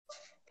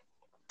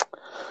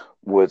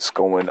What's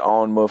going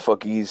on,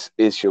 motherfuckers?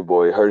 It's your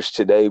boy Hirsch.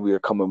 Today we are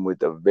coming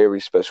with a very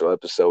special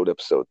episode,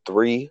 episode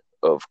 3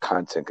 of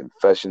Content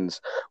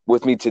Confessions.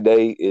 With me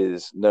today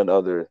is none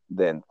other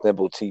than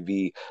Thimble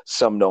TV.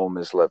 Some know him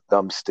as Left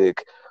Thumbstick.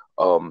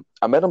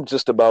 I met him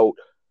just about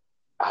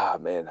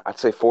I'd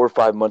say 4 or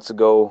 5 months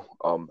ago.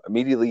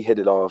 Immediately hit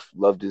it off,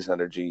 loved his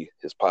energy,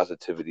 his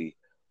positivity,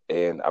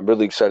 and I'm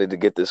really excited to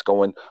get this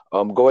going.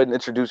 Go ahead and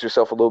introduce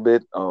yourself a little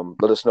bit.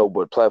 Let us know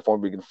what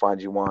platform we can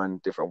find you on,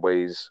 different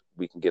ways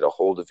we can get a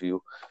hold of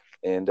you,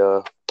 and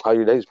how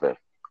your day's been.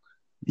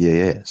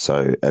 Yeah.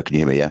 So, can you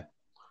hear me? Yeah.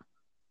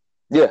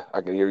 Yeah,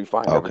 I can hear you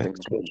fine. Okay. Everything's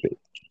good.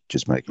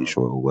 Just making Mm.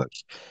 sure it all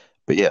works.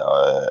 But yeah,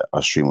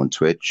 I stream on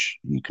Twitch.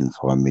 You can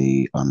find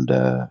me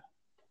under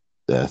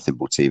the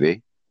Thimble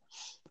TV.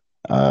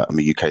 I'm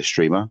a UK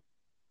streamer.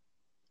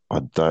 I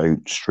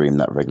don't stream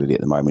that regularly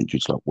at the moment due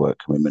to like work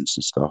commitments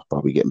and stuff, but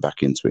I'll be getting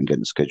back into it and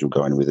getting the schedule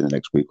going within the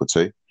next week or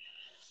two.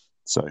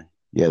 So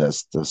yeah,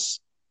 that's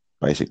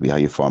basically how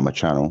you find my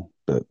channel.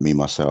 But me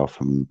myself,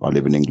 I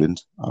live in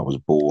England. I was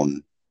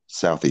born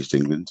southeast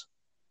England.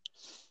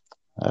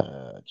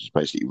 Just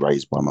basically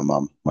raised by my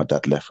mum. My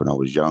dad left when I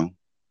was young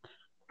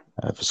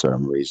for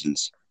certain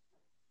reasons.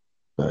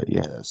 But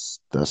yeah,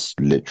 that's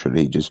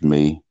literally just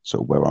me,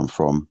 sort of where I'm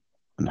from,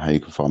 and how you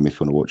can find me if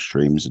you want to watch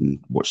streams and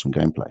watch some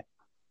gameplay.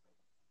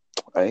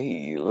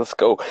 Hey, let's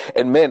go.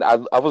 And man,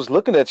 I was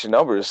looking at your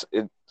numbers.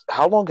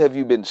 How long have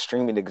you been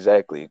streaming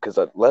exactly? Because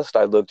last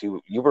I looked,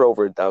 you were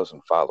over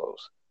 1,000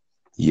 follows.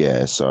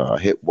 Yeah, so I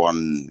hit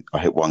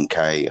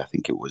 1K. I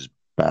think it was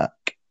back.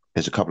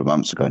 It's a couple of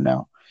months ago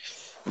now.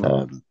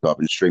 Mm, But I've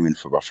been streaming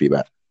for roughly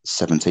about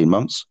 17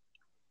 months.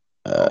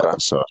 okay.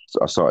 So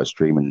I started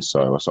streaming.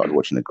 So I started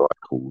watching a guy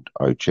called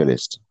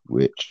Ochillist,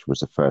 which was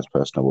the first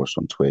person I watched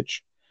on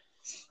Twitch.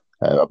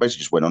 I basically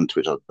just went on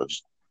Twitch. I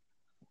just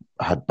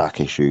had back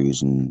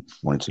issues and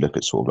wanted to look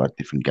at sort of like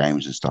different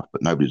games and stuff,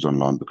 but nobody was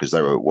online because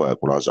they were at work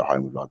while I was at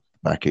home with like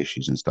back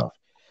issues and stuff.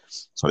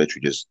 So I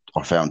literally just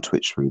I found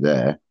Twitch through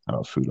there,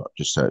 through like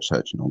just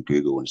searching on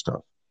Google and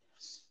stuff.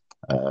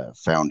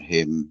 Found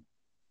him.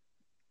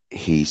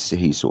 He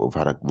sort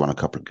of had run a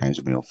couple of games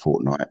with me on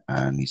Fortnite,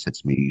 and he said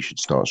to me, "You should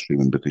start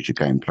streaming because your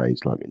gameplay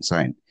is like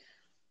insane."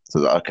 So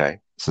I was like, okay,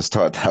 so I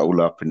started that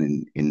all up,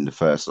 and in the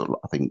first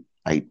I think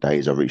 8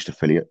 days, I reached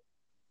affiliate.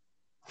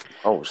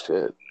 Oh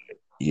shit.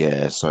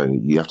 Yeah, so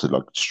you have to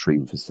like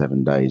stream for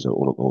 7 days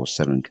or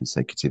 7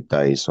 consecutive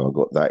days. So I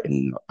got that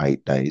in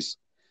 8 days,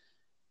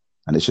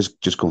 and it's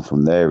just gone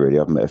from there. Really,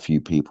 I've met a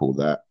few people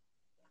that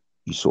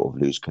you sort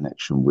of lose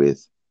connection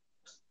with.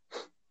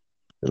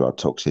 There's like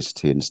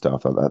toxicity and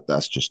stuff like that.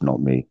 That's just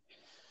not me.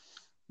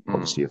 Mm,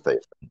 Obviously, if they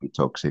be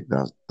toxic,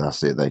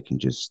 that's it. They can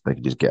just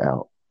get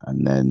out.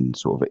 And then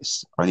sort of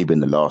it's only been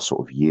the last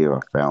sort of year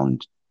I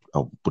found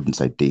I wouldn't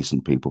say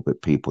decent people,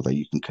 but people that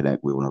you can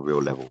connect with on a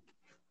real level.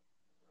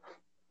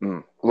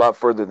 A lot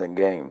further than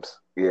games.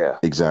 Yeah.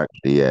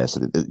 Exactly, yeah. So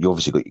you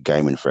obviously got your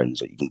gaming friends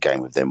that you can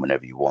game with them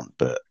whenever you want,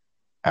 but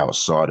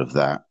outside of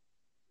that,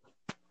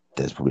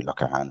 there's probably like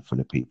a handful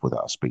of people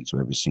that I speak to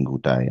every single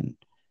day, and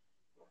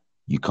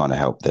you kind of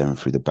help them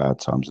through the bad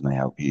times, and they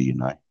help you, you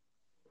know.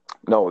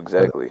 No, But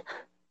exactly.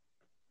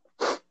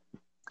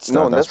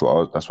 No, and that's that's what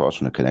I was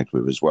trying to connect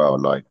with as well.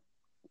 Like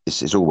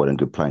it's all well and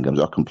good playing games.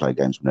 I can play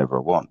games whenever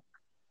I want,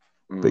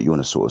 but mm, you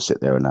want to sort of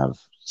sit there and have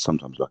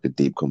sometimes like a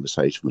deep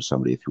conversation with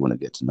somebody if you want to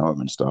get to know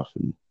them and stuff.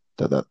 And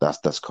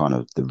that's kind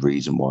of the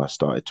reason why I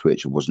started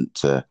Twitch. It wasn't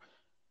to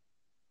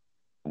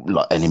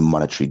like any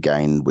monetary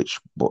gain, which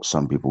what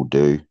some people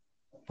do.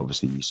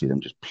 Obviously, you see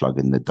them just plug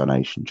in the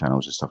donation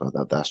channels and stuff like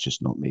that. That's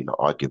just not me. Like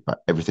I give back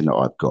everything that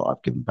I've got.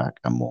 I've given back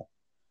and more.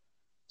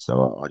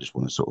 So I just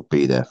want to sort of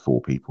be there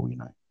for people, you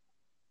know.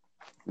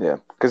 yeah.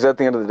 Because at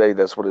the end of the day,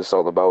 that's what it's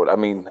all about. I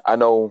mean, I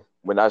know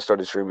when I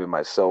started streaming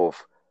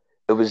myself,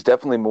 it was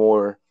definitely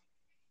more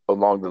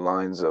along the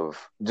lines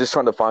of just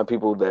trying to find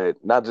people that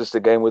not just to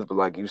game with, but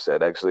like you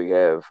said, actually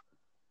have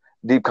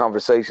deep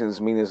conversations,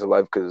 meanings of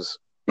life. Because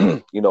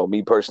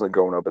me personally,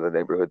 growing up in the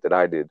neighborhood that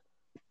I did,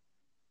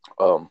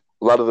 a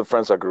lot of the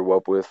friends I grew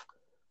up with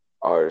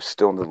are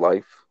still in the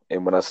life.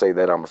 And when I say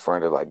that, I'm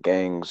referring to like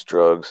gangs,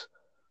 drugs,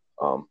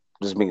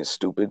 just being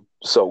stupid.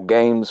 So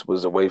games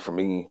was a way for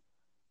me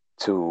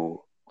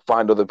to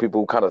find other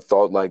people who kind of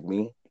thought like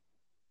me,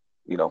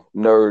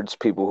 nerds,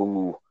 people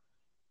who,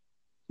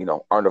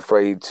 aren't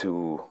afraid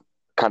to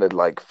kind of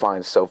like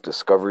find self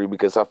discovery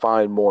because I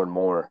find more and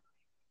more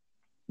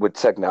with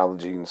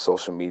technology and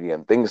social media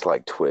and things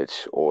like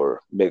Twitch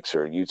or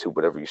Mixer, YouTube,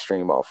 whatever you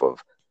stream off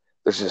of,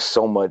 there's just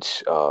so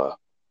much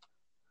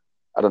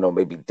I don't know,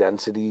 maybe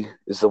density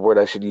is the word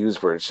I should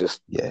use, where it's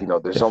just, Yeah,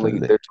 there's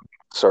definitely.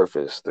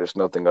 surface, there's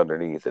nothing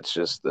underneath. It's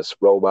just this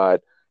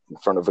robot in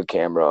front of a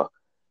camera.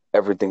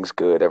 Everything's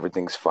good,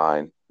 everything's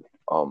fine.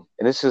 And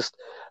it's just,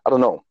 I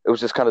don't know, it was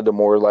just kind of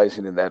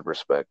demoralizing in that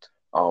respect.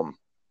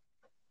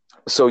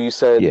 So you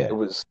said Yeah. it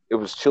was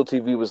Chill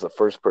TV was the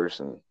first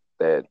person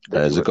that you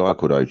There's a would guy find.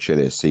 called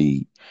Ochillis.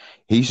 He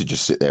used to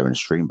just sit there and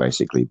stream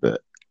basically,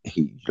 but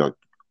he like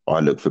I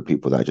look for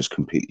people that are just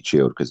completely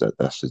chilled because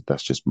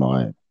that's just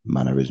my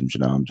mannerisms.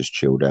 I'm just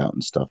chilled out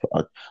and stuff.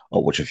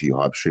 I'll watch a few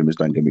hype streamers.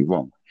 Don't get me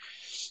wrong,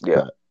 Yeah.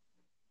 but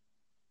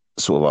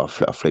sort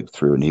of I flicked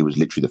through, and he was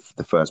literally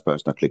the first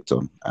person I clicked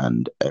on.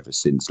 And ever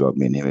since, like,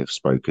 me and him have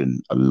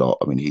spoken a lot.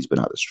 I mean, he's been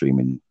out the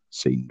streaming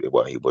scene.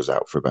 Well, he was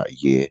out for about a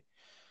year,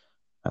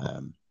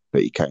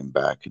 but he came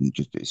back, and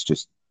it's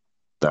just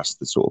that's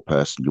the sort of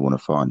person you want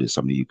to find, is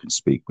somebody you can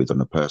speak with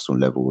on a personal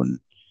level. And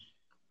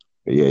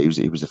yeah,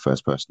 he was the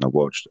first person I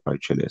watched.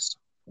 Chillest.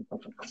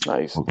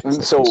 Nice.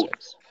 And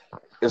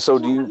so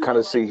do you kind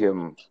of see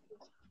him?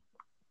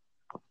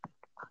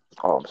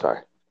 Oh, I'm sorry.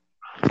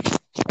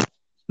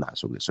 Nah,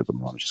 it's all good. So good,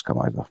 mom, just come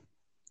over. No,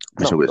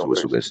 It's all good. no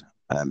It's all worries.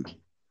 good.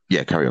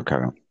 Yeah, carry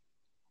on.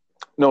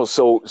 No,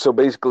 so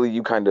basically,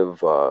 you kind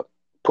of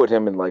put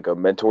him in like a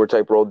mentor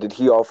type role. Did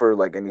he offer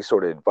like any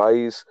sort of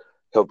advice,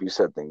 help you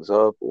set things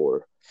up,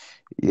 or?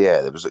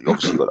 Yeah, there was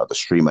obviously got like the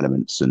stream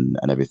elements and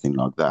everything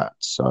like that.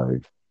 So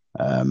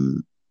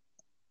um,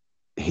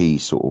 he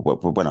sort of,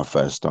 well, when I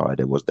first started,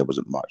 there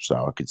wasn't much that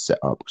I could set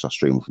up because I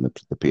streamed from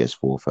the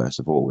PS4 first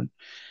of all, and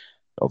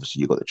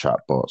obviously you got the chat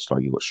bots,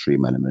 like you got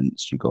stream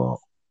elements, you got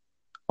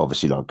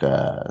obviously like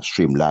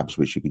stream labs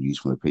which you could use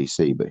from the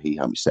PC, but he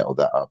helped me set all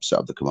that up, set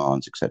up the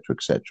commands,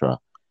 etc.,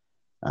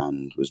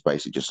 and was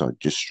basically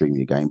just stream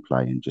your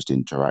gameplay and just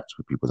interact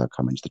with people that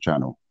come into the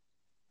channel.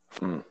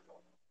 Mm.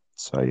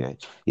 So yeah,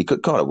 he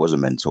kind of was a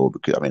mentor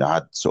because I mean I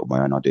had sort of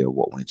my own idea of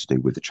what I wanted to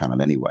do with the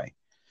channel anyway.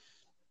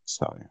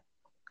 So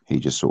he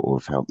just sort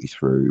of helped me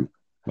through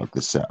like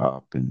the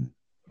setup, and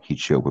he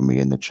chilled with me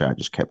in the chat,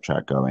 just kept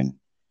chat going.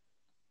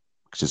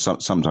 Because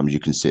sometimes you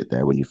can sit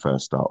there when you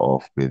first start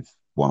off with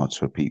one or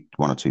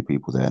two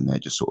people there, and they're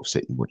just sort of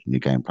sitting watching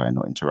your gameplay and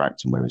not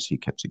interacting. Whereas he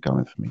kept it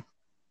going for me.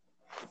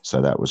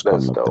 So that was kind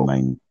of That's like the dope.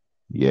 main,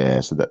 yeah.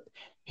 So that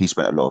he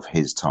spent a lot of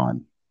his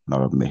time.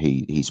 Not of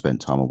me. He spent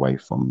time away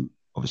from.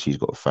 Obviously, he's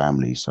got a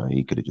family, so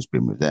he could have just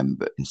been with them,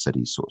 but instead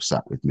he sort of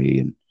sat with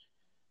me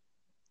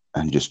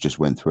and just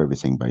went through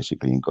everything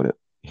basically and got it.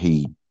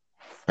 He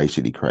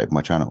basically created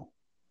my channel.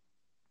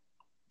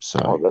 Oh,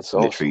 So that's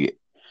awesome. literally,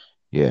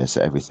 yeah.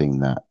 So everything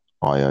that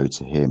I owe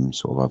to him,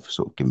 sort of, I've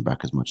sort of given back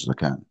as much as I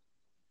can.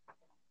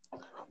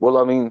 Well,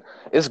 I mean,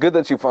 it's good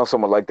that you found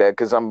someone like that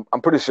because I'm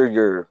pretty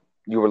sure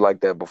you were like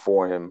that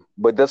before him.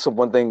 But that's the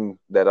one thing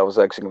that I was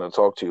actually going to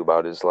talk to you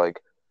about is like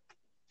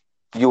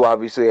you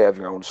obviously have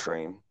your own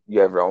stream,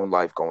 you have your own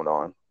life going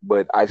on.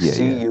 But Yeah,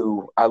 yeah.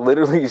 I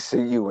literally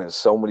see you in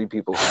so many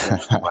people's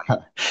streams, like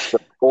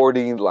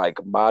supporting, like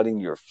modding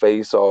your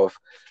face off,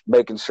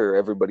 making sure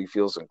everybody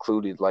feels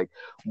included. Like,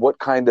 what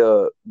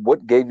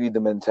gave you the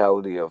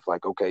mentality of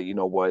like, okay, you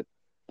know what?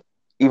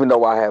 Even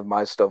though I have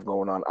my stuff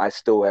going on, I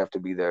still have to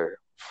be there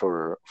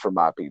for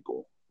my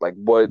people. Like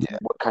Yeah.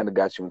 what kind of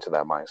got you into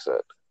that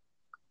mindset?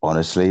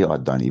 Honestly, I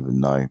don't even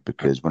know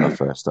because when I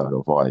first started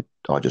off,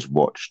 I just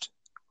watched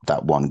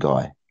that one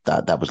guy.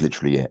 That was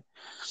literally it.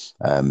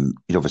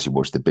 You obviously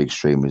watch the big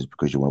streamers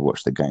because you want to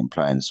watch the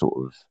gameplay and sort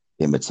of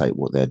imitate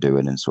what they're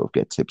doing and sort of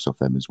get tips off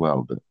them as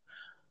well. But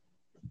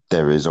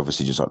there is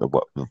obviously just like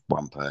the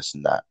one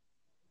person that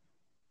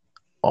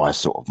I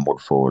sort of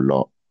mod for a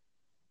lot.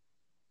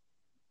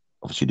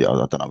 Obviously, I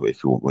don't know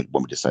if you want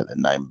me to say their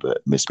name,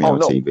 but Miss Oh Meow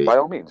no, TV. by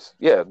all means,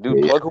 yeah, dude,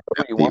 Yeah, plug yeah.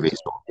 whoever you want TV to.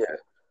 sort of Yeah,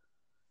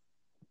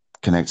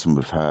 connecting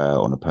with her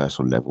on a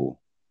personal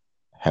level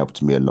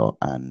helped me a lot.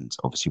 And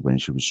obviously, when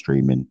she was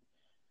streaming,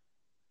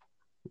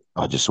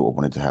 I just sort of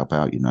wanted to help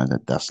out.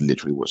 That's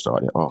literally what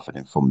started it off. And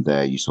then from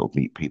there, you sort of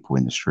meet people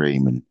in the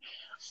stream and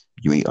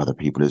you meet other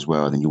people as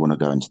well. And then you want to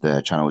go into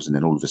their channels, and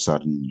then all of a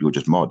sudden, you're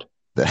just mod.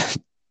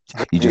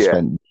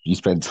 yeah, You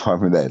spend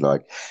time with there,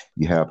 like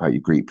you help out,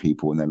 you greet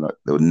people, and then like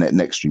the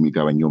next stream you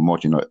go and you're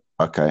mod. You're like,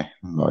 okay,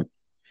 like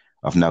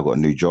I've now got a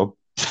new job.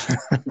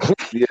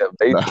 yeah,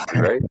 basically,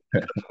 right?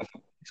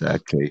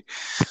 Exactly.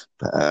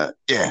 But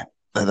yeah,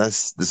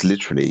 that's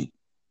literally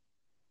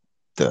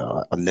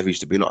I never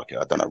used to be like it.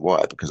 I don't know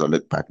why, because I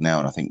look back now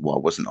and I think, why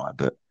wasn't I?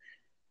 But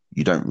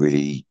you don't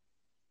really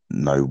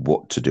know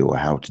what to do or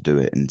how to do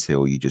it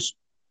until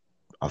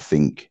I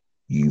think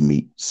you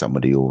meet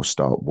somebody or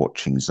start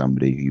watching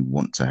somebody who you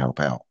want to help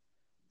out.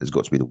 There's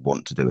got to be the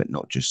want to do it,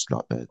 not just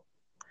like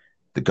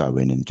the go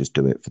in and just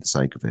do it for the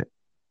sake of it.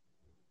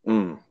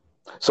 Mm.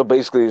 So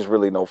basically, there's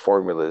really no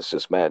formula. It's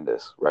just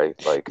madness, right?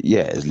 Like,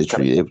 Yeah, it's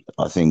kind literally.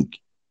 I think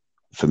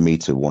for me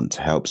to want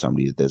to help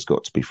somebody, there's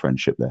got to be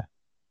friendship there.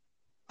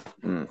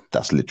 of.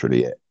 That's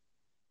literally it.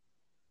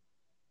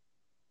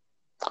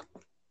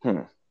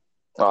 Hmm.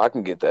 Oh, I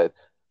can get that.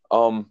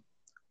 Um,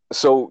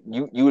 so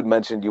you had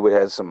mentioned you would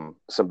have some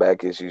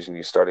back issues and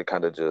you started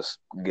kind of just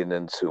getting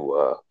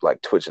into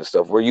like Twitch and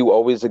stuff. Were you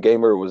always a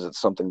gamer or was it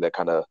something that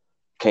kind of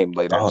came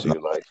later Oh, into no,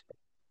 your life?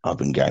 I've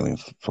been gaming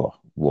for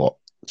what?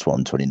 It's what,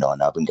 I'm 29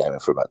 now. I've been gaming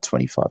for about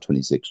 25,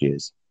 26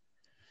 years.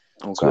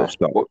 So Okay. I've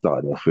Well,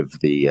 started off with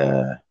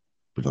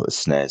with like the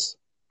SNES.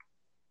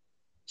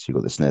 So you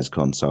got the SNES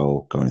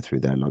console going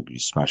through there, like you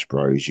Smash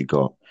Bros. You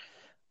got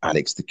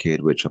Alex the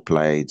Kid, which I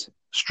played.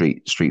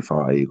 Street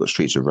Fighter. You got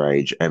Streets of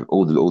Rage.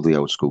 All the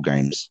old school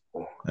games.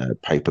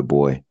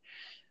 Paperboy.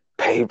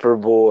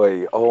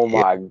 Paperboy. Oh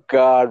Yeah. my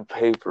God,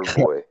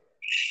 Paperboy.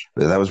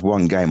 But that was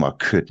one game I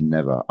could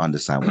never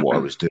understand what I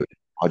was doing.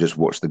 I just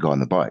watched the guy on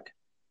the bike.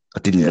 I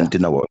Yeah.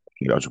 didn't know what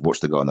I just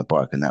watched the guy on the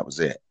bike and that was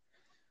it.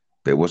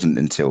 But it wasn't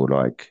until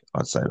like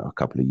I'd say like a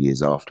couple of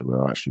years after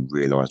where I actually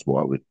realised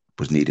what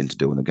was needing to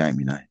do in the game.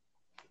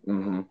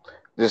 hmm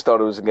Just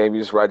thought it was a game.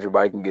 You just ride your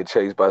bike and get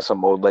chased by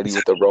some old lady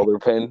with a roller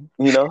pin,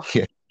 you know?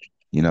 Yeah,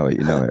 you know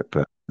it.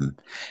 But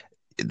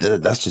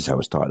that's just how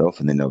it started off.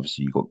 And then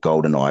obviously you got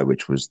GoldenEye,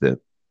 which was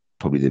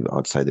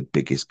I'd say the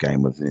biggest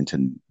game of the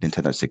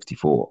Nintendo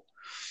 64.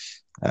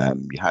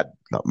 You had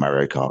like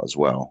Mario Kart as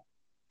well,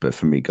 but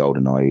for me,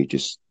 GoldenEye, you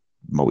just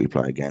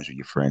multiplayer games with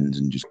your friends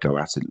and just go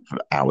at it for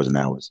hours and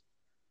hours.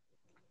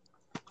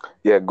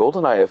 Yeah,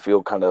 GoldenEye, I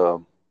feel kind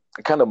of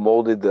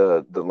molded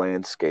the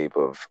landscape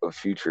of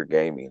future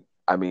gaming.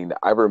 I mean,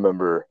 I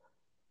remember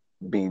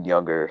being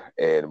younger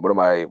and one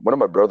of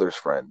my brother's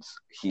friends,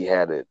 he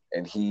had it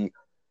and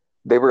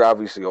they were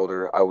obviously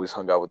older. I always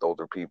hung out with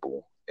older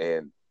people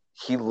and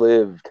he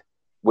lived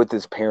with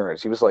his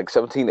parents. He was like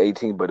 17,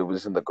 18, but it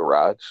was in the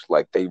garage.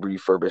 Like they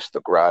refurbished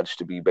the garage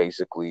to be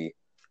basically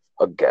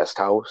a guest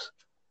house.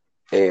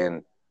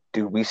 And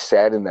dude, we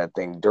sat in that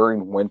thing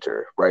during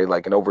winter, right?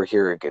 Like, and over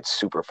here it gets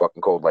super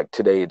fucking cold. Like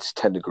today it's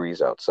 10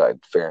 degrees outside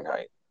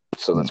Fahrenheit.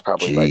 So that's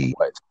probably like Gee,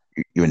 what?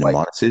 you're in the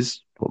Like, minuses?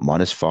 What,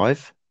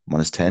 -5,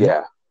 -10?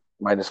 yeah,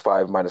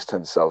 -5,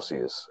 -10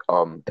 Celsius.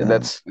 And Damn.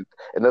 that's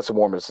the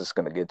warmest it's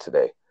gonna get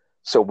today.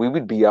 So we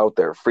would be out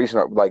there freezing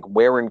up, like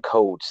wearing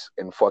coats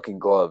and fucking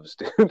gloves,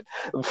 dude,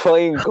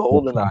 playing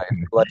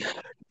GoldenEye for like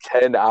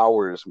 10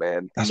 hours,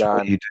 man. That's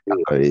what you do.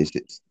 Non-stop.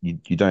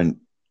 Though,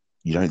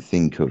 you don't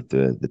think of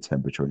the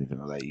temperature or anything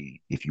like that.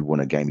 If you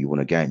want a game, you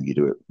want a game. You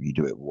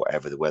do it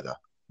whatever the weather.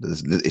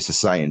 It's a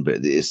saying,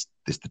 but it's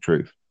the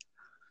truth.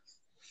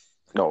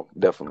 No,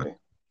 definitely.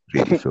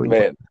 Completely feel you.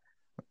 Man.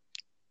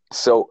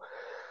 So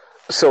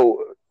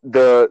So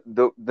the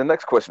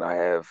next question I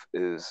have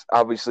is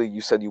obviously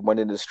you said you went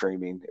into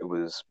streaming. It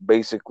was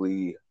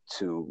basically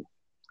to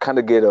kind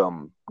of get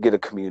a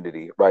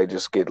community, right?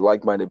 Just get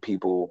like-minded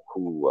people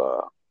who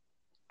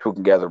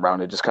can gather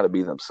around and just kind of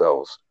be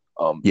themselves.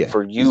 Yeah,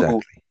 For you,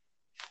 exactly.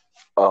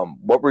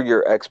 what were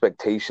your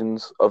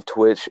expectations of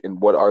Twitch and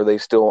what are they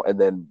still? And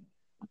then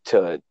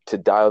to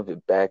dive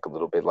it back a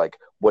little bit, like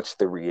what's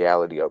the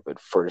reality of it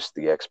first,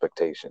 the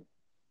expectation?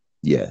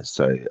 Yeah.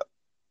 So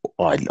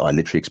I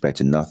literally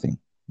expected nothing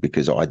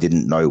because I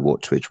didn't know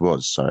what Twitch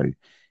was. So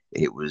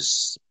it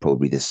was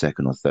probably the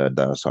second or third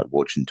day I started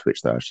watching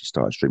Twitch that I actually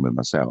started streaming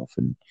myself.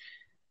 And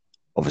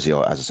obviously,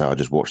 as I say, I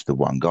just watched the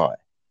one guy.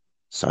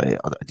 So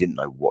I didn't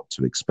know what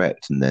to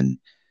expect. And then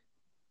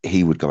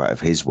he would go out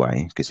of his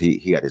way because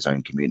he had his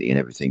own community and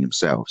everything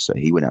himself. So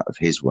he went out of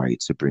his way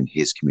to bring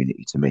his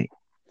community to me.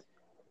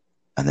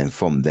 And then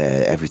from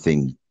there,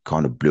 everything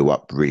kind of blew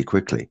up really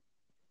quickly.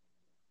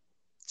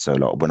 So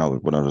like when I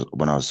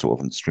was sort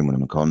of streaming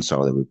on the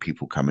console, there were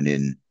people coming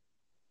in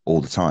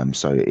all the time.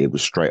 So it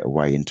was straight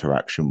away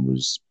interaction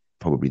was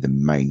probably the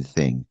main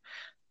thing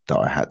that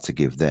I had to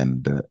give them.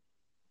 But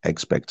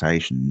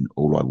expectation,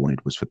 all I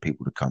wanted was for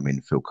people to come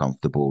in, feel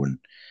comfortable, and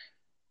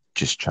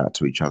just chat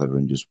to each other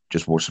and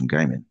just watch some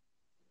gaming.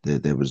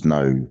 There was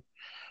no,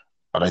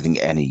 I don't think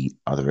any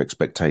other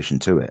expectation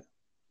to it.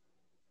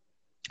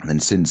 And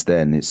then since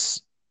then,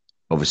 it's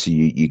obviously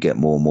you get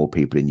more and more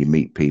people and you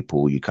meet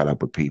people, you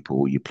collab with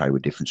people, you play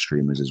with different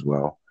streamers as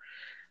well.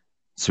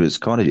 So it's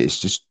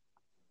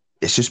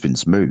just been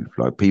smooth.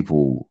 Like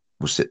people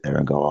will sit there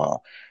and go,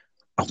 "Oh,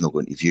 I've not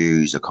got any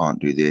views. I can't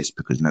do this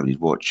because nobody's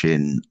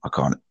watching. I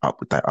can't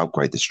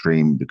upgrade the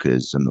stream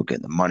because I'm not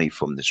getting the money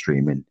from the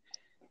streaming."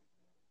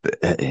 But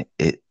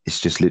it's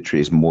just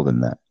literally it's more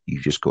than that.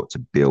 You've just got to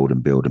build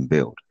and build and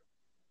build.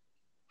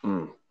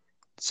 Mm.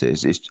 So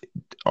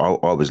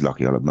I was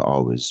lucky. I'll admit I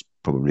was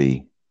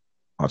probably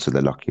I'd say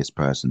the luckiest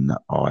person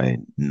that I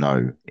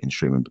know in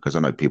streaming because I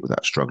know people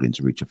that are struggling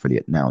to reach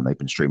affiliate now and they've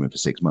been streaming for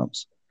 6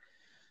 months.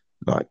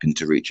 Like, and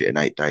to reach it in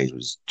 8 days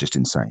was just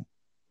insane.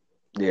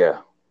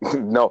 Yeah.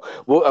 No.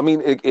 Well, I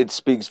mean, it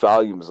speaks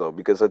volumes though,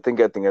 because I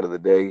think at the end of the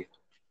day,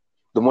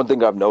 the one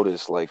thing I've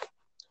noticed, like,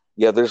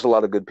 yeah, there's a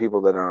lot of good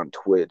people that are on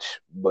Twitch,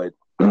 but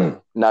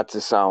not to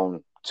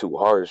sound too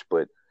harsh,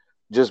 but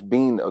just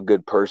being a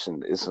good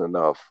person isn't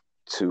enough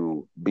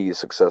to be a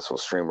successful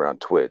streamer on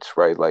Twitch,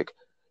 right? Like,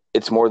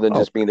 it's more than Oh,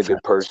 just being a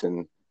good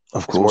person.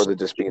 of It's more course. than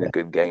just being a Yeah.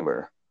 good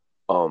gamer.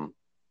 Um,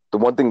 the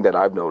one thing that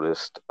I've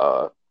noticed,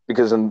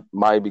 because in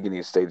my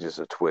beginning stages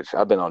of Twitch,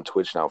 I've been on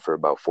Twitch now for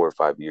about 4 or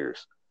 5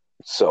 years.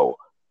 So,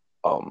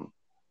 um,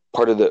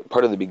 part of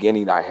the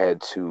beginning, I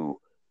had to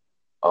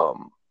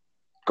um,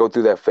 go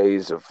through that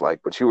phase of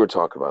like what you were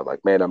talking about,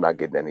 like, man, I'm not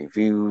getting any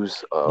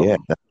views, Yeah.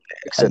 et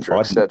And cetera,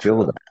 I et didn't feel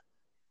cetera. that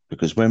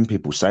because when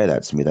people say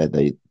that to me,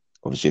 they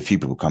obviously a few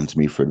people come to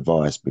me for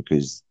advice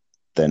because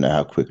they know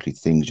how quickly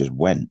things just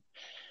went.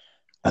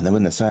 And then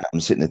when they're saying that, I'm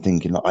sitting there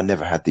thinking, like, I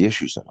never had the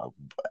issue. So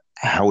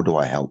how do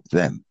I help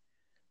them?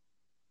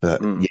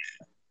 But Mm,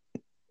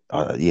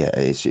 yeah,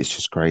 it's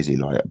just crazy.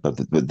 Like, but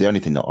the only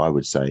thing that I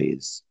would say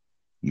is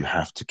you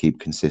have to keep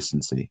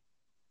consistency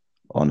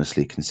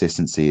Honestly,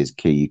 consistency is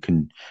key.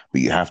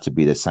 But you have to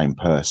be the same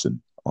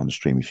person on the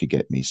stream if you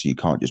get me. So you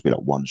can't just be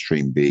like one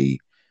stream be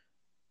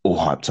all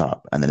hyped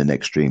up and then the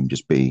next stream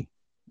just be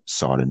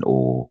silent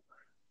or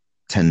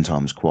 10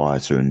 times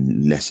quieter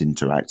and less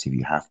interactive.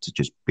 You have to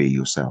just be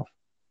yourself.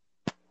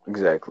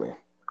 Exactly.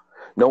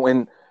 No,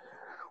 and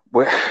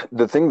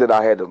the thing that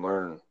I had to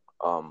learn,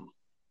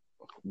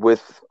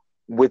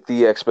 with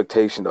the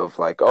expectation of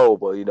like, oh,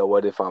 well, you know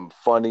what, if I'm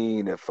funny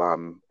and if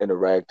I'm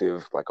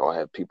interactive, like I'll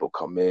have people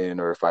come in,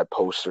 or if I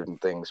post certain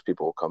things,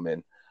 people will come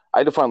in. I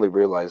had to finally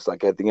realize,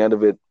 like, at the end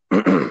of it,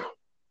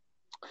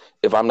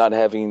 if I'm not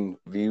having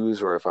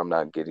views or if I'm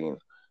not getting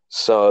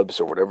subs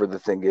or whatever the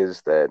thing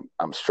is that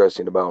I'm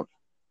stressing about,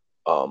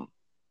 um,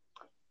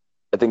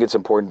 I think it's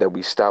important that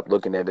we stop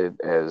looking at it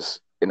as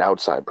an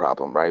outside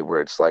problem, right?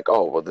 Where it's like,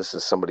 oh, well, this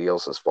is somebody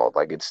else's fault.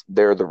 Like,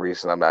 they're the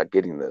reason I'm not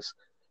getting this.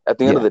 At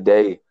the end of Yeah. the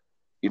day,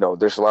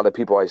 there's a lot of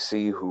people I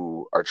see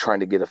who are trying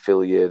to get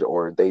affiliate,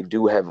 or they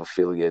do have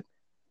affiliate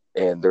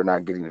and they're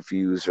not getting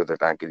views or they're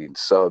not getting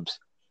subs.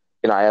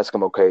 And I ask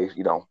them, okay,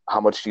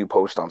 how much do you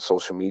post on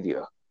social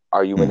media?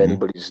 Are you in Hmm.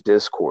 anybody's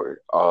Discord?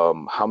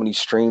 How many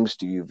streams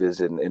do you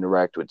visit and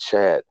interact with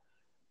chat?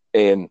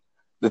 And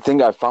the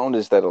thing I found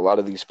is that a lot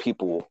of these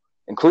people,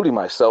 including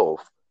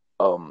myself,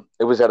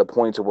 it was at a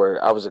point to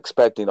where I was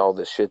expecting all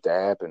this shit to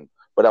happen,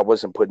 but I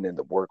wasn't putting in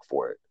the work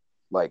for it.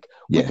 Like,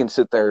 we Yeah. can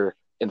sit there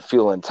and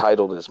feel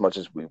entitled as much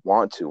as we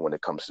want to when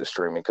it comes to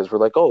streaming, because we're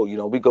like, oh,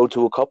 we go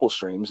to a couple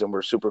streams and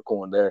we're super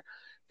cool in there.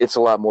 It's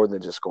a lot more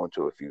than just going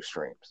to a few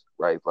streams,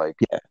 right? Like,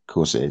 Yeah, of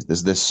course it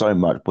is. There's so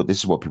much, but this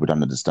is what people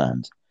don't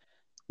understand.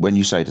 When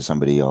you say to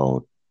somebody,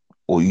 "Oh,"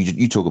 or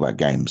you talk about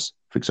games,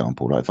 for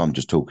example, like if I'm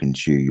just talking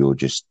to you, you're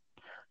just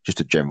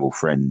a general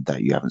friend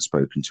that you haven't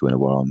spoken to in a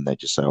while, and they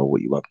just say, "Oh,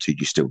 what you up to?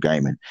 You still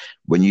gaming?"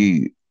 When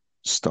you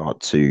start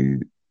to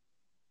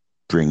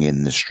bring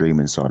in the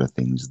streaming side of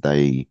things,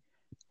 they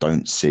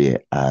don't see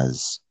it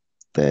as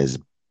there's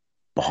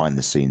behind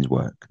the scenes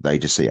work. They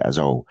just see it as,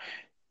 oh,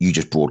 you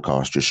just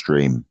broadcast your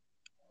stream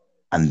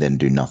and then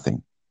do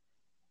nothing.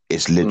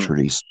 It's mm,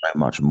 literally so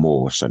much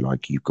more. So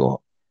like you've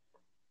got,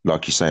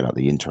 like you say, like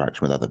the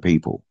interaction with other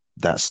people.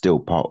 That's still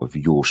part of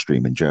your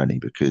streaming journey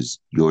because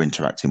you're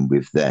interacting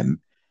with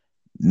them,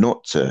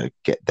 not to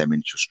get them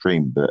into your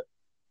stream, but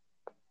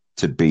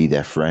to be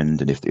their friend.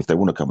 And if they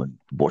want to come and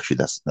watch you,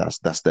 that's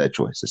their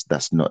choice.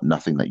 That's not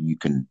nothing that you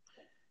can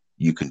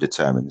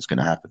determine is going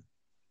to happen.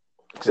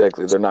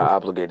 exactly. They're not So,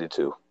 obligated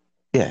to.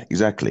 yeah,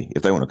 exactly.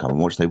 If they want to come and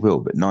watch, they will.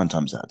 But 9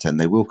 times out of 10,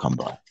 they will come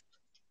by.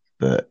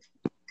 But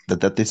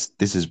this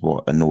is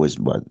what annoys.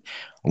 Well,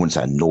 I wouldn't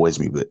say annoys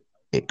me, but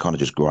it kind of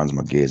just grinds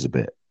my gears a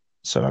bit.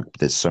 So like,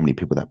 there's so many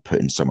people that put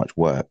in so much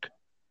work,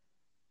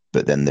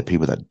 but then the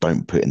people that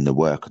don't put in the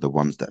work are the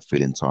ones that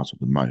feel entitled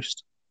the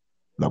most.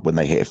 Like when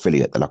they hit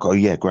affiliate, they're like, "Oh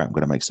yeah, great, I'm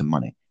going to make some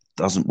money." It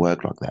doesn't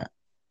work like that.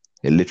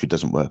 It literally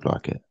doesn't work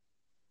like it.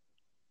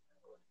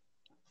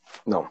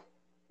 No,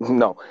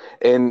 no.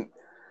 And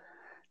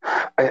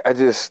I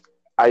just,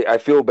 I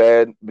feel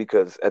bad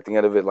because at the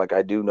end of it, like,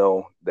 I do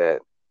know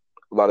that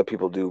a lot of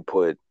people do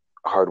put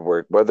hard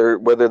work,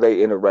 whether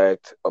they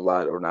interact a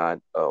lot or not.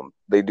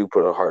 They do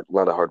put a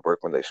lot of hard work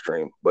when they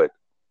stream. But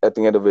at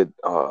the end of it,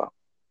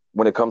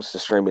 when it comes to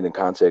streaming and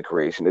content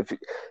creation,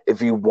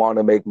 if you want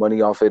to make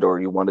money off it, or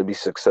you want to be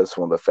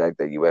successful in the fact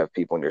that you have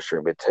people in your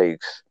stream, it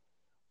takes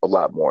a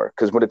lot more.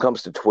 Because when it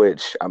comes to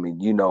Twitch, I mean,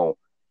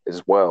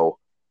 as well,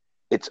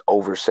 it's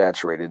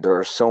oversaturated. There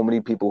are so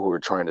many people who are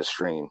trying to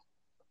stream,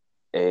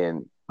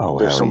 and Oh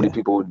there's hell so many yeah,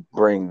 people who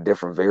bring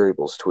different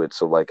variables to it.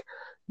 So, like,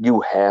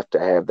 you have to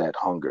have that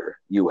hunger.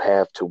 You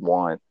have to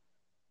want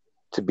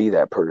to be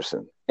that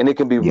person, and it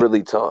can be yeah,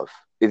 really tough.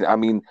 I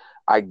mean,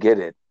 I get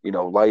it.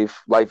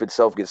 Life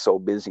itself gets so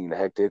busy and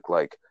hectic.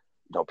 Like,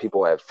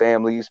 people have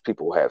families,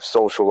 people have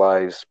social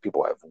lives,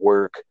 people have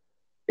work,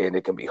 and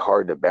it can be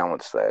hard to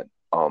balance that.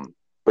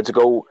 But to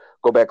go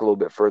back a little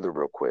bit further,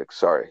 real quick.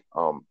 Sorry.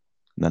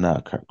 no,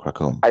 no,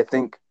 crack on. I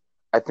think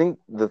I think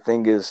the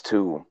thing is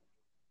too,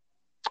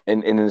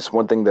 and it's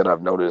one thing that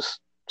I've noticed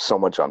so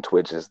much on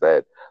Twitch, is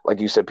that, like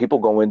you said, people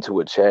go into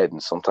a chat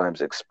and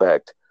sometimes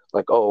expect,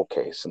 like, oh,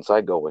 okay, since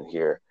I go in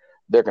here,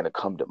 they're gonna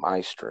come to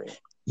my stream.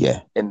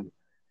 Yeah, And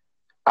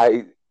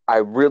I I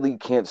really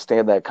can't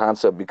stand that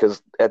concept,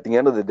 because at the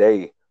end of the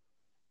day,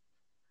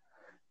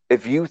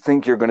 if you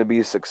think you're gonna be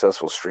a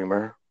successful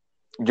streamer,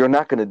 you're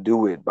not gonna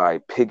do it by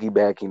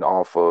piggybacking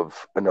off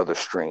of another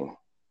stream.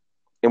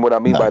 And what I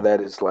mean by no,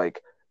 that is,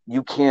 like,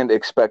 you can't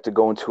expect to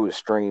go into a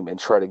stream and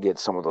try to get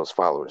some of those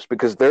followers,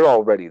 because they're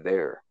already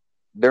there.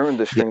 They're in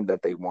the yeah, stream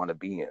that they want to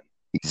be in.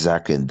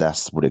 exactly. And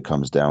that's what it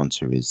comes down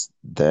to is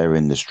they're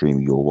in the stream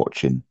you're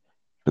watching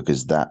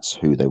because that's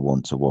who they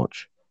want to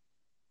watch.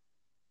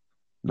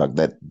 Like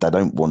they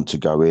don't want to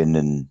go in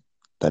and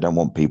they don't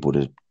want people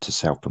to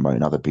self promote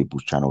in other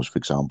people's channels, for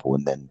example,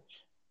 and then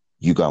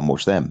you go and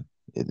watch them.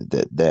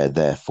 They're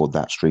there for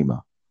that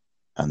streamer,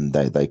 and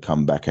they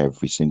come back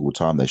every single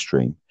time they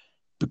stream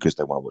because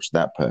they want to watch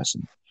that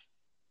person.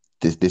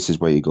 This is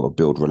where you got to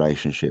build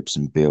relationships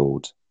and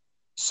build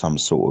some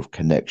sort of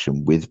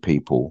connection with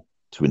people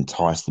to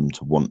entice them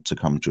to want to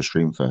come to a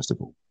stream first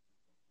of all.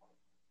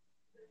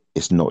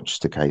 It's not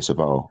just a case of,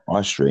 oh,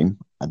 I stream,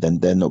 and then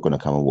they're not going to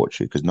come and watch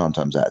you, because 9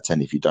 times out of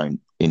 10, if you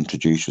don't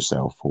introduce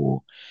yourself,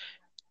 or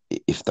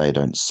if they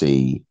don't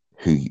see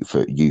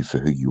for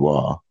who you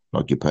are,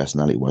 like your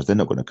personality wise, they're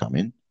not going to come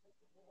in.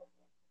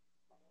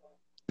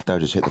 They'll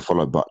just hit the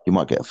follow button. You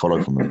might get a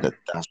follow from them.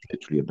 That's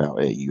literally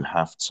about it. You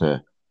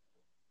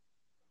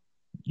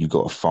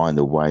got to find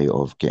a way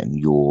of getting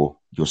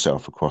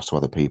yourself across to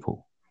other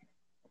people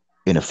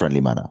in a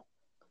friendly manner.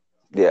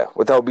 Yeah,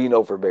 without being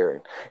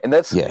overbearing. And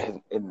that's Yeah.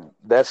 and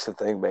that's the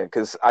thing, man,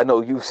 because I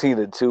know you've seen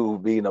it too,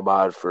 being a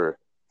mod for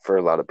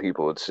a lot of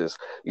people. It's just,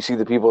 you see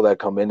the people that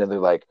come in and they're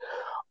like,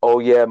 oh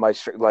yeah, my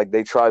stream, like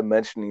they try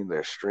mentioning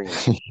their stream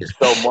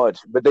so much,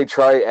 but they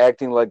try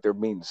acting like they're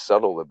being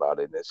subtle about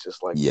it. And it's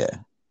just like, Yeah.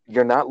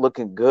 you're not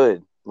looking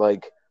good.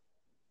 Like,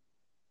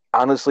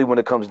 honestly, when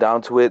it comes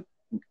down to it,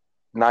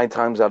 9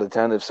 times out of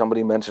 10, if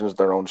somebody mentions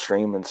their own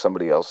stream and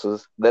somebody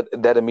else's,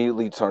 that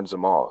immediately turns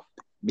them off,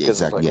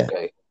 because Exactly. it's like,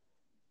 okay,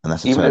 And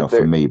that's a even turn if off for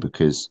they're, me,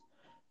 because,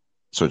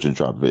 sorry to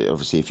interrupt, but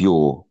obviously if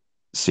you're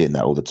seeing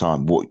that all the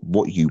time,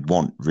 what you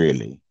want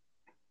really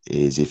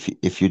is,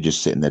 if you're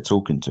just sitting there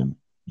talking to them,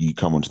 you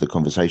come onto the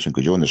conversation,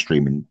 because you're on the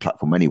streaming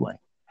platform anyway.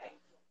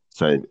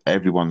 So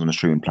everyone's on a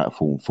streaming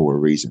platform for a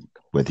reason,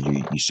 whether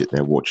you sit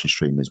there watching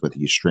streamers, whether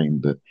you stream,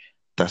 but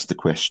that's the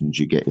questions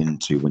you get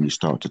into when you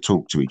start to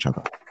talk to each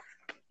other.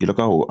 You're like,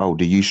 oh,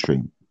 do you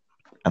stream?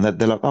 And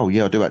they're like, oh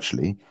yeah, I do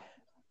actually.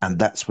 And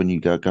that's when you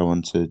go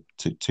on to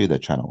their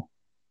channel,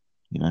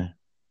 you know?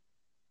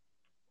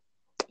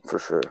 for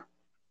sure,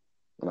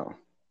 no.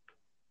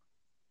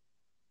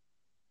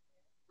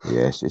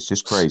 Yes, it's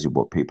just crazy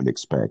what people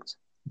expect.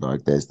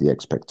 Like, there's the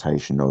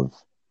expectation of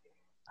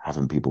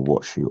having people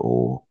watch you,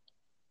 or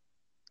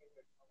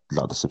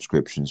like the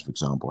subscriptions, for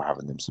example,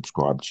 having them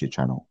subscribe to your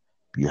channel.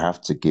 You have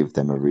to give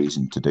them a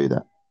reason to do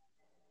that.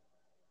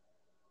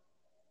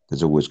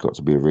 There's always got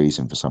to be a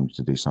reason for somebody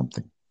to do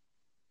something.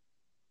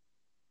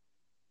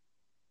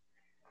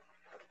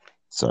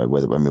 So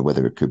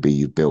whether it could be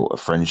you've built a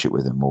friendship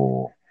with them,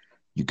 or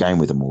you game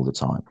with them all the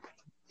time.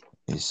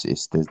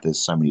 There's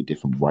so many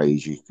different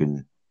ways you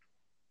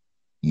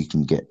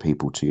can get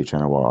people to your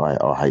channel.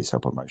 I hate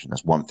self promotion.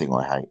 That's one thing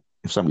I hate.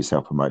 If somebody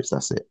self promotes,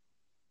 that's it.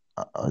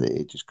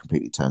 It just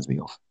completely turns me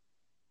off.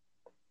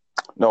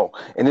 No,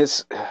 and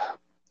it's,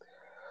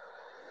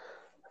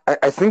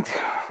 I think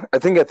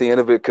at the end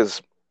of it,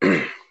 because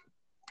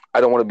I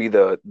don't want to be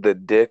the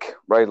dick,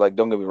 right? Like,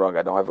 don't get me wrong,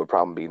 I don't have a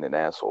problem being an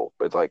asshole,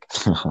 but like,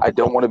 I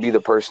don't want to be the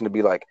person to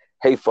be like,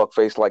 hey,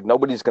 fuckface, like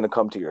nobody's gonna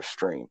come to your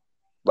stream,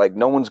 like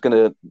no one's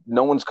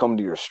come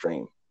to your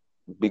stream,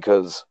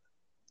 because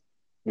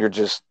you're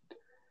just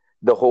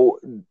the whole.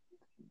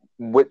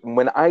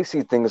 When I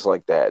see things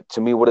like that,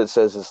 to me, what it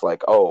says is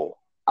like, oh,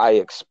 I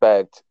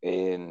expect,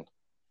 and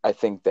I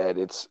think that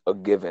it's a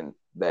given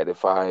that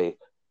if I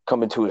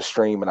come into a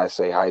stream and I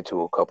say hi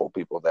to a couple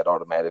people, that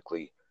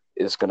automatically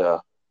is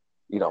gonna,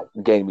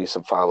 gain me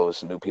some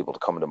followers and new people to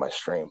come into my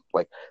stream.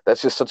 Like,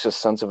 that's just such a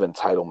sense of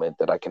entitlement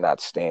that I cannot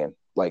stand.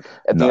 Like,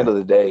 at the end No, of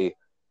the day,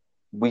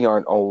 we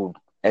aren't owed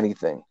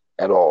anything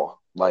at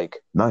all. Like,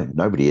 no,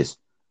 nobody is.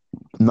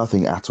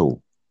 Nothing at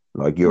all.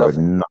 Like, you're owed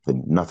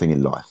nothing. nothing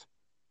in life.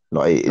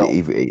 Like, No.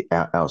 even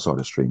outside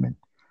of streaming,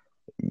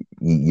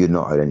 you're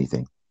not owed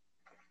anything,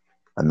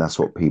 and that's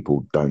what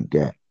people don't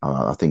get.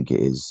 I think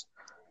it is,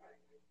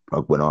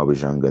 like, when I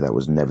was younger, that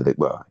was never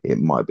well, it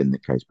might have been the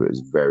case, but it was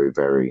very,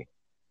 very,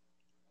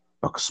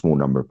 like, a small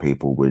number of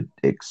people would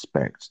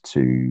expect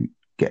to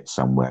get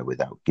somewhere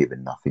without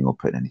giving nothing or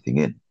putting anything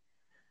in.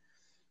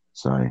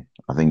 So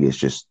I think it's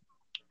just,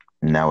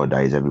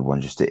 nowadays everyone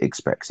just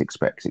expects, and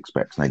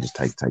they just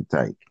take.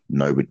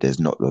 No, but there's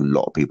not a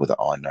lot of people that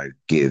I know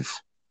give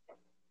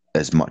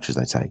as much as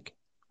they take,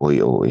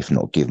 or if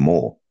not, give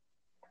more.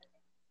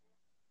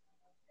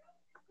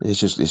 It's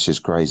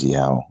just crazy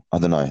how, I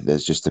don't know.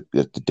 There's just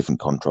the different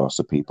contrasts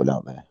of people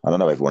out there. I don't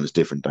know, everyone's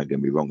different. Don't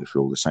get me wrong. If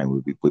we're all the same,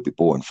 we'd be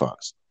boring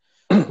fucks.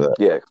 But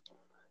Yeah,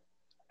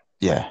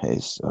 yeah,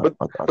 it's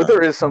but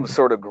there is some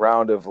sort of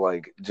ground of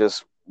like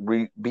just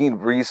being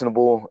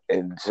reasonable,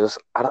 and just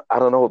I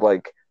don't know,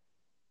 like,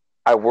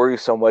 I worry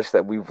so much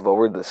that we've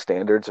lowered the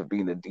standards of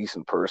being a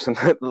decent person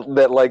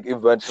that like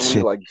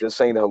eventually, like, just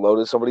saying hello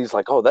to somebody's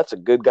like, oh, that's a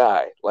good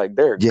guy, like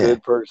they're a yeah.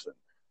 good person.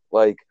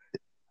 Like,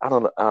 I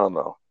don't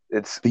know.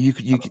 It's But I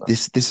don't know.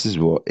 this is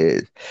what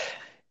it.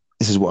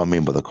 This is what I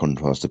mean by the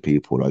contrast of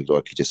people. Like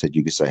you just said,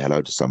 you could say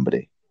hello to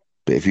somebody,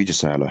 but if you just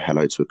say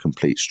hello to a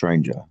complete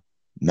stranger,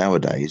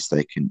 nowadays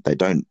they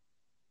don't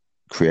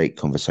create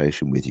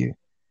conversation with you.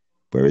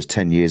 Whereas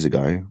 10 years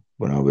ago,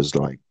 when I was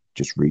like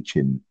just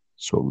reaching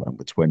sort of like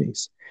my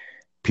 20s,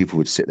 people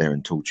would sit there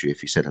and talk to you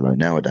if you said hello.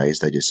 Nowadays,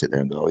 they just sit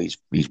there and go, "Oh, he's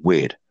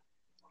weird.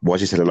 Why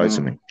did you say hello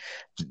to me?"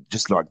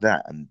 Just like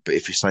that. But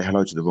if you say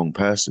hello to the wrong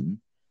person,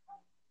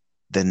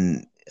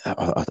 then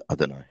I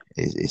don't know.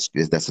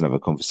 That's another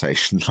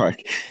conversation.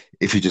 Like,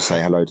 if you just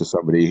say hello to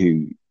somebody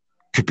who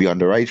could be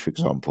underage, for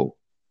example,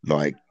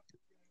 like,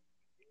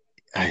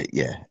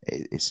 yeah,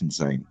 it's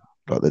insane.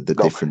 Like the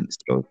Go. difference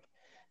of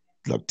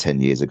like 10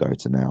 years ago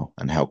to now,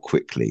 and how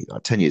quickly,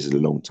 like 10 years is a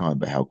long time,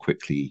 but how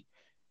quickly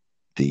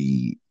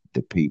the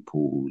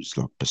people's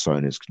like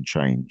personas can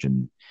change,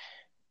 and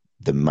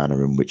the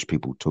manner in which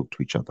people talk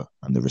to each other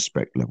and the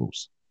respect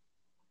levels.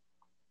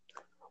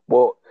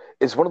 Well,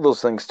 it's one of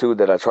those things too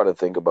that I try to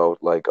think about.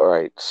 Like, all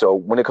right, so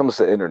when it comes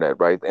to the internet,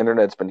 right? The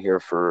internet's been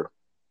here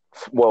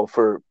well,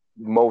 for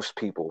most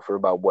people, for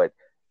about what,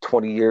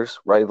 20 years,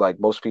 right? Like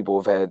most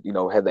people have had,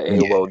 had the Yeah,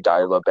 AOL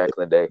dial-up back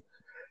in the day.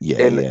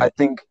 yeah, And yeah, I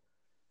think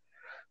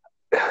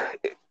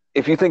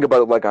if you think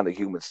about it like on a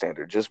human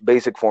standard, just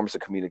basic forms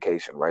of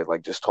communication, right?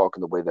 Like just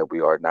talking the way that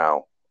we are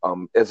now,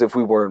 as if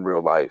we were in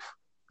real life.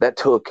 That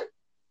took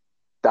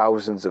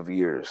thousands of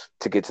years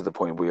to get to the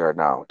point we are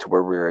now, to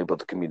where we are able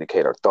to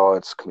communicate our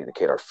thoughts,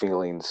 communicate our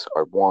feelings,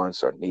 our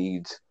wants, our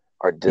needs,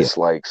 our yeah,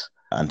 dislikes.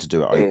 and to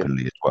do it And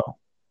openly as well.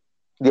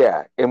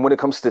 yeah, and when it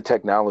comes to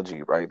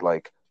technology, right?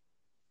 Like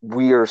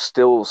we are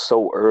still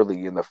so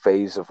early in the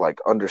phase of like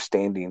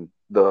understanding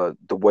the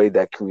way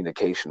that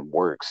communication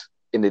works.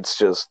 And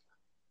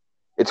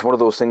it's one of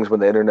those things. When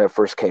the internet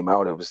first came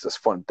out, it was this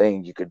fun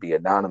thing. You could be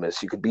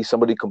anonymous, you could be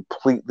somebody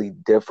completely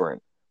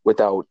different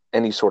without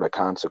any sort of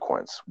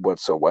consequence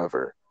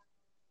whatsoever.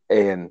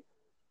 And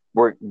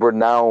we're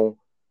now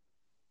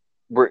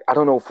I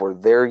don't know if we're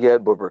there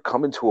yet, but we're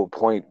coming to a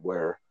point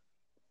where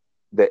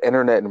the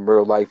internet and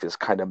real life is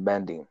kind of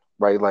mending,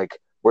 right? Like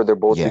where they're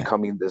both Yeah,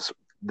 becoming this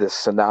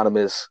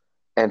synonymous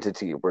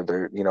entity where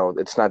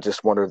it's not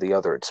just one or the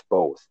other, it's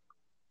both.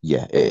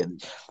 yeah,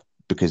 And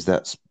because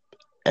that's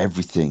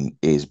everything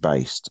is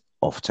based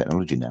off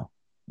technology now.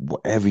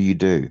 Whatever you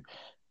do,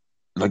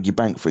 like your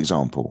bank, for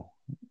example,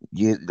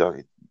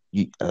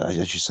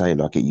 as you say,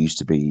 like it used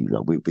to be,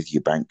 like with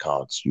your bank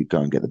cards, you go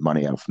and get the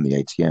money out from the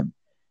ATM.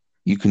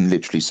 You can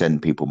literally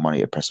send people money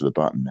at a press of a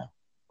button now,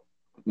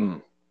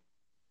 mm,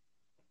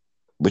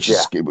 which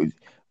yeah, is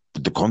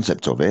the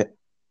concept of it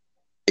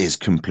is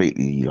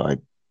completely like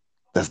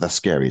that's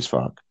scary as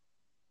fuck.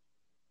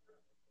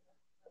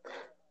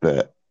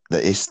 But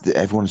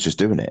everyone's just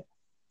doing it,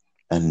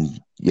 and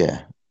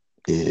yeah,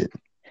 it,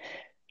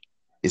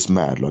 it's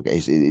mad. Like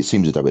it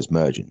seems as though it's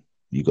merging.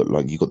 You got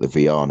the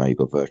VR now. You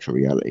got virtual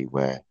reality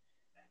where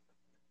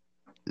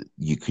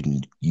you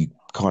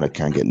kind of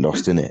can get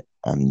lost in it.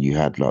 And you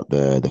had like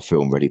the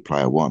film Ready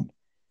Player One.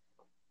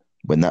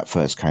 When that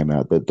first came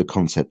out, the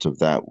concept of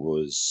that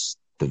was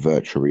the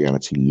virtual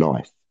reality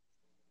life,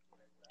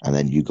 and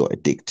then you got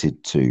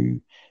addicted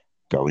to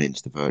going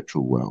into the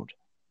virtual world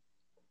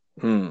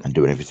mm, and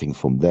doing everything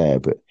from there.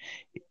 But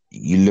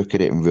you look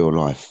at it in real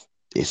life,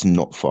 it's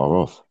not far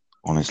off.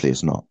 Honestly,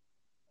 it's not.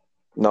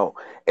 no.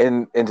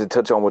 And to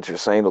touch on what you're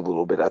saying a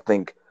little bit, I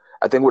think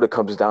what it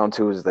comes down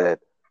to is that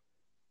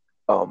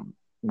um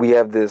we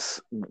have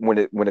this, when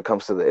it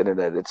comes to the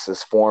internet, it's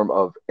this form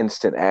of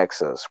instant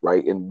access,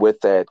 right? And with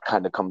that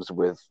kind of comes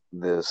with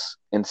this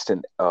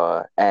instant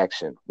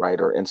action, right?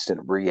 Or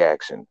instant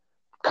reaction,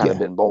 kind of Yeah,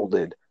 been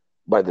molded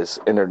by this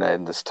internet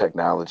and this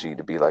technology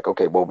to be like,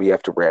 okay, well, we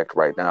have to react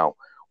right now.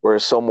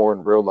 Whereas so more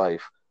in real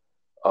life,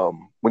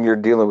 when you're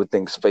dealing with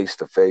things face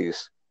to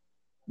face,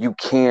 you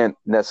can't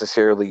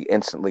necessarily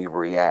instantly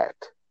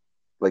react.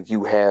 Like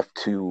you have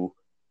to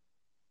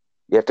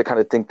kind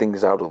of think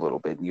things out a little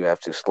bit. You have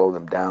to slow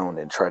them down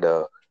and try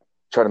to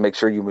make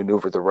sure you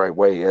maneuver the right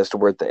way. As to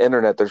where at the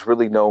internet, there's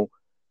really no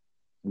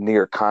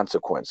near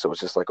consequence. So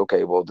it's just like,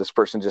 okay, well, this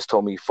person just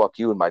told me fuck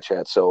you in my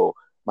chat, so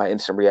my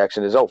instant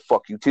reaction is, oh,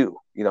 fuck you too.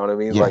 You know what I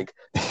mean? yeah. Like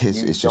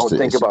you It's just don't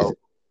think about.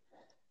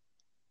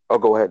 Oh,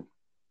 go ahead.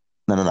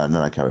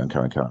 no. Carry on,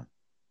 carry on.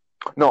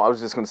 No, I was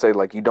just going to say,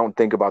 like, you don't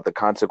think about the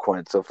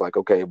consequence of, like,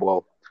 okay,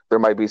 well, there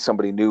might be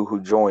somebody new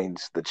who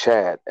joins the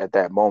chat at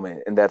that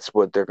moment, and that's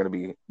what they're going to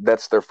be.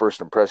 That's their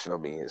first impression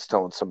of me, is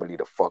telling somebody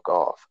to fuck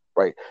off,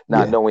 right?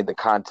 Not Yeah, knowing the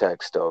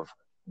context of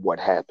what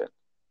happened.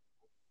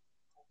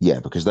 yeah,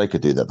 because they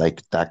could do that.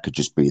 That could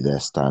just be their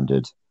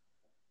standard.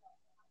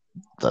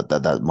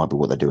 That might be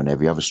what they do in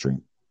every other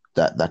stream.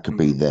 That could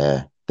be Mm-hmm.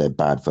 their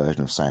bad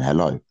version of saying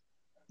hello.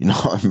 You know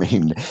what I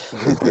mean?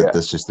 Yeah.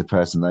 That's just the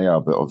person they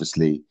are. But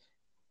obviously,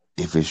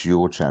 if it's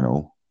your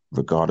channel,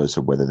 regardless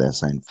of whether they're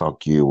saying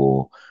fuck you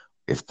or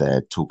if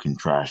they're talking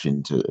trash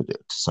to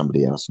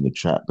somebody else in the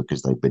chat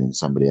because they've been in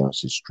somebody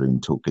else's stream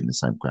talking the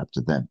same crap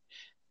to them,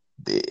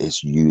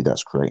 it's you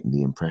that's creating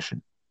the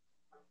impression,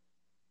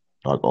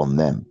 like on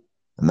them.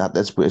 And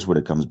that's what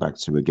it comes back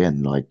to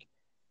again. Like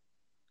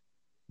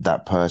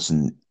that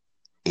person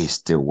is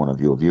still one of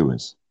your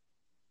viewers.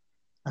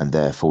 And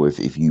therefore,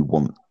 if you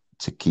want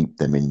to keep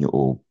them in your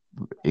or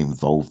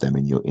involve them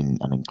in your in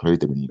and include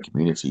them in your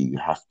community, you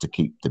have to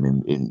keep them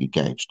in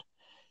engaged.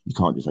 You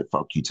can't just say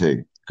fuck you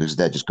too because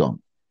they're just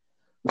gone.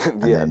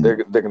 And Yeah, then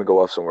they're gonna go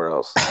off somewhere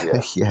else.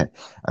 Yeah. yeah,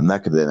 and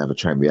that could then have a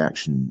chain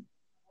reaction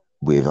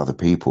with other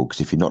people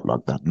because if you're not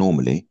like that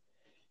normally,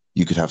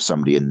 you could have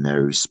somebody in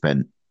there who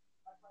spent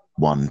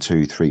one,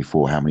 two, three,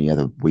 four, how many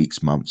other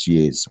weeks, months,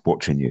 years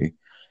watching you.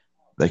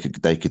 They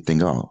could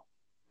think, oh,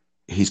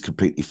 he's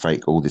completely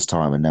fake all this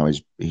time, and now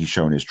he's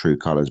showing his true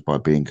colors by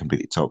being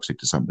completely toxic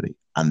to somebody,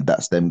 and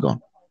that's them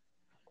gone.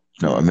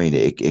 You know what I mean?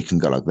 It can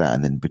go like that,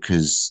 and then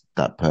because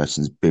that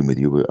person's been with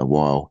you a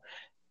while,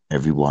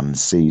 everyone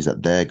sees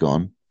that they're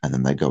gone, and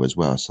then they go as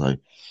well. So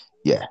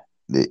yeah,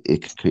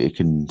 it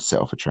can set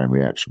off a chain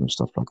reaction with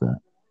stuff like that.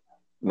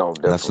 No,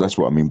 And definitely. that's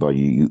what I mean by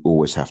you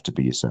always have to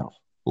be yourself,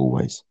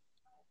 always,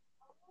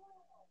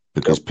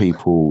 because Yep.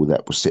 people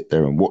that will sit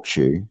there and watch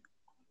you,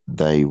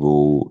 they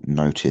will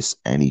notice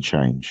any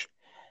change,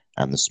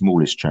 and the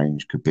smallest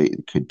change could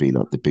be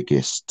like the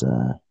biggest.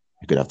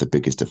 It could have the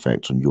biggest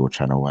effect on your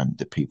channel and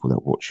the people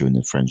that watch you and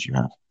the friends you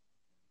have.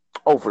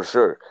 Oh, for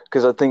sure.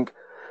 Because I think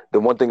the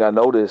one thing I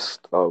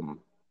noticed,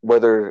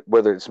 whether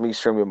it's me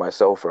streaming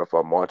myself or if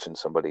I'm watching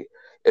somebody,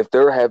 if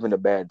they're having a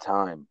bad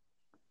time,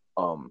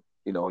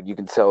 you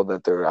can tell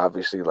that they're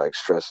obviously like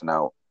stressing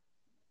out.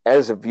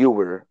 As a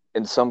viewer,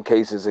 in some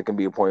cases, it can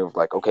be a point of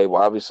like, okay,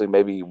 well, obviously,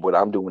 maybe what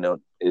I'm doing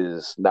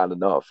is not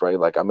enough, right?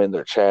 Like, I'm in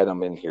their chat,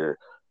 I'm in here,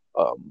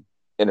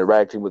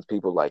 interacting with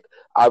people. Like,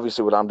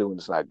 obviously, what I'm doing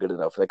is not good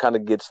enough. And it kind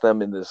of gets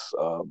them in this,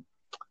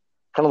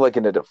 kind of like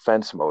in a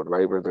defense mode,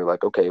 right? Where they're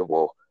like, okay,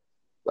 well,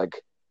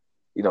 like,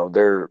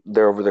 they're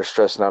over there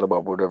stressing out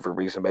about whatever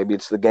reason. Maybe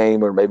it's the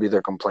game, or maybe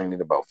they're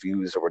complaining about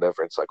views or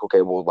whatever. It's like,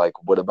 okay, well, like,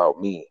 what about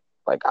me?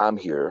 Like, I'm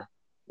here,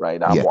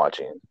 right? I'm Yeah,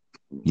 watching.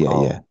 yeah,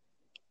 yeah, Um,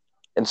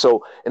 and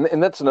so,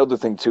 and that's another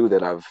thing too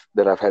that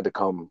I've had to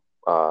come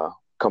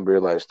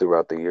realize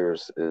throughout the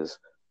years is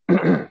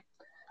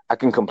I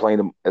can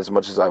complain as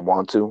much as I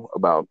want to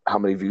about how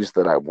many views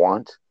that I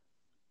want,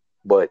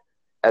 but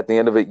at the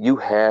end of it, you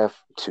have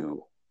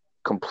to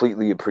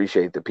completely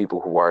appreciate the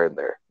people who are in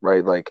there,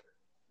 right? Like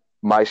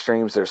my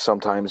streams, there's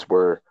sometimes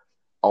where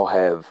I'll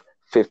have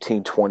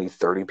 15, 20,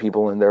 30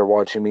 people in there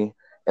watching me.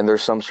 And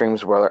there's some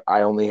streams where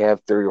I only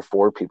have 3 or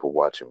 4 people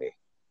watching me.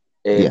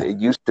 And yeah, it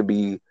used to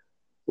be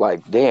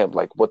like, damn,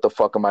 like what the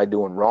fuck am I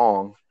doing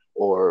wrong?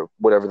 Or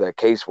whatever that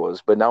case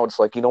was. But now it's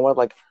like, you know what?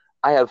 Like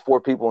I had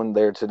 4 people in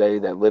there today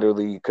that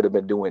literally could have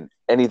been doing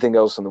anything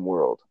else in the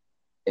world.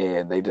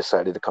 And they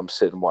decided to come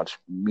sit and watch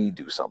me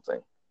do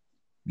something.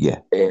 yeah.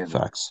 And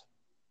Facts.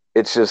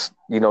 it's just,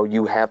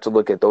 you have to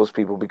look at those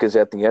people because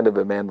at the end of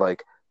it, man,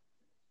 like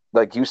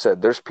you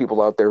said, there's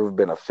people out there who've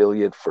been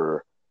affiliate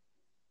for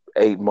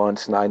 8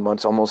 months, 9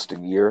 months, almost a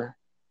year,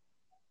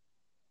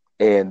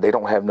 and they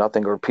don't have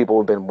nothing, or people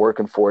have been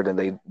working for it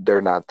and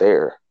they're not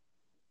there.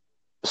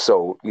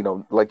 So,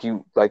 like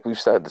we've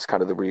said, it's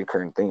kind of the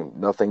reoccurring theme.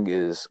 Nothing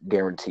is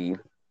guaranteed,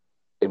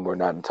 and we're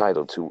not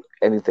entitled to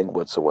anything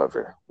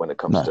whatsoever when it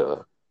comes No,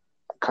 to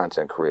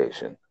content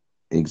creation.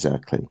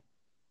 exactly.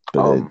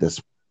 But Um,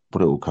 that's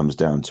what it all comes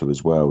down to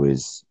as well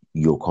is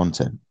your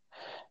content.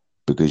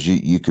 Because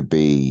you could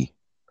be,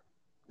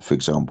 for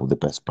example, the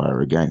best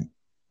player again.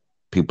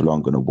 People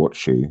aren't going to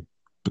watch you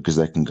because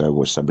they can go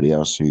watch somebody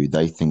else who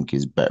they think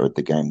is better at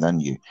the game than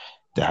you.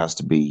 There has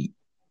to be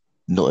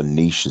not a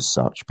niche as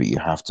such, but you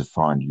have to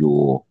find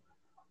your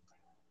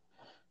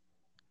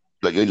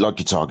like your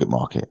target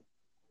market.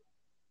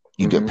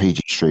 You get mhm.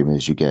 PG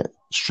streamers, you get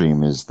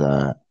streamers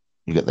that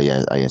you get the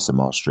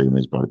ASMR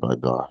streamers, blah blah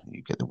blah.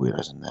 You get the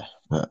weirdos in there,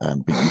 but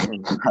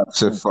you have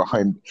to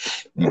find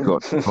you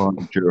got to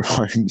find your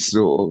own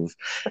sort of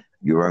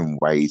your own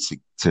way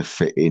to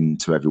fit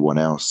into everyone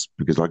else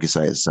because, like I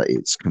say,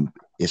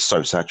 it's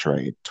so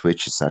saturated.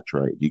 Twitch is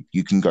saturated.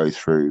 You can go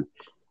through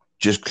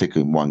just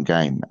clicking one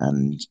game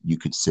and you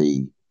could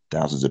see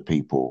thousands of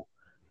people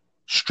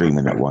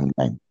streaming that one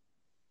game.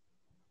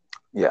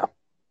 Yeah,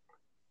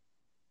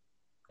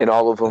 and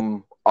all of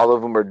them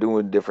are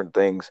doing different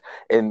things,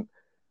 and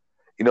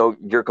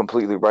you're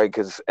completely right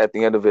because at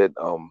the end of it,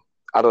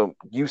 I don't.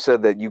 You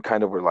said that you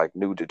kind of were like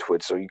new to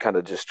Twitch, so you kind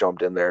of just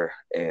jumped in there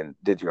and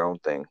did your own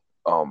thing.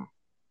 Um,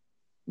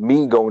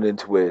 Me going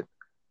into it,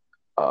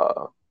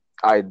 uh,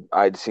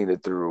 I'd seen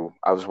it through.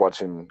 I was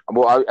watching.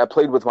 Well, I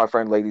played with my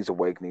friend Ladies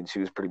Awakening. She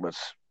was pretty much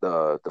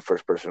the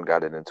first person who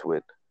got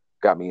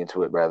me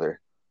into it rather,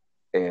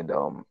 and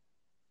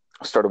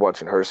I started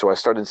watching her. So I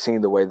started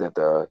seeing the way that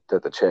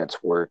the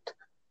chats worked,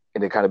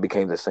 and it kind of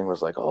became this thing where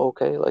it's like, oh,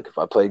 okay, like if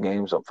I play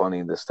games, I'm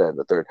funny, this, that, and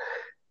the third.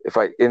 If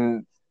I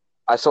in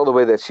I saw the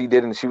way that she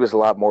did, and she was a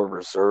lot more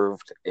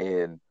reserved,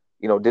 and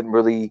didn't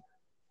really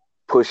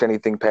push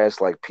anything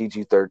past like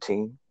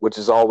PG-13, which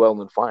is all well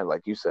and fine.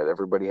 Like you said,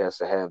 everybody has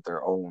to have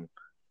their own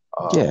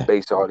Yeah,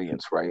 base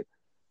audience, right?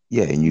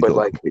 yeah, and you But got to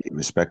like, completely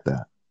respect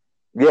that.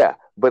 yeah,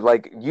 but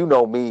like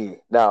me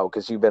now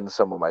because you've been to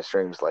some of my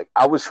streams. Like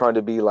I was trying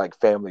to be like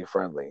family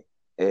friendly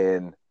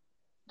and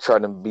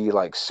trying to be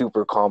like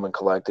super calm and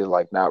collected,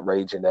 like not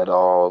raging at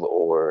all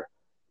or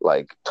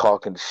like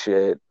talking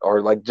shit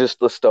or like just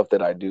the stuff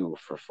that I do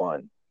for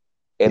fun.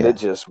 And it Yeah,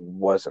 just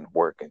wasn't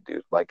working,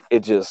 dude. Like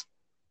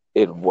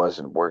it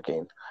wasn't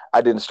working.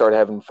 I didn't start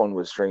having fun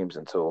with streams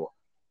until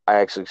I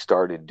actually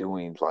started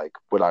doing like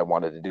what I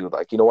wanted to do.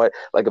 Like, you know what?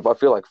 Like if I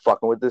feel like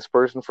fucking with this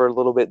person for a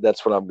little bit,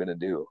 that's what I'm gonna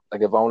do.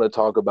 Like if I want to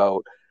talk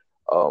about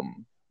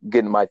um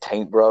getting my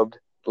taint rubbed,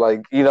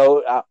 like,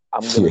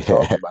 I'm gonna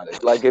talk yeah, about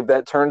it. Like if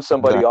that turns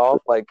somebody exactly.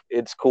 off, like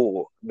it's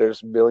cool.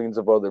 There's millions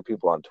of other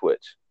people on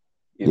Twitch,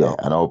 you Yeah, know?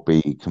 and I'll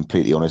be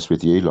completely honest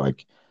with you.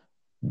 Like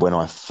when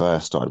I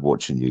first started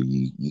watching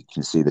you, you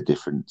can see the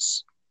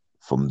difference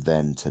from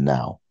then to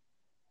now.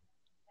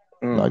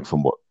 Like Mm,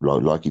 from what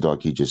like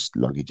you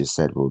just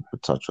said, we'll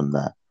touch on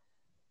that.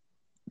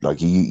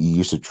 Like you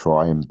used to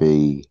try and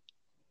be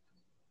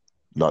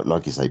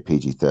like you say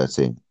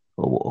PG-13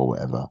 or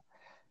whatever.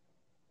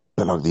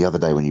 But like the other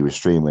day when you were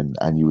streaming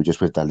and you were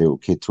just with that little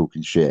kid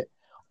talking shit,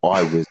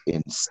 I was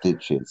in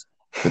stitches.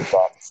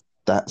 But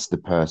that's the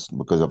person,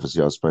 because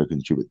obviously I've spoken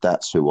to you, but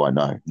that's who I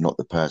know, not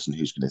the person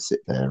who's going to sit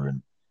there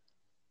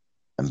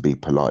and be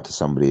polite to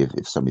somebody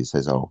if somebody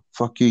says, "Oh,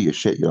 fuck you, you're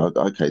shit." You're like,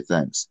 okay,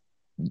 thanks.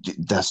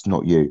 That's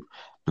not you,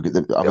 because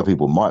the other yep.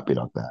 people might be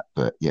like that.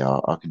 But yeah,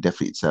 I can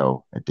definitely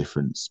tell a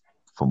difference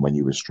from when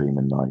you were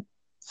streaming like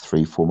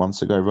 3, 4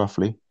 months ago,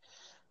 roughly,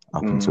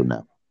 up until Mm,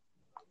 now.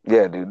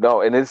 yeah, dude.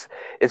 No, and it's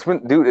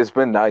been, dude. It's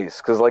been nice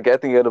because like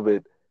at the end of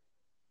it,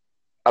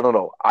 I don't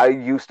know. I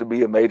used to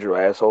be a major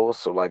asshole,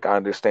 so like I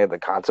understand the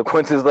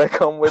consequences that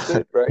come with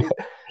it, right?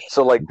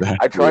 So like That's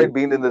I real. tried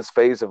being in this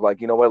phase of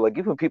like, you know what, like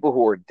even people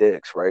who are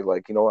dicks, right?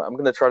 Like, you know what, I'm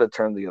gonna try to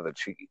turn the other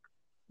cheek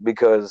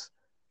because,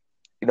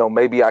 you know,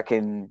 maybe I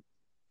can.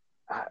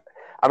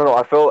 I don't know.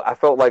 I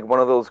felt like one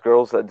of those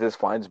girls that just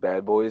finds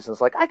bad boys and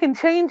it's like I can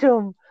change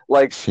them.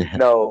 Like, Yeah,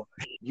 no,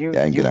 it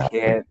ain't you gonna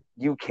happen.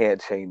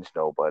 can't change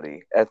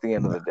nobody at the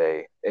end of No. the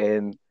day.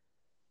 And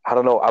I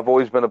don't know. I've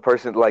always been a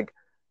person like,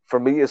 for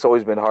me, it's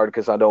always been hard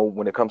because I know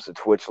when it comes to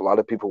Twitch, a lot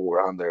of people who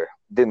were on there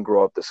didn't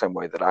grow up the same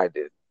way that I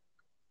did.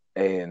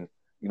 And,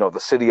 you know, the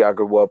city I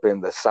grew up in,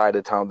 the side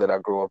of town that I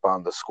grew up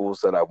on, the schools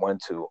that I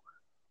went to,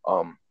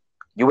 um,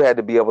 you had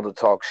to be able to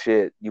talk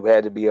shit. You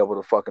had to be able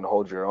to fucking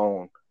hold your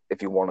own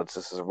if you wanted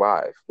to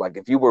survive. Like,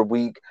 if you were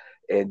weak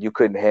and you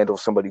couldn't handle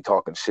somebody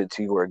talking shit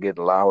to you or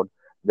getting loud,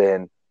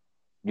 then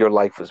your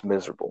life was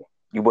miserable.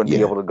 You wouldn't be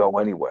Yeah, able to go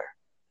anywhere.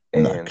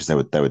 no, And because they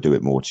would do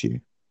it more to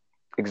you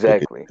because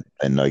exactly.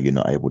 they know you're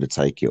not able to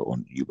take it, or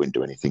you wouldn't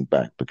do anything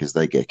back because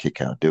they get a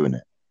kick out doing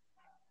it.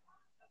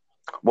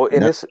 Well,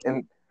 And that,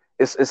 and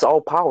it's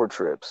all power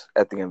trips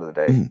at the end of the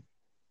day, mm,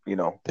 you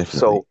know.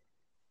 definitely. So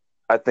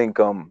I think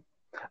I'm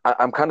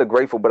kind of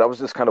grateful, but I was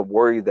just kind of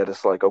worried that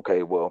it's like,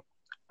 okay, well,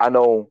 I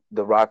know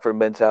the Rockford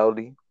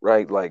mentality,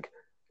 right? Like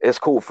it's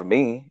cool for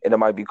me, and it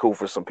might be cool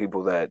for some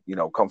people that, you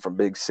know, come from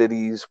big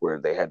cities where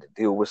they had to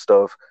deal with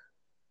stuff.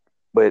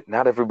 But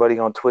not everybody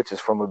on Twitch is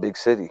from a big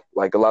city.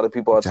 Like a lot of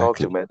people I talk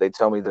to, Exactly. man, they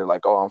tell me they're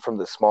like, "Oh, I'm from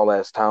this small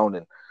ass town,"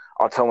 and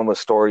I'll tell them a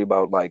story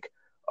about like,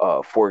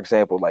 for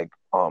example, like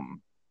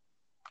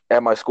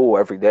at my school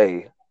every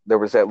day there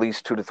was at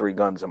least 2 to 3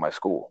 guns in my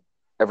school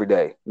every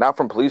day, not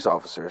from police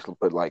officers,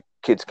 but like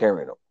kids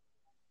carrying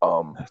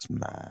them. That's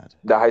mad.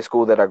 The high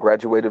school that I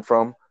graduated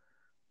from,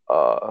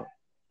 uh,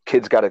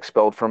 kids got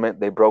expelled from it.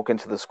 They broke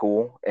into the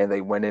school and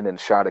they went in and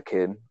shot a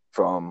kid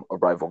from a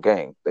rival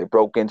gang. They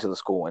broke into the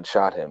school and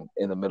shot him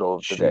in the middle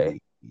of the day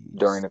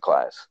during Jeez. the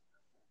class.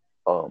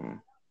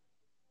 Um,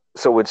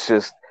 so it's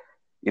just,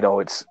 you know,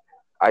 it's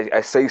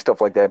I say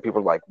stuff like that. And people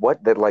are like,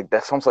 "What? That like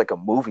that sounds like a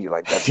movie.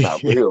 Like that's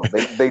not real."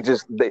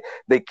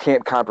 They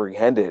can't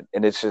comprehend it,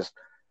 and it's just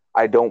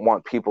I don't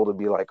want people to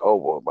be like, "Oh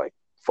well, like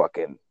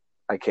fucking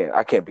I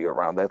can't be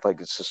around that."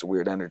 Like it's just a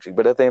weird energy.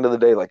 But at the end of the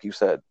day, like you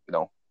said, you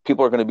know,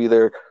 people are going to be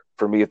there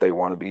for me if they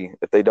want to be.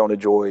 If they don't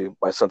enjoy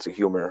my sense of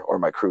humor or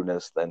my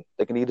crudeness, then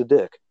they can eat a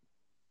dick.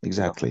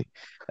 You know. Exactly.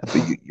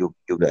 But you'll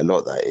get a lot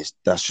of that.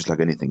 That's just like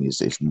anything.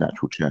 It's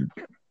natural change.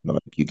 Like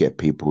you get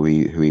people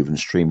who even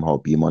stream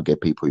hobby. You might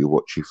get people who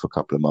watch you for a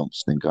couple of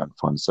months and then go and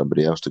find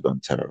somebody else to go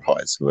and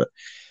terrorize. But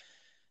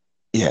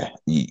yeah,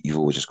 you've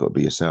always just got to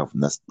be yourself,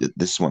 and that's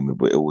this is one.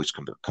 It always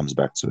comes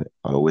back to it.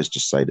 I always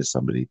just say to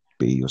somebody,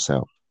 "Be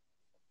yourself."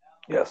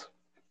 Yes,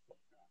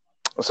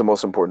 it's the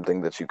most important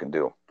thing that you can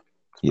do.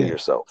 Is be Yeah.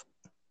 yourself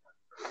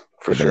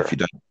for But then sure.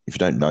 if you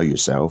don't know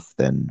yourself,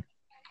 then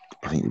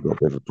I think you've got a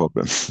bit of a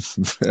problem.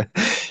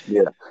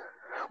 Yeah.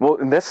 Well,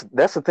 and that's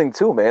the thing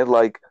too, man.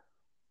 Like,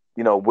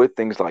 you know, with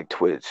things like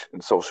Twitch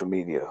and social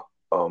media,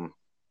 um,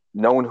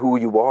 knowing who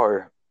you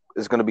are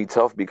is going to be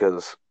tough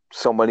because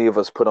so many of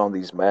us put on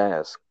these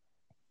masks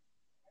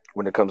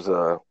when it comes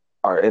to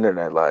our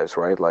internet lives,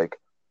 right? Like,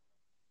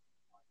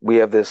 we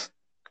have this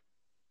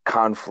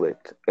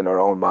conflict in our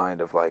own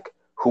mind of like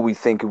who we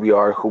think we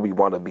are, who we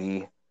want to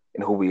be,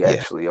 and who we Yeah,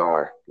 actually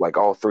are. Like,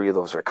 all three of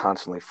those are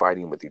constantly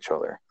fighting with each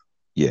other.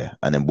 yeah,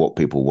 and then what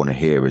people want to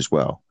hear as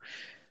well.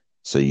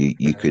 So you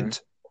Mm-hmm. could,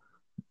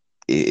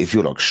 if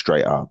you're like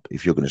straight up,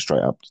 if you're going to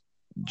straight up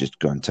just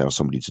go and tell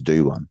somebody to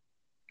do one,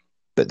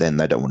 but then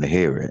they don't want to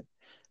hear it.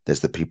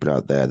 There's the people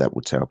out there that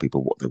will tell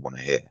people what they want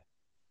to hear.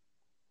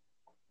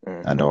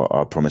 And Mm-hmm.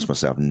 I promise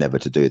myself never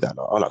to do that.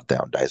 Like, I'll have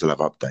down days, I'll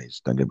have up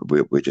days. Don't get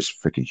me, we're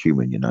just freaking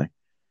human, you know.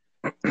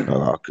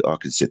 I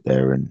can sit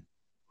there and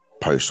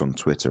post on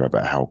Twitter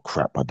about how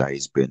crap my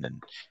day's been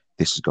and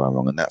this is going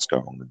wrong and that's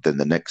going wrong. Then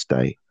the next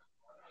day,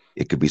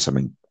 it could be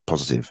something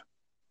positive.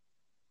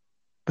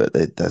 But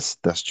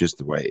that's just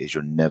the way it is.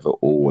 You're never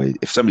always,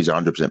 if somebody's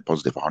 100%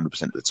 positive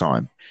 100% of the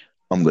time,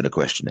 I'm going to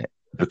question it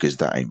because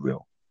that ain't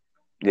real.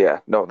 Yeah,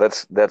 no,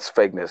 that's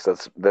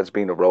fakeness. That's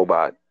being a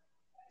robot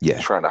Yeah,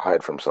 trying to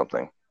hide from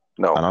something.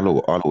 No. And I'll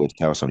always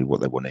tell somebody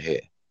what they want to hear.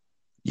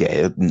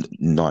 Yeah,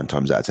 9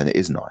 times out of 10, it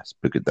is nice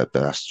because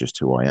that's just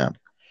who I am.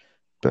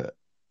 But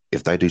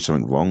if they do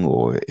something wrong,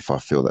 or if I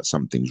feel that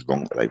something's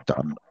wrong that they've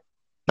done,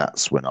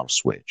 that's when I'll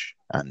switch.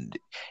 And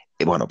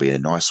it might not be a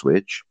nice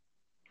switch,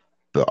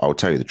 but I'll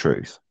tell you the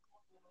truth.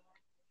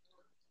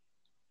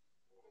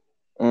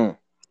 Mm.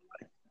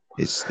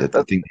 It's that I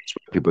That, think that's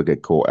where people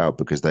get caught out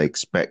because they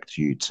expect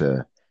you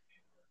to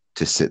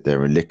sit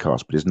there and lick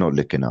us, but it's not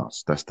licking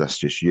us. That's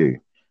just you.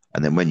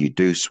 And then when you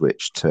do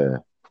switch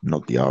to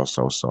not the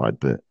arsehole side,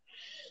 but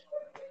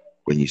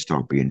when you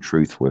start being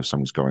truthful if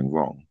something's going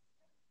wrong,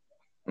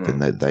 then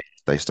mm.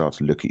 they start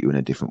to look at you in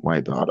a different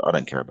way. But I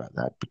don't care about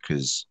that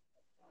because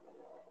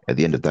at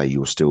the end of the day,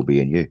 you're still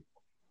being you.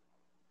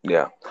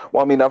 Yeah.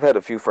 Well, I mean, I've had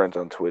a few friends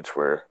on Twitch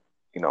where,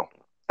 you know,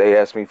 they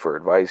ask me for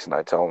advice and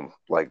I tell them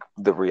like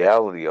the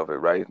reality of it,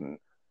 right? And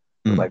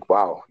they're Mm. like,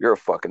 "Wow, you're a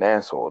fucking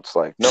asshole." It's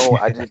like, "No,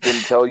 I just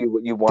didn't tell you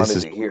what you This wanted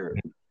is to hear.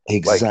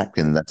 Like,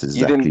 exactly, and that's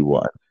you exactly didn't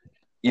what.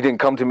 you didn't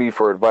come to me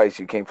for advice,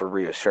 you came for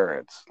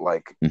reassurance.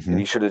 Like, and Hmm.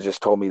 you should have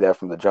just told me that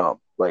from the jump.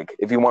 Like,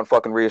 if you want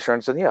fucking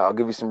reassurance, then yeah, I'll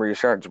give you some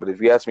reassurance. But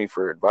if you ask me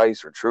for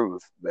advice or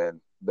truth,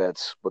 then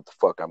that's what the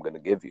fuck I'm gonna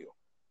give you,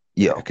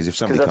 you Yeah, know? because if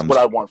Because somebody that's what comes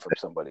I want from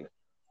somebody.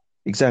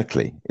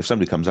 exactly, if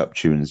somebody comes up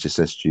to you and just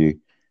says to you,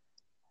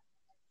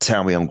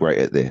 "Tell me I'm great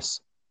at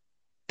this,"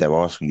 they're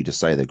asking you to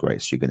say they're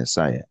great, so you're going to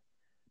say it.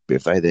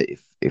 But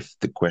if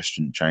the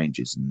question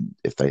changes and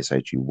if they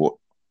say to you,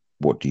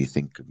 what do you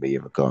think of me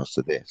in regards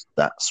to this?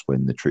 That's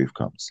when the truth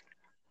comes.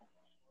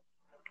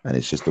 And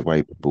it's just the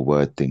way people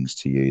word things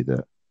to you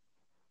that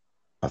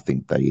I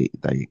think they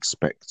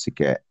expect to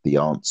get the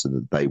answer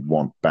that they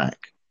want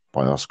back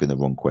by asking the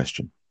wrong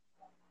question.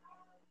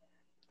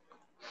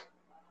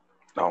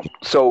 No.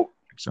 So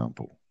For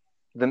example.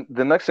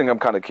 the next thing I'm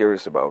kind of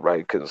curious about,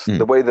 right? Because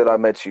the Mm, way that I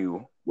met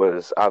you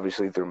was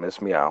obviously through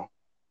Miss Meow.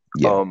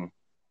 yeah. Um,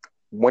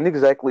 when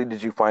exactly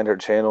did you find her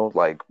channel?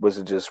 Like, was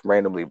it just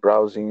randomly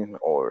browsing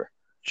or?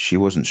 She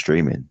wasn't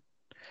streaming.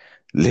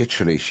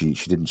 Literally, she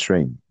didn't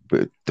stream.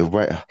 But the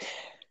way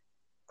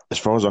as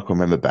far as I can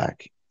remember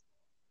back,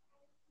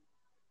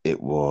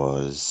 it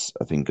was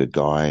I think a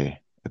guy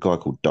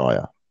called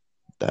Dyer.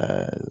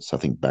 So I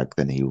think back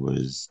then he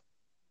was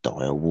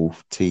Dire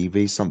Wolf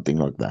TV, something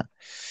like that.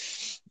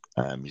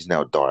 He's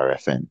now Dire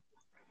FN,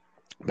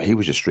 but he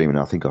was just streaming.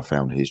 I think I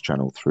found his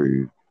channel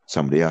through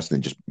somebody else, and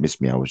then just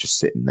missed me. I was just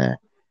sitting there.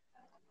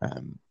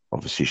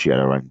 Obviously, she had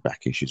her own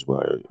back issues.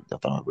 Where I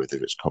don't know whether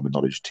it's common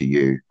knowledge to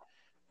you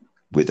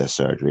with her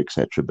surgery,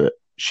 etc. But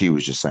she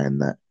was just saying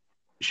that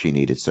she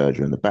needed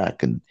surgery on the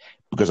back, and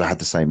because I had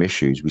the same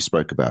issues, we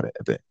spoke about it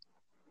a bit.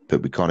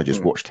 But we kind of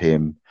just Mm, watched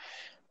him.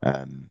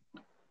 Um,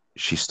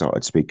 she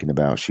started speaking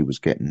about she was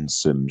getting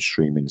some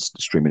streaming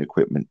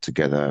equipment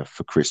together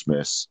for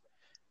Christmas.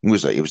 It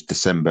was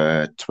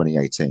December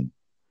 2018.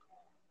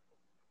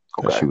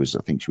 okay. She was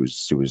I think she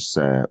was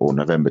or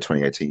November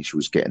 2018. She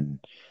was getting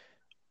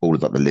all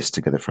of like the list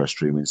together for her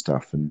streaming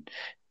stuff, and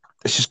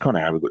it's just kind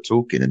of how we got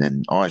talking. And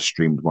then I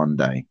streamed one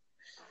day,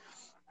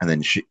 and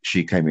then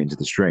she came into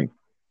the stream.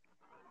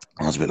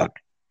 I was a bit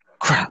like,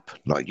 crap,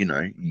 like you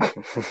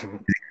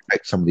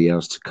expect somebody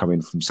else to come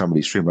in from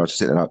somebody's stream. I was just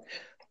sitting there like,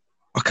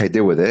 okay,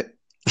 deal with it,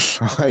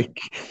 like,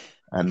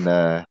 and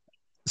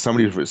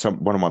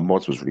one of my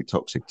mods was really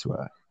toxic to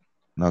her,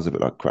 and I was a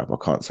bit like, crap, I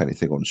can't say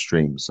anything on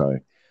stream, so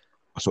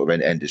I sort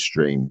of ended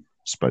stream,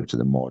 spoke to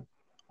the mod,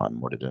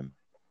 unmodded them,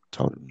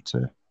 told them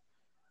to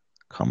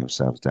calm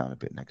themselves down a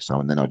bit next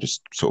time, and then I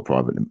just sort of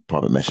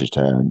private messaged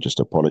her and just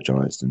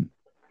apologized, and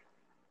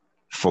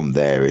from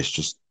there it's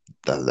just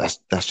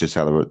that's just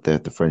how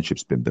the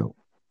friendship's been built.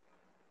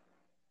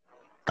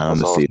 And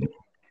That's honestly, awesome.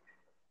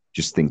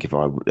 just think if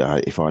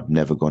I'd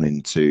never gone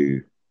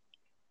into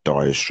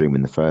Dire stream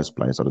in the first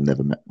place, I'd have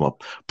never met. Well,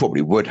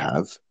 probably would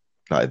have,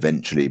 like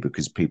eventually,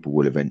 because people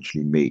will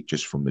eventually meet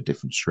just from a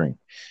different stream.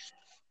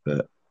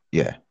 But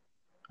yeah,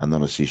 and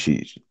honestly,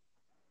 she's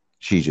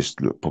just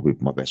probably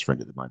my best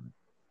friend at the moment.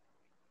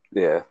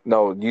 Yeah,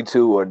 no, you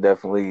two are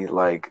definitely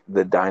like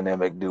the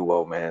dynamic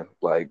duo, man.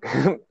 Like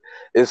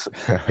it's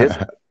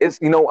it's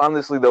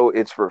honestly though,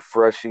 it's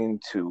refreshing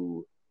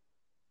to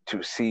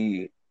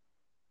see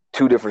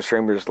two different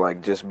streamers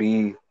like just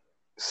be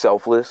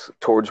selfless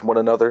towards one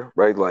another,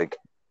 right? Like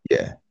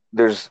Yeah,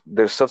 there's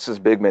such this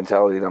big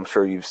mentality, and I'm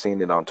sure you've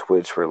seen it on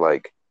Twitch where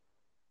like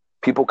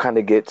people kind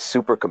of get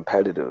super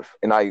competitive.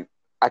 And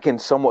I can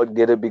somewhat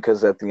get it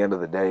because at the end of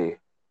the day,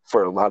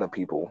 for a lot of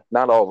people,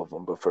 not all of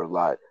them, but for a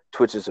lot,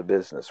 Twitch is a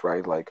business,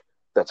 right? Like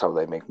that's how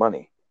they make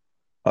money.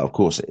 of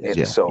course it is. And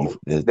Yeah, so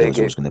there they was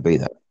always get going to be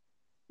that.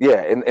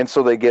 yeah, and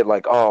so they get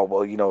like, oh,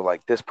 well,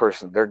 like this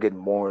person, they're getting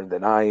more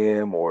than I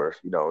am, or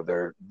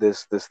they're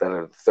this, that,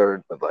 or the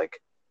third. But like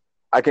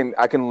I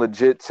can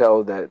legit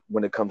tell that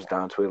when it comes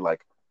down to it,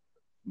 like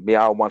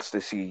Meow wants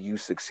to see you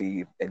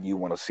succeed and you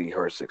want to see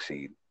her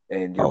succeed.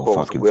 And you're Oh,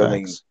 both fucking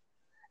willing. facts.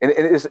 And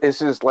it's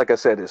just like I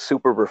said, it's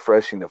super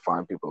refreshing to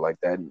find people like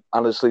that. And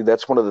honestly,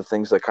 that's one of the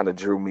things that kind of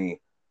drew me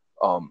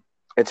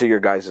into your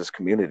guys'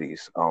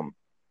 communities.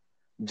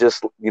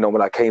 just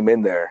when I came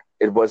in there,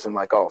 it wasn't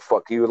like, oh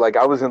fuck you. Like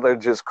I was in there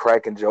just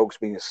cracking jokes,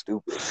 being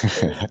stupid,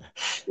 and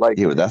like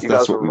Yeah, but you that's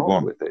guys what were we rolling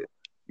want. with it.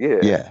 Yeah.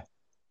 Yeah,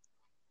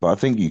 but I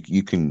think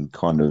you can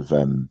kind of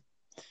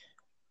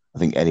I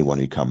think anyone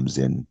who comes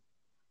in,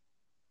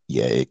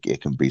 yeah,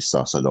 it can be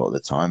sus a lot of the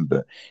time,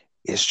 but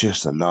it's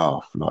just a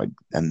laugh, like,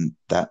 and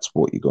that's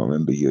what you got to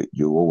remember.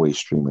 You're always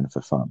streaming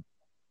for fun.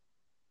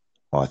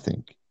 I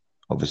think,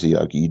 obviously,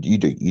 like you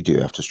do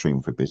have to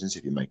stream for business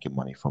if you're making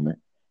money from it.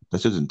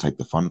 That doesn't take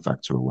the fun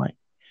factor away,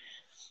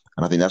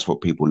 and I think that's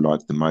what people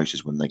like the most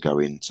is when they go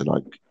into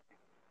like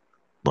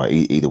by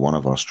either one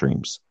of our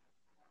streams,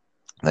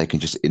 they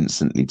can just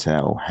instantly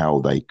tell how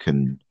they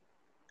can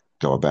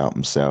go about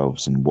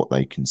themselves and what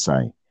they can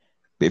say.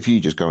 But if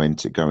you just go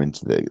into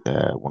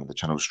the one of the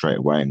channels straight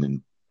away and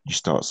then you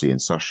start seeing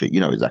such shit, you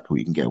know exactly what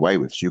you can get away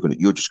with. So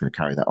you're just gonna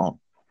carry that on.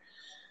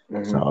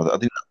 So Hmm.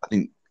 I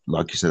think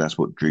like you said, that's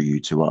what drew you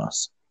to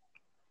us.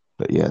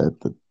 But yeah,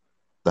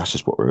 that's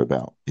just what we're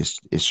about. It's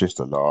just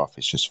a laugh.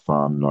 It's just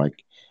fun.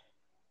 Like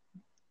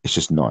it's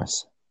just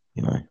nice,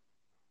 you know.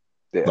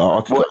 Yeah. Like,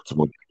 I could go What? into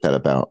more detail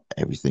about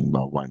everything,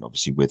 but I won't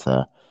obviously with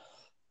her.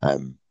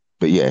 Um,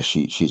 but yeah,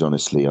 she's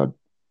honestly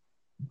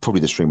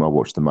probably the streamer I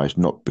watch the most,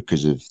 not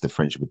because of the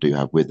friendship I do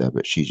have with her,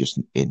 but she's just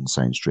an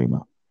insane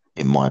streamer,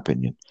 in my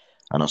opinion.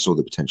 And I saw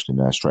the potential in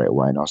her straight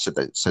away. And I said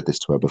this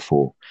to her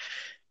before,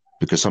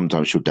 because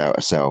sometimes she'll doubt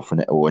herself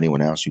or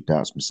anyone else who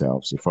doubts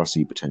themselves. If I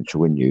see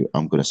potential in you,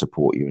 I'm going to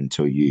support you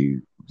until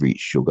you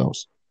reach your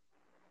goals.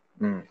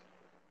 Mm,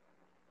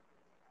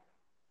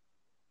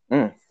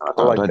 mm, I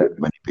I like don't do that. it with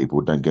many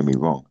people, don't get me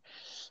wrong.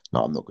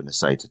 Like, I'm not going to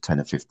say to 10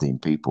 or 15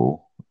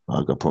 people,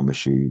 like, I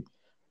promise you,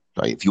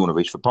 like, if you want to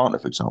reach for partner,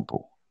 for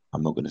example,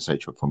 I'm not going to say to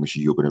you, I promise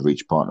you, you're going to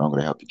reach partner. I'm going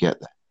to help you get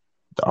there.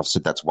 I've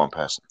said that to one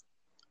person.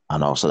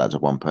 And I'll say that to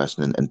one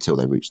person until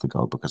they reach the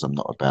goal because I'm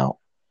not about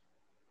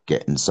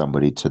getting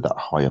somebody to that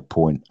higher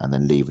point and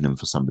then leaving them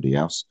for somebody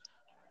else.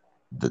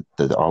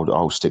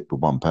 I'll stick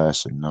with one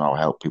person and I'll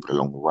help people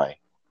along the way.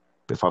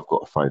 But if I've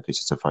got a focus,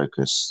 it's a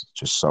focus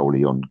just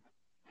solely on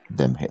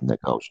them hitting their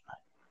goals.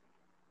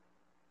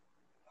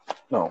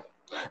 No,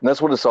 and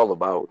that's what it's all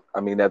about.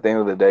 I mean, at the end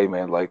of the day,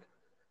 man, like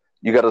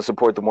you got to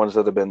support the ones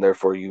that have been there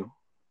for you,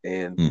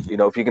 and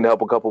Mm-hmm. if you can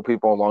help a couple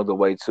people along the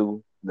way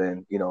too,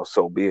 then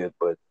so be it.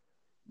 But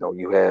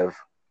you have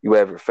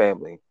your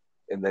family,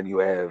 and then you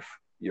have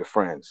your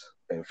friends,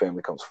 and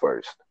family comes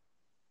first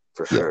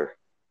for Yeah, sure.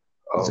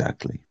 Um,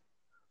 exactly.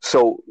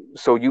 so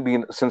you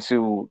being since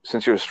you're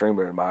a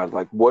streamer in mind,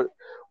 like what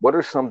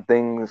are some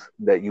things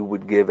that you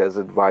would give as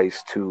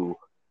advice to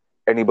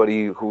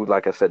anybody who,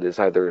 like I said, is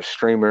either a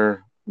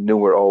streamer, new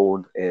or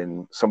old,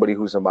 and somebody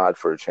who's a mod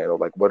for a channel?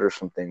 Like, what are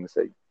some things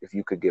that if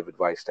you could give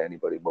advice to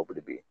anybody, what would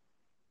it be?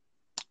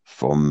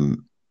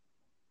 From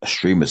a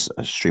streamer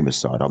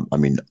side, I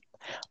mean,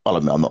 I'll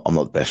admit I'm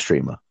not the best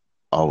streamer.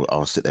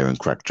 I'll sit there and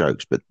crack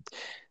jokes, but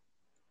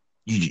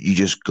you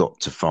just got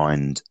to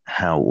find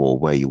how or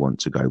where you want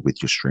to go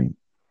with your stream.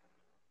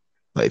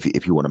 Like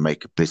if you want to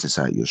make a business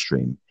out of your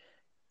stream,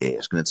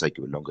 it's going to take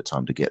you a longer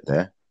time to get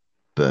there,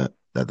 but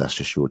that's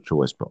just your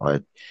choice. But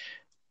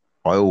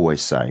I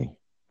always say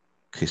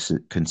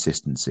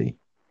consistency.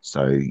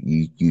 So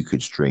you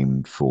could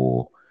stream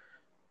for,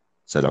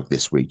 so like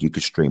this week you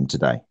could stream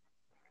today,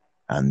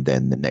 and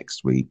then the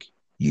next week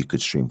you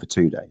could stream for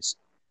 2 days.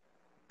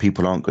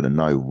 People aren't going to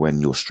know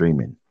when you're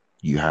streaming.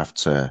 You have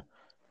to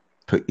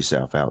put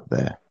yourself out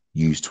there.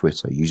 Use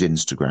Twitter, use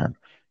Instagram,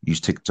 use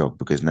TikTok,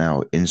 because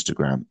now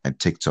Instagram and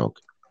TikTok,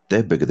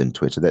 they're bigger than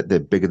Twitter. They're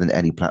bigger than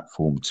any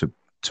platform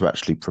to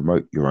actually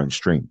promote your own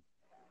stream.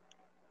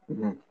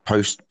 Mm-hmm.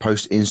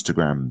 Post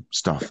Instagram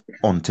stuff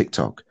on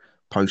TikTok.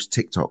 Post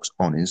TikToks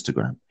on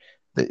Instagram.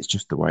 It's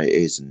just the way it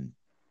is, and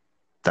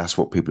that's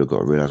what people have got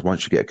to realize.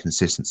 Once you get a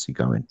consistency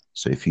going,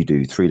 so if you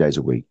do 3 days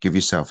a week, give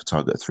yourself a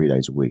target of 3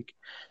 days a week.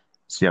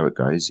 See how it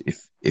goes.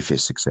 If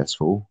it's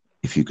successful,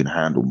 if you can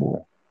handle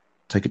more,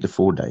 take it to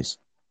 4 days.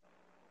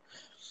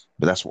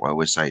 But that's what I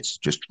always say, to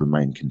just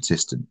remain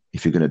consistent.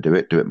 If you're going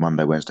to do it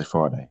Monday, Wednesday,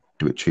 Friday.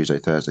 Do it Tuesday,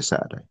 Thursday,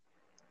 Saturday.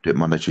 Do it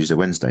Monday, Tuesday,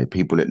 Wednesday.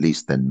 People at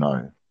least then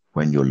know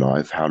when you're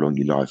live, how long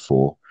you're live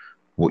for,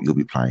 what you'll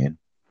be playing.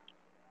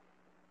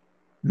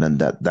 And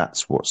then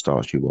that's what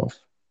starts you off.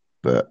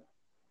 But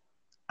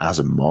as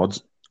a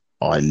mod,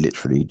 I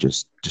literally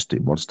just do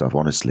mod stuff,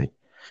 honestly.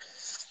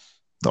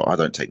 No, I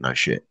don't take no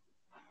shit.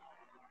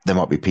 There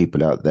might be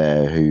people out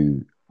there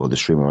who, or the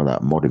streamer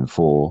that I'm modding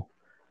for,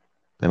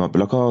 they might be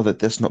like, oh,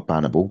 that's not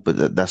bannable,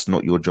 but that's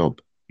not your job.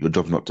 Your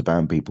job's not to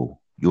ban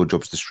people. Your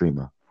job's the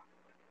streamer.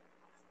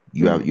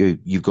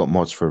 Mm-hmm. You've got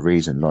mods for a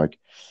reason. Like,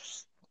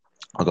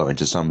 I go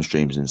into some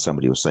streams and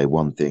somebody will say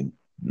one thing,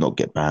 not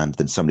get banned,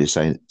 then somebody will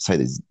say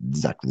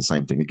exactly the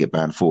same thing and get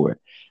banned for it.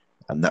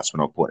 And that's when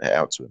I'll point it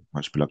out to him.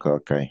 I'll just be like, oh,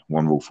 okay,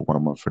 one rule for one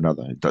and one for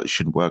another. It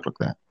shouldn't work like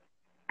that.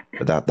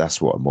 But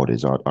that's what a mod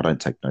is. I don't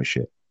take no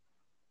shit.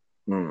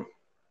 Mm.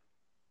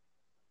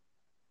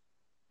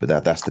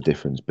 But that's the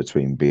difference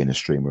between being a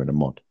streamer and a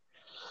mod.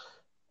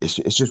 It's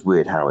just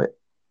weird how it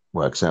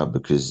works out,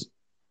 because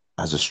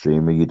as a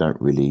streamer, you don't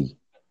really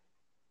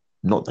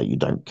not that you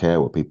don't care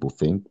what people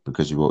think,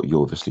 because you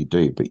obviously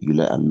do, but you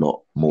let a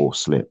lot more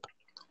slip.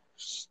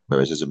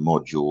 Whereas as a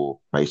mod,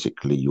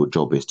 basically your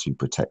job is to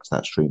protect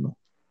that streamer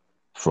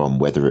from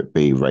whether it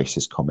be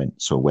racist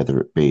comments or whether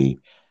it be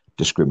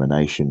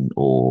discrimination,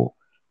 or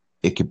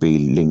it could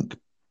be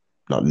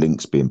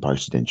links being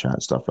posted in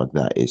chat, stuff like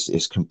that.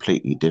 It's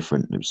completely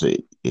different.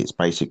 It's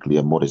basically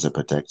a mod is a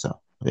protector.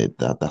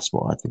 That's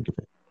what I think of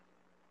it.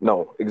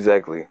 No,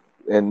 exactly.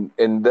 And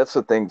that's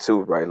the thing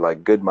too, right?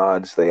 Like good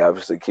mods, they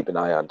obviously keep an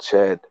eye on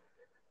chat.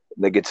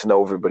 They get to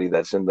know everybody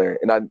that's in there.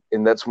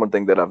 And that's one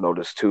thing that I've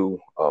noticed too,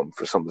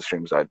 for some of the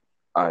streams I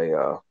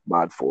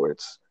mod for.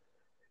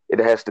 It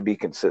has to be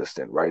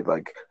consistent, right?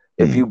 Like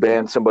if Mm. you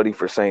ban somebody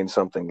for saying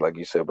something like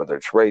you said, whether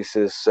it's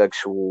racist,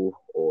 sexual,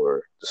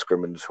 or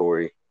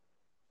discriminatory,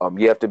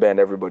 you have to ban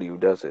everybody who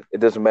does it. It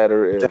doesn't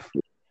matter if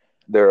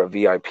they're a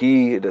VIP,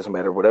 it doesn't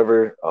matter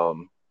whatever.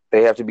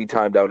 They have to be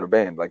timed out or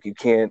banned. Like you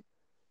can't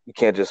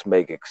just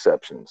make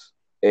exceptions.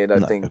 And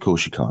No, of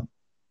course you can't.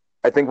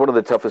 I think one of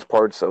the toughest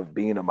parts of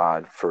being a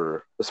mod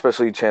for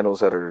especially channels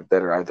that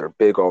are either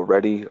big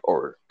already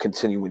or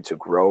continuing to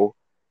grow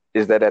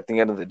is that at the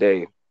end of the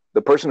day,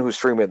 the person who's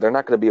streaming, they're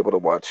not going to be able to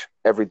watch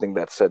everything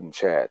that's said in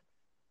chat.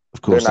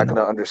 Of They're course they're not going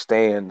not. to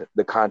understand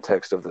the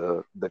context of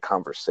the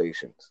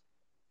conversations.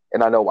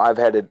 And I know I've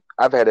had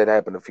it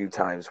happen a few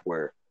times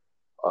where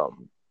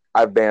um,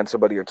 I've banned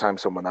somebody or timed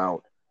someone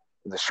out.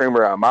 The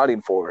streamer I'm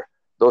outing for,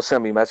 they'll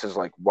send me messages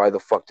like, "Why the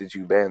fuck did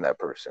you ban that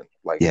person?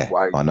 Like, Yeah,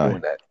 why are I you know.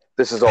 doing that?"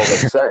 This is all they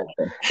said,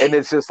 and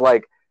it's just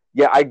like,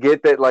 yeah, I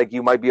get that. Like,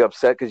 you might be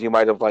upset because you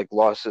might have like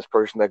lost this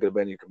person that could have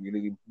been in your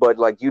community, but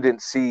like, you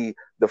didn't see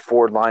the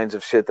 4 lines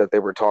of shit that they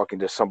were talking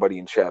to somebody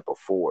in chat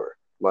before.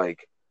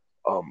 Like,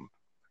 um,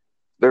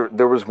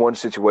 there was one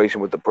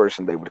situation with the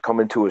person, they would come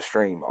into a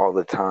stream all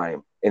the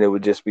time and it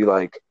would just be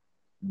like,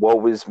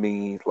 woe is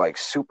me, like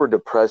super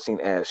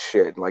depressing ass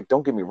shit. Like,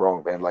 don't get me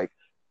wrong, man, like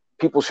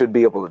people should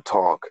be able to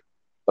talk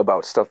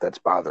about stuff that's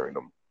bothering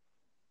them,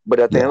 but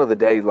at the Yeah, end of the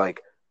day, like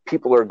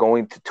people are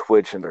going to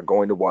Twitch and they're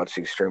going to watch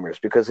these streamers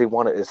because they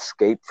want to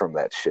escape from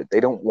that shit.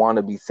 They don't want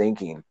to be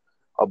thinking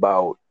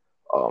about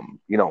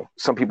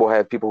some people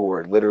have people who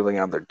are literally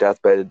on their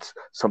deathbeds.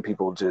 Some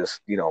people just,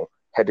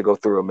 had to go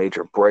through a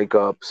major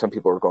breakup. Some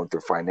people are going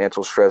through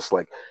financial stress.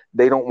 Like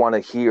they don't want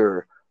to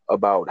hear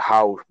about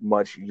how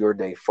much your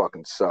day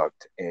fucking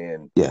sucked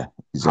and yeah,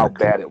 how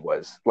exactly. bad it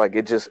was. Like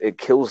it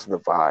kills the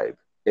vibe.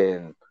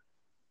 And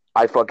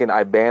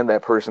I banned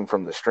that person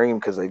from the stream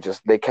because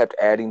they kept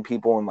adding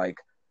people and like,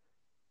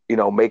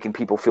 making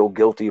people feel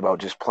guilty about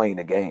just playing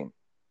a game.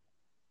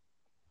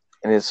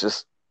 And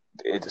it's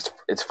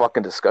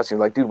fucking disgusting.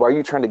 Like, dude, why are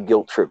you trying to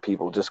guilt trip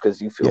people just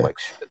because you feel Yeah, like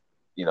shit?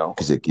 You know?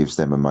 because it gives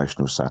them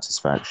emotional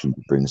satisfaction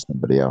to bring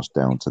somebody else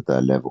down to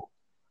their level.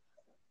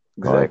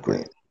 Like,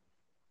 Exactly.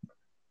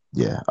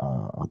 yeah, I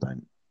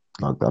don't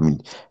like that.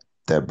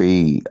 I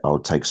mean, I'll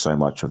take so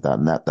much of that,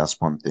 and that's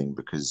one thing,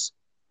 because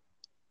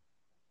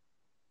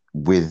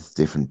with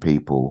different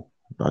people,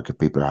 like if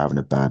people are having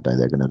a bad day,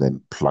 they're going to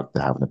then plug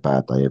they're having a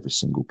bad day every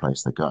single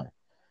place they go.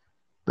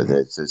 But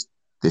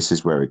this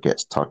is where it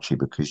gets touchy,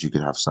 because you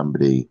could have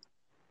somebody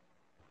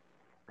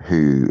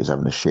who is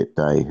having a shit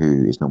day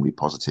who is normally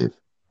positive,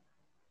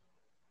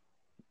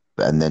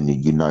 and then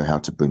you know how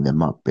to bring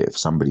them up. But if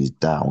somebody's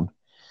down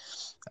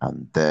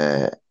and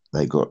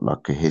they got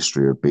like a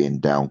history of being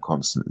down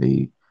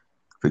constantly,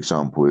 for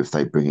example, if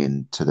they bring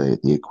into the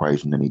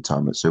equation any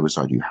time at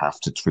suicide, you have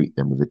to treat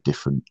them with a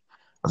different.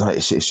 I don't know,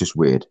 it's just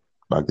weird.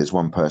 Like there's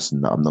one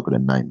person that I'm not going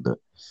to name, but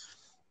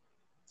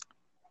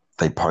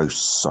they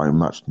post so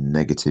much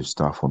negative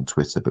stuff on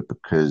Twitter, but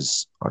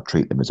because I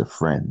treat them as a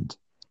friend,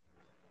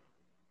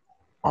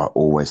 I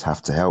always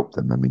have to help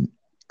them. I mean,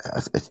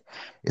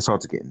 it's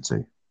hard to get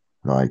into,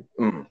 like,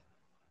 Mm.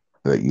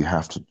 but you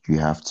have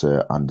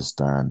to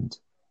understand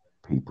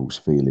people's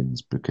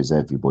feelings, because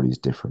everybody's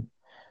different.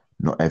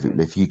 Not every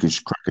Mm. If you could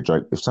crack a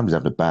joke, if somebody's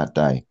having a bad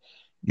day,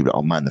 you'd be like,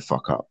 "Oh man, the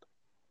fuck up,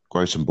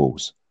 grow some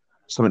balls,"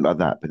 something like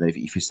that. But then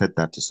if you said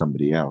that to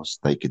somebody else,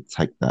 they could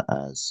take that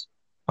as,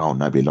 "Oh,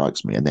 nobody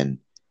likes me," and then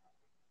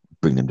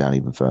bring them down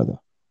even further.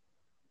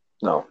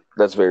 No,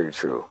 that's very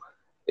true.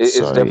 It's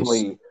So it's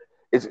definitely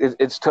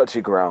it's touchy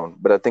ground,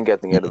 but I think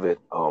at the end of it,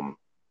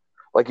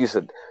 like you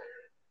said,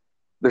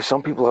 there's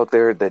some people out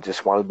there that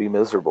just want to be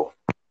miserable.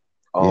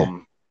 yeah,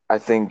 I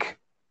think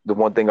the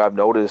one thing I've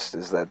noticed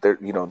is that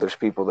there's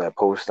people that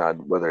post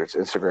on whether it's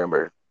Instagram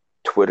or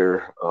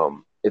Twitter.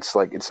 It's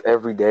like it's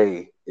every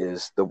day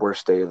is the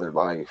worst day of their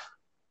life,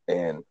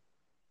 and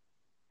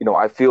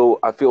I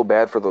feel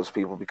bad for those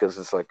people because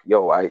it's like,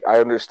 yo, I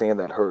understand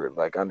that hurt.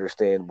 Like, I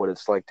understand what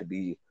it's like to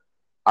be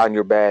on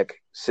your back,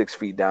 6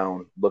 feet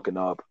down, looking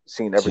up,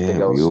 seeing everything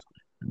yeah, we else. all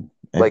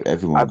Like,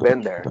 everyone I've goes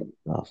been through there. that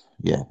stuff.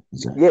 Yeah,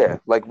 exactly. Yeah,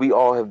 like we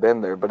all have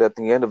been there. But at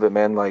the end of it,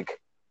 man, like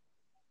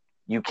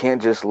you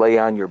can't just lay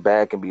on your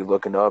back and be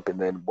looking up and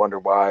then wonder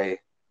why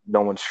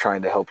no one's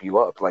trying to help you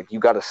up. Like, you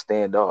got to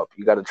stand up.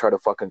 You got to try to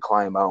fucking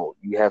climb out.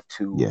 You have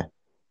to Yeah,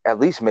 at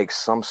least make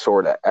some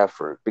sort of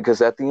effort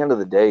because at the end of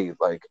the day,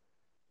 like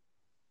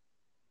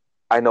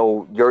I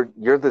know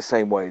you're the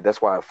same way.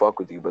 That's why I fuck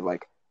with you. But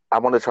like, I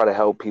want to try to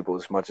help people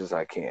as much as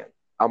I can.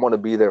 I want to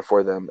be there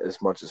for them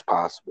as much as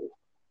possible.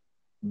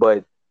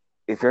 But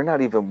if you're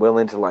not even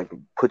willing to like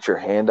put your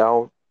hand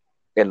out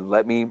and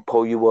let me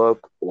pull you up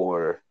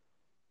or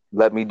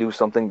let me do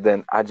something,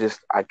 then I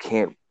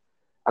can't.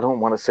 I don't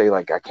want to say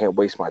like I can't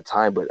waste my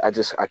time, but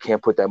I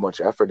can't put that much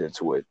effort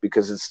into it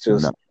because it's No,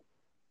 just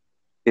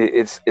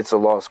it's a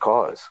lost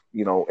cause.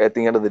 You know, at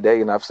the end of the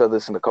day, and I've said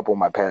this in a couple of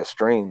my past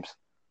streams,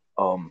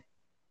 um,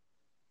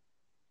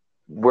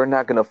 we're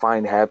not going to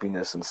find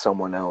happiness in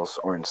someone else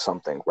or in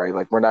something, right?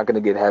 Like we're not going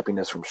to get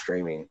happiness from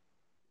streaming.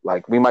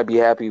 Like we might be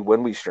happy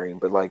when we stream,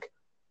 but like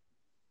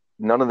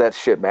none of that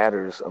shit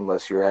matters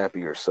unless you're happy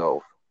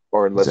yourself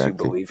or unless you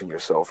exactly. believe in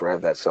yourself or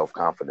have that self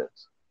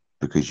confidence.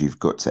 Because you've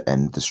got to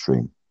end the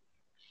stream.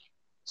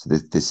 So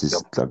this Yep.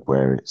 is like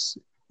where it's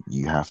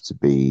you have to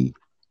be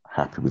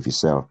happy with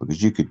yourself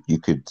because you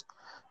could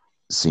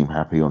seem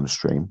happy on the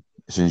stream.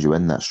 As soon as you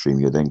end that stream,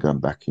 you're then going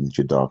back into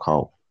your dark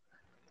hole.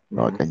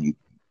 Like, Mm-hmm. and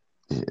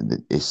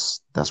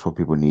it's that's what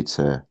people need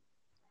to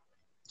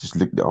just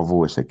look. I've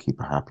always said keep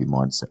a happy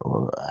mindset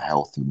or a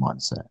healthy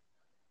mindset.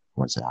 I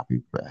won't say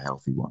happy, but a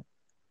healthy one.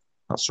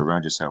 Like,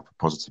 surround yourself with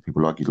positive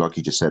people, like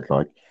you just said.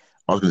 Like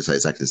I was going to say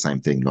exactly the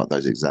same thing, like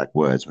those exact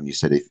words when you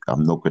said, "If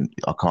I'm not going,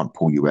 I can't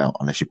pull you out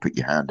unless you put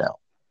your hand out."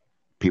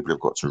 People have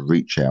got to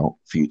reach out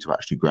for you to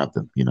actually grab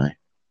them. You know,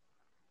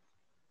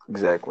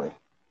 Exactly.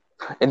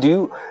 And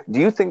do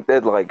you think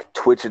that like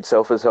Twitch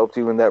itself has helped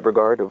you in that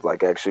regard of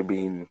like actually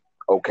being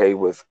okay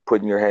with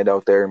putting your hand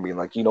out there and being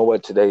like, you know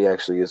what, today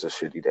actually is a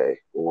shitty day,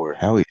 or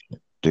hell yeah,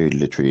 dude.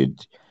 Literally,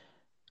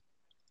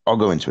 I'll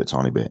go into it a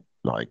tiny bit.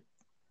 Like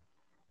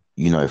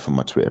from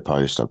my Twitter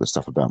post, I've got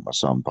stuff about my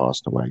son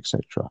passing away,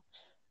 etc. mm,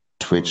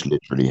 Twitch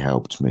literally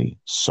helped me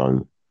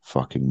so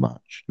fucking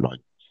much. Like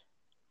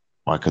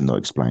I cannot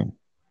explain.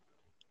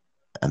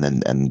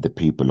 And the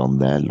people on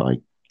there,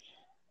 like,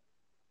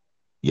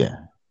 yeah,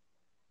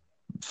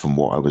 from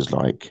what I was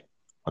like,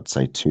 I'd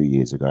say 2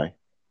 years ago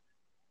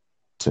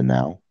to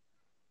now,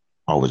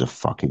 I was a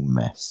fucking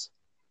mess.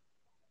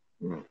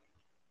 mm,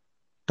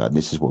 That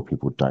this is what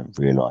people don't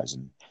realize.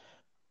 And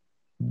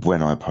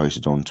when I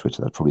posted on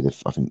Twitter, that's probably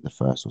I think the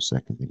first or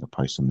second thing I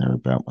posted on there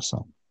about my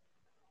son.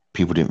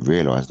 People didn't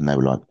realize, and they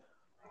were like,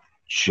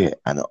 "Shit!"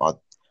 And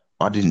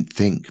I didn't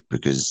think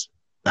because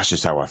that's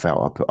just how I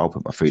felt. I'll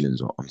put my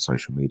feelings on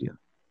social media,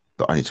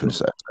 but only to a mm,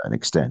 certain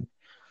extent.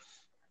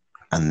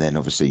 And then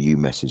obviously you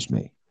messaged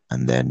me,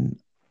 and then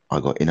I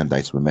got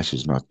inundated with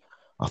messages, and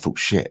I thought,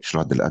 shit, should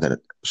I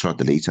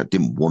delete it? I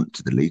didn't want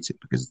to delete it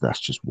because that's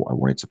just what I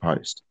wanted to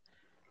post.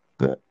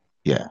 But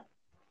yeah,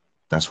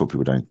 that's what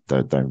people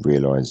don't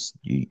realize.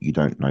 You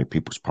don't know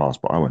people's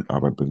past, but I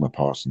won't bring my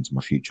past into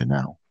my future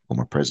now or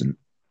my present.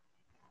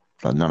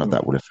 Like none of mm.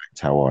 that will affect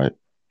how I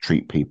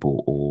treat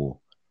people or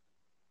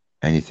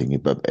anything.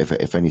 But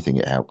if anything,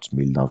 it helped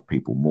me love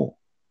people more.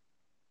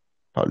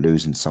 Like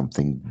losing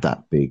something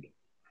that big,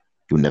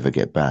 you'll never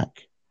get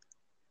back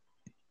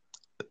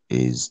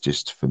is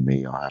just for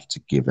me, I have to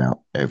give out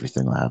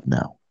everything I have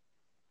now.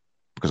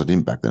 Because I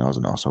didn't back then, I was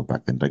an asshole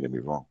back then, don't get me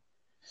wrong.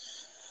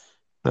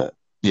 But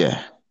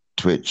yeah,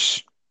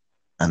 Twitch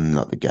and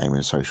like the gaming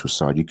and social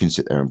side, you can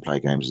sit there and play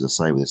games, as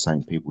I say, with the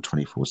same people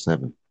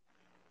 24/7.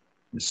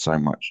 There's so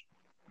much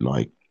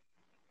like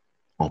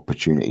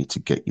opportunity to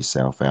get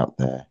yourself out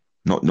there,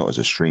 not as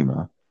a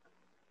streamer,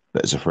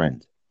 but as a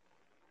friend.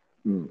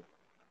 Mm.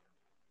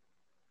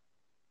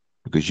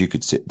 Because you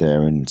could sit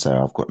there and say,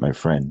 I've got no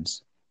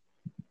friends,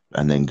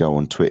 and then go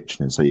on Twitch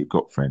and say you've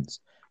got friends.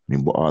 I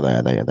mean, what are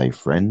they? Are they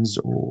friends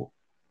or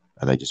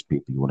are they just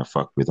people you want to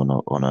fuck with on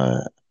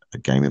a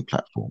gaming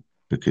platform?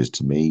 Because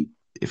to me,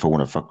 if I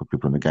want to fuck with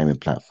people on a gaming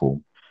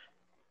platform,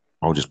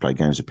 I'll just play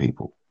games with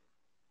people.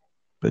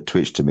 But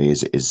Twitch to me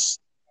is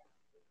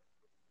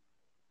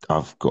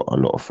I've got a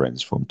lot of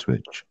friends from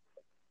Twitch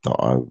that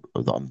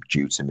I'm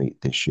due to meet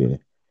this year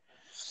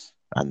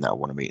and that I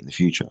want to meet in the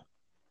future.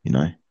 You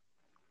know?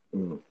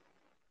 Mm.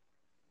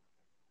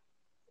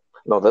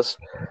 No, that's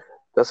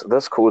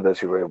cool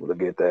that you were able to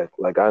get that.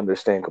 Like I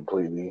understand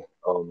completely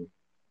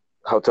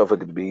how tough it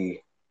could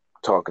be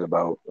talking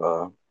about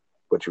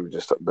what you were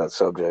just that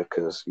subject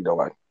because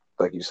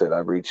like you said, I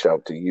reached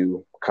out to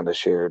you, kind of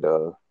shared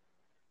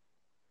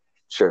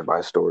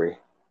my story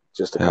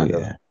just to Hell kind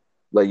of yeah.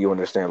 let you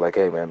understand, like,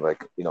 hey man,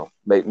 like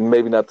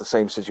maybe not the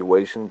same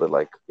situation, but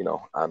like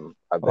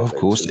I've been Of there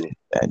course, too.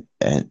 and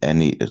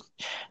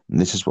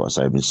this is what I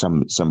say. I mean,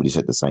 somebody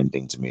said the same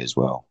thing to me as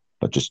well.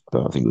 But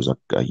I think it was like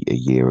a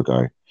year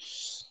ago.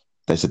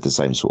 They said the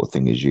same sort of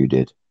thing as you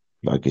did.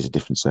 Like it's a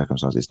different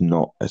circumstance. It's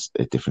not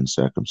a different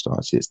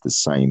circumstance. It's the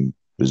same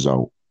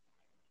result,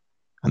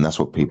 and that's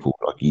what Mm, people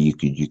like. You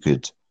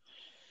could.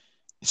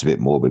 It's a bit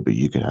morbid, but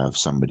you could have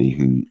somebody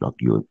who like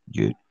your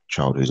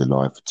child who's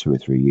alive for 2 or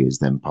 3 years,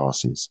 then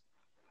passes,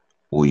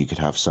 or you could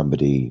have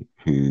somebody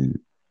who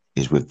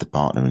is with the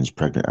partner and is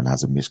pregnant and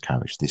has a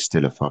miscarriage. They're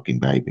still a fucking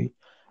baby.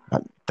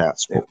 Like,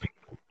 that's yeah, what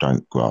people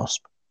don't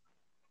grasp.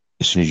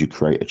 As soon as you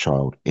create a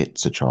child,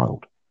 it's a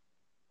child.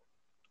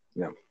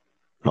 yeah.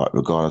 Like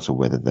regardless of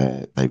whether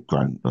they've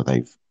grown or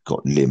they've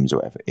got limbs or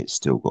whatever, it's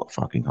still got a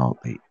fucking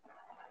heartbeat.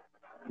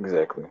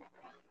 Exactly.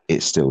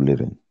 It's still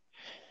living.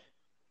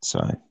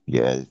 So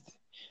yeah,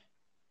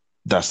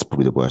 that's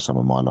probably the worst time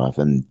of my life,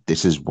 and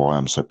this is why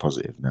I'm so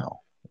positive now.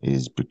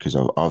 Is because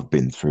I've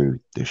been through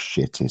the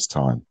shittest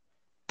time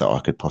that I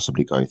could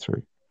possibly go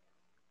through.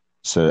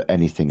 So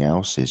anything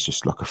else is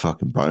just like a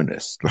fucking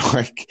bonus.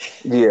 Like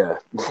Yeah.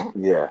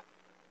 Yeah.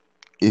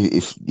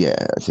 if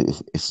yeah,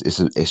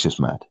 it's just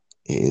mad.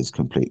 It is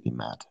completely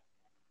mad.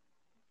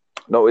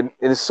 No, it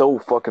is so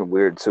fucking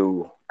weird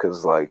too,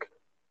 because like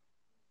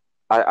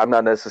I'm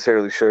not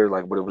necessarily sure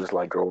like what it was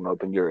like growing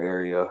up in your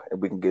area, and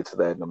we can get to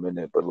that in a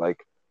minute. But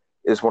like,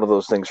 it's one of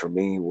those things for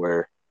me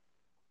where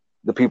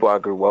the people I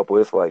grew up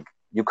with, like,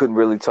 you couldn't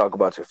really talk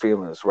about your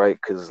feelings, right?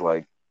 Because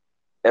like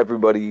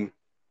everybody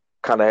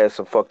kind of had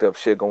some fucked up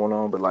shit going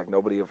on, but like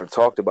nobody ever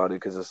talked about it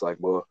because it's like,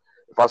 well,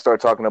 if I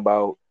start talking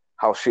about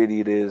how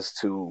shitty it is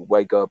to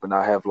wake up and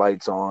not have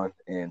lights on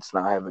and to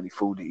not have any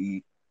food to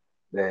eat,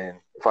 then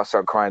if I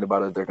start crying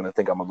about it, they're gonna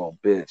think I'm a little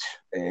bitch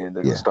and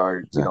they're gonna Yeah,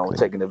 start, exactly.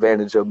 taking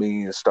advantage of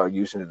me and start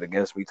using it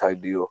against me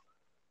type deal.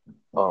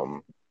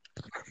 Um,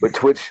 but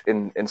Twitch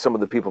and some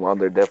of the people on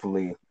there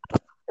definitely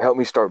helped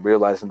me start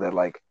realizing that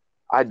like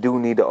I do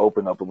need to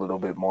open up a little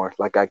bit more.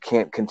 Like I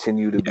can't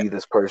continue to Yeah, be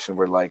this person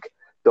where like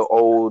the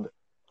old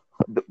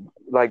the,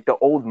 the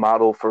old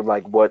model for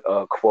like what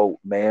a quote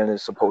man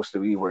is supposed to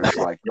be, where it's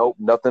like, nope,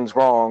 nothing's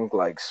wrong,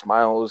 like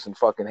smiles and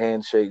fucking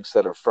handshakes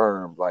that are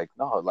firm. Like,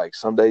 no, like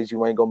some days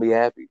you ain't gonna be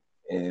happy,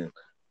 and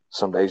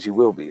some days you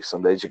will be.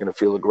 Some days you're gonna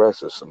feel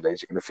aggressive. Some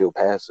days you're gonna feel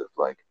passive.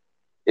 Like,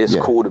 it's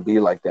yeah, cool to be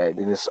like that,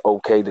 and it's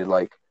okay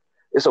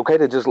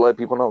to just let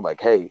people know, like,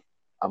 hey,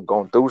 I'm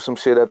going through some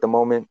shit at the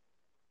moment.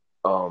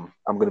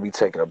 I'm gonna be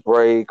taking a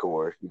break,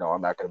 or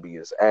I'm not gonna be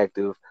as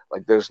active.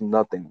 Like, there's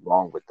nothing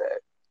wrong with that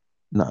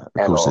no, of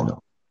at course they're all.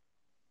 not.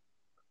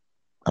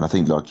 And I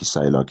think, like you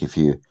say, like if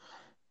you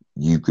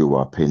grew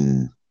up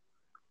in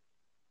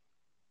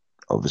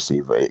obviously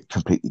very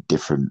completely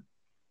different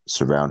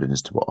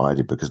surroundings to what I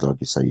did, because like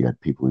you say, you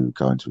had people who would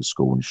go into a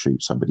school and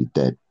shoot somebody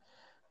dead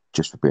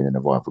just for being in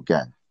a rival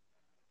gang.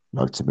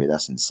 Like to me,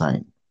 that's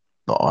insane.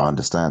 But I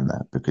understand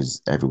that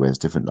because everywhere's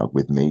different. Like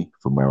with me,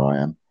 from where I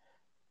am,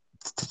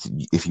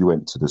 if you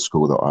went to the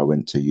school that I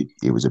went to,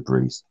 it was a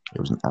breeze. It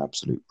was an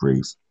absolute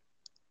breeze.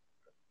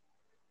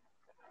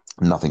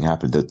 Nothing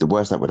happened. The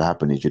worst that would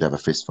happen is you'd have a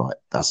fist fight.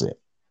 That's it.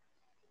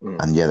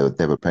 Mm. And yeah,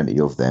 there were plenty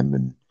of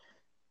them,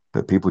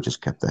 but people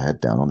just kept their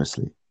head down,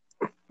 honestly.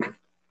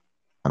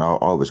 And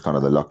I was kind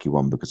of the lucky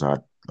one because I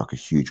had like a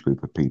huge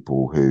group of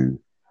people who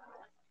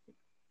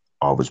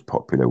I was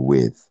popular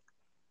with,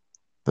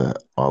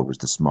 but I was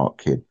the smart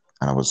kid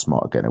and I was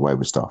smart at getting away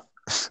with stuff.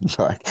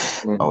 Like I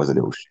Mm. was a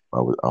little, I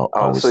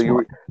was So you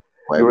smart were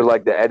away you were with.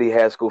 like the Eddie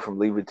Haskell from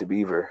Leave It to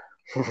Beaver.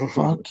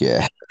 Fuck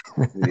yeah,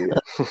 Yeah.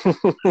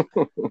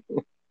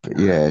 but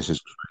yeah, it's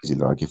just crazy.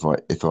 Like if I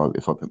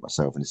put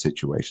myself in a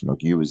situation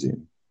like you was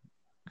in,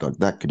 like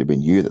that could have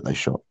been you that they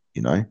shot.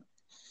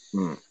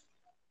 Mm.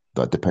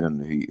 Like depending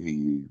on who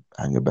you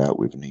hang about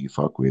with and who you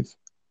fuck with,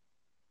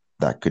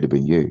 that could have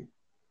been you.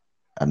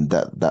 And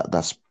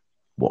that's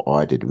what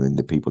I did. When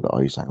the people that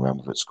I used to hang around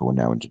with at school are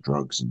now into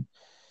drugs, and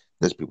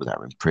there's people that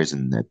are in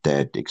prison, they're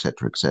dead,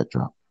 etc.,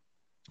 etc.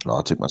 Like,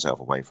 I took myself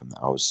away from that.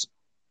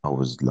 I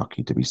was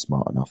lucky to be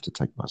smart enough to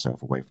take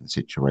myself away from the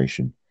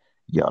situation.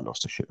 Yeah, I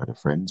lost a shitload of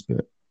friends,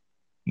 but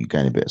you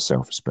gain a bit of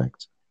self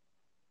respect.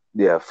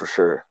 Yeah, for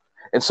sure.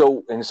 And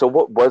so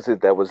what was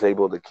it that was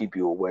able to keep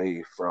you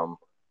away from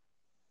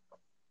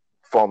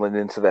falling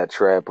into that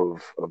trap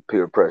of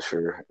peer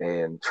pressure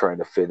and trying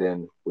to fit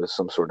in with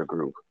some sort of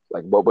group?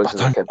 Like, what I was it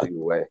that don't kept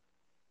you away?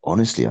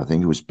 honestly. I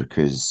think it was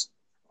because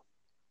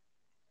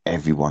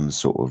everyone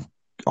sort of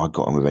I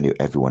got on with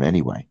everyone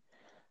anyway,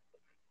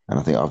 and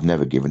I think I've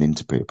never given in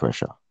to peer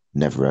pressure,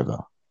 never ever.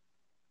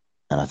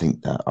 And I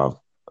think that I've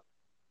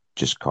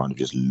just kind of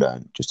just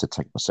learned just to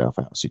take myself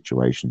out of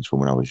situations from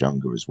when I was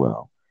younger as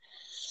well.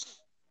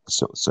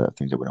 Sort of certain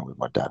things that went on with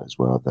my dad as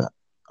well. That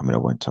I mean, I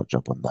won't touch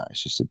up on that.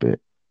 It's just a bit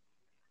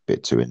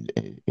too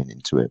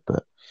into it.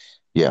 But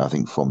yeah, I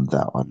think from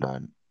that I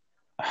learned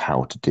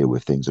how to deal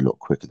with things a lot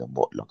quicker than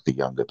what like the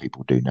younger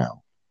people do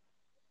now.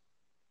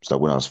 So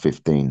when I was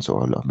 15, so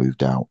I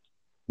moved out,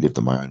 lived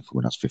on my own for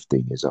when I was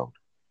 15 years old.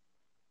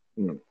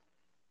 Mm.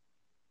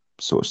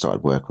 Sort of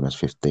started work when I was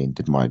 15,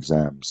 did my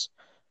exams,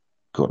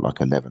 got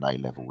like 11 A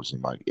levels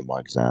in my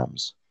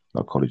exams,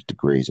 like college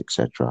degrees,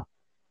 etc.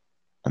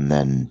 And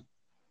then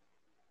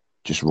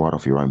just write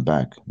off your own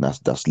back.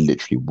 That's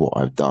literally what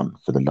I've done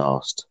for the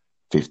last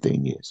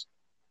 15 years.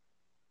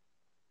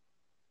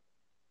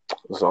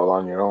 It's all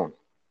on your own.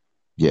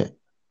 Yeah,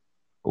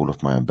 all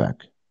off my own back.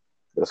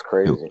 That's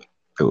Built, crazy.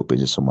 built a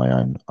business on my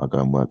own. I go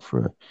and work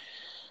for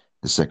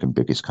the second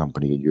biggest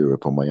company in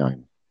Europe on my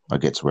own. I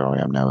get to where I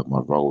am now at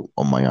my role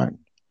on my own.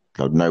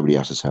 Like nobody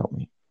else has helped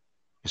me.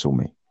 It's all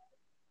me.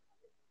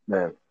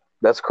 Man,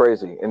 that's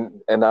crazy.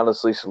 And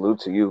honestly, salute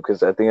to you,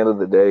 because at the end of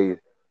the day,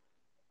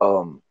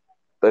 um,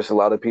 there's a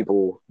lot of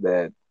people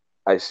that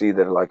I see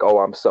that like, oh,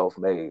 I'm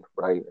self-made,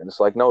 right? And it's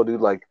like, no,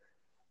 dude, like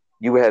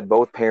you had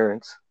both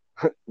parents,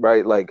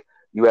 right? Like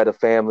you had a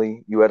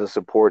family, you had a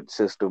support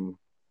system,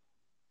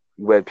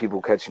 you had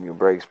people catching your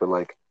breaks, but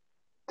like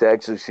to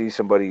actually see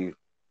somebody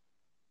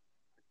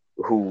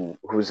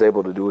who's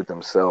able to do it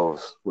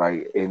themselves,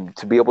 right? And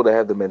to be able to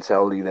have the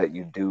mentality that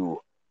you do,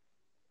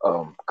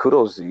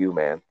 kudos to you,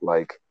 man.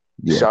 Like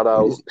Yeah, shout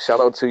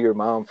out to your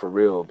mom for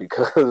real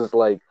because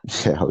like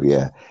hell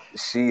yeah,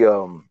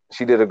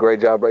 she did a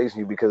great job raising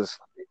you because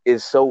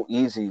it's so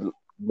easy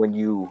when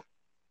you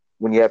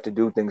when you have to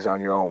do things on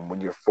your own,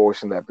 when you're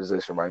forced in that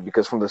position, right?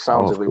 Because from the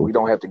oh, sounds of of it, we course,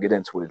 don't have to get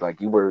into it. Like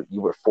you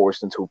were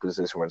forced into a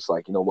position where it's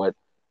like, you know what?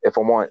 If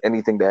I want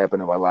anything to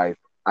happen in my life,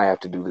 I have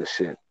to do this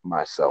shit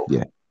myself.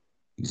 yeah,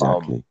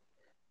 Um, exactly.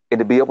 and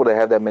to be able to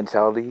have that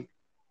mentality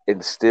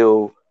and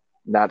still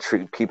not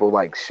treat people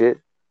like shit,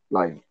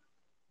 like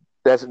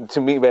that's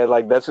to me, man.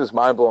 Like that's just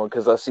mind blowing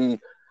because I see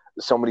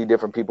so many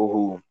different people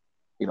who,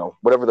 you know,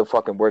 whatever the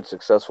fucking word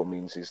successful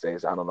means these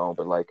days, I don't know,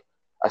 but like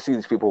I see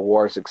these people who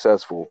are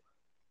successful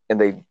and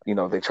they you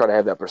know they try to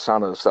have that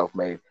persona of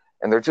self-made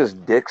and they're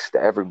just dicks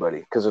to everybody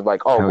because they're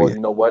like, oh Hell well, yeah, you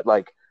know what,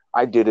 like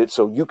I did it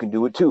so you can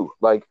do it too.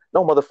 Like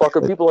no,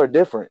 motherfucker, they, people are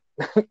different.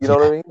 You know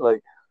what I yeah, mean?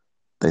 Like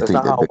they that's think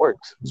not they're how it big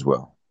works. as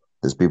well.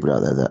 There's people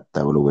out there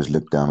that will always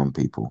look down on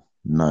people.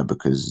 No,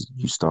 because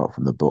you start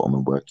from the bottom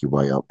and work your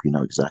way up. You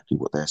know exactly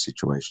what their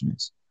situation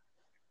is.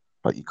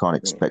 But you can't Mm.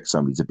 expect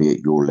somebody to be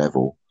at your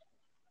level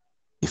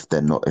if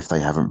they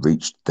haven't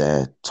reached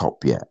their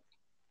top yet.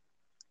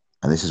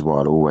 And this is why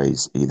I'll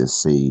always either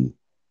see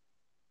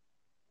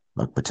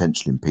like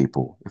potential in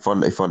people. If I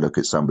look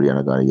at somebody and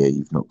I go, yeah,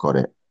 you've not got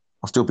it,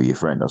 I'll still be your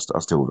friend. I'll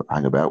still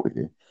hang about with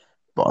you,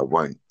 but I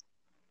won't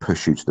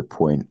push you to the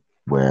point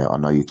where I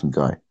know you can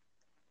go.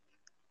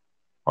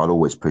 I'll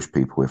always push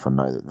people if I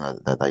know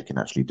that they can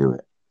actually do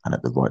it and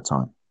at the right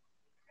time.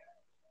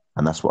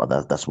 And that's what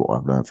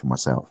I've learned for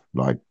myself.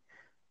 Like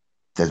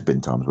there's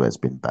been times where it's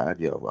been bad.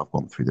 Yeah, I've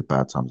gone through the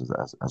bad times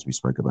as we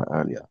spoke about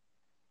earlier.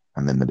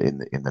 And then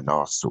in the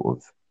last sort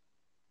of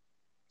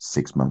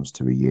 6 months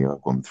to a year,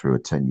 I've gone through a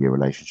 10-year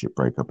relationship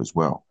breakup as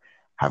well,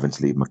 having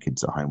to leave my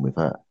kids at home with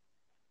her.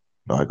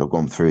 Like I've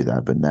gone through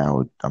that, but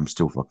now I'm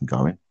still fucking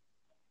going.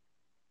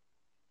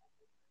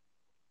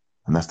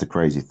 And that's the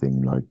crazy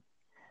thing. Like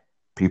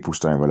people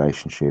stay in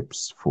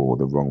relationships for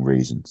the wrong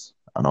reasons.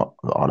 And I'll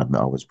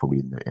admit I was probably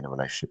in a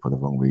relationship for the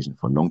wrong reason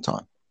for a long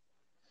time.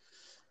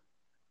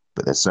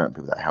 But there's certain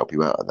people that help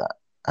you out of that.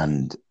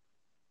 And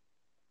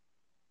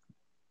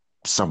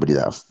somebody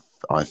that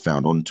I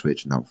found on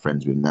Twitch and I'm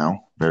friends with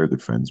now, very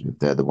good friends with,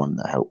 they're the one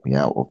that helped me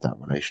out of that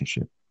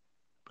relationship.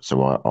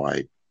 So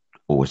I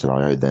always said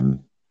I owe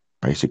them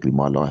basically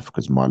my life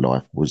because my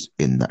life was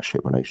in that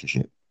shit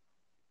relationship.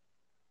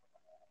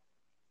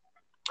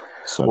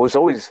 So Well,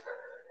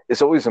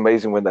 it's always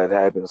amazing when that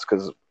happens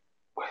because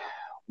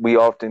we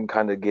often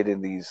kind of get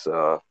in these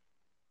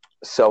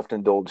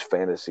self-indulged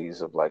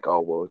fantasies of like, oh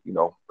well, you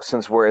know,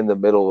 since we're in the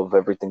middle of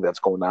everything that's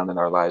going on in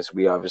our lives,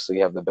 we obviously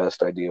have the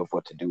best idea of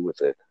what to do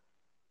with it.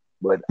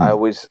 But hmm, I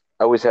always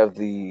have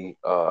the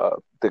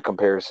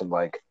comparison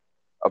like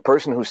a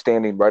person who's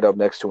standing right up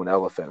next to an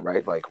elephant,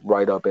 right, like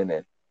right up in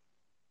it.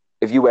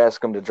 If you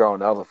ask them to draw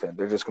an elephant,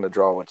 they're just going to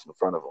draw what's in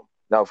front of them.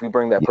 Now, if you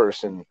bring that yeah,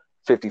 person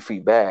 50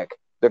 feet back,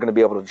 they're going to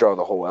be able to draw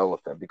the whole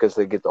elephant because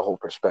they get the whole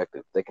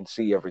perspective. They can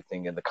see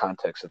everything in the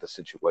context of the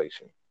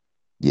situation.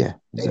 yeah,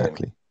 And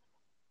exactly.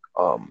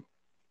 um,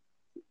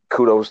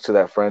 kudos to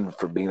that friend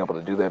for being able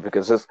to do that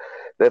because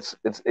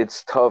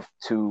it's tough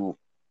to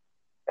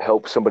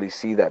help somebody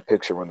see that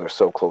picture when they're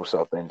so close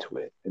up into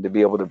it, and to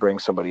be able to bring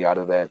somebody out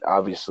of that,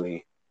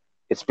 obviously,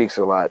 it speaks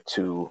a lot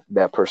to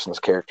that person's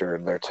character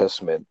and their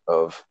testament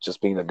of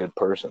just being a good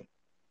person.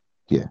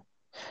 Yeah.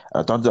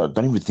 I don't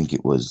even think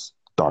it was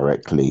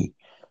directly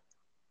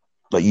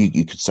like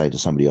you could say to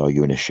somebody, "Oh,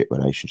 you're in a shit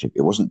relationship."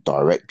 It wasn't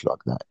direct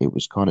like that. It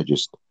was kind of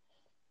just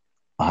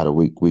I had a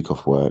week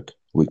off work,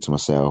 week to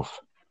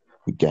myself.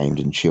 We gamed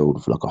and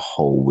chilled for like a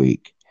whole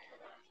week,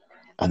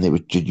 and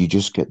you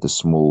just get the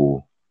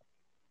small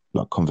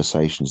like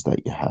conversations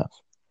that you have,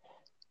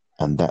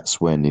 and that's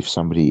when if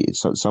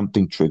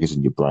something triggers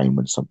in your brain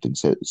when somebody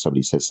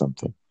says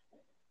something,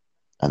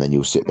 and then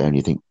you'll sit there and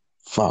you think,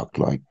 "Fuck,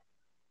 like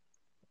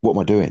what am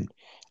I doing?"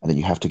 And then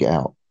you have to get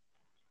out.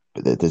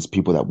 But there's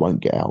people that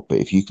won't get out. But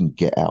if you can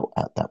get out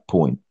at that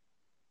point,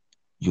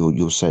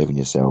 you're saving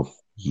yourself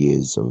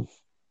years of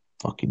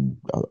fucking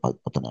I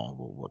don't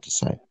know what to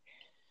say.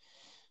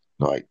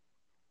 Like,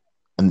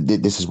 and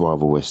this is why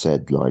I've always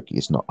said like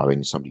it's not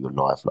owing somebody your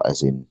life, like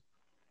as in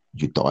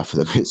you die for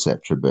them,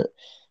 etc. But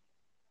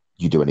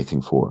you do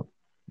anything for them,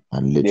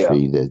 and Yeah,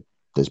 literally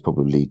there's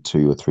probably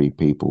two or three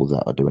people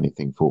that I do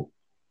anything for,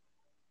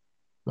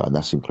 like, and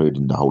that's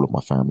including the whole of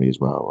my family as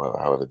well,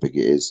 however big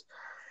it is.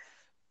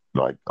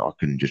 Like I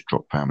can just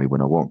drop family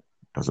when I want,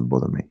 doesn't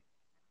bother me.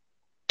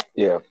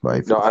 yeah.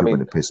 Like No, if I you're going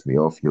mean, to piss me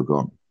off, you're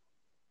gone.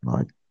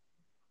 Like,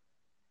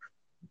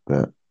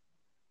 but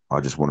I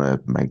just want to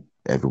make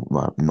everyone,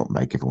 well, not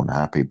make everyone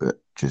happy,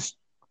 but just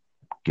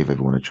give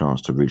everyone a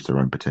chance to reach their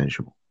own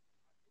potential.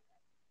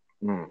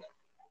 Mm.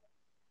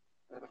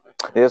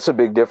 Yeah, it's a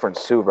big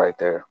difference too, right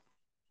there.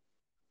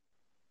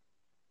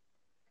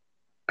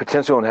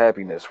 Potential and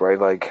happiness, right?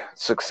 Like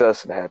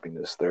success and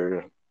happiness.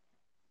 They're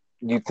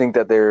you think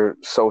that they're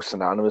so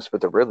synonymous,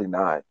 but they're really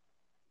not.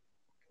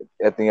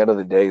 At the end of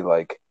the day,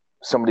 like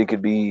somebody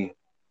could be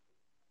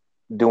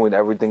doing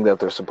everything that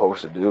they're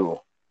supposed to do,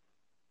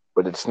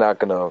 but it's not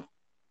gonna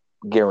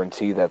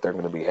guarantee that they're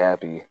gonna be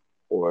happy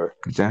or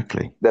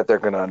Exactly. that they're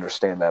gonna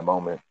understand that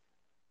moment.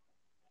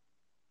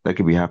 They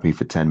could be happy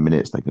for 10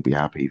 minutes. They could be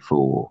happy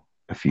for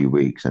a few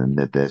weeks, and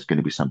then there's going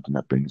to be something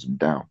that brings them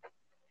down.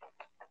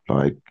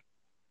 Like,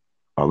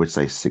 I would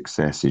say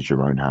success is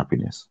your own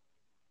happiness.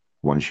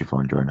 Once you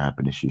find your own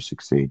happiness, you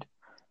succeed.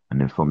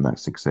 And then from that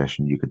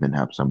succession, you can then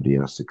help somebody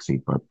else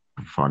succeed by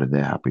finding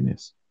their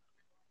happiness.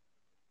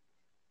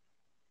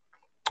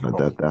 Like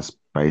Oh, that's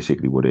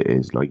basically what it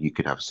is. Like you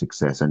could have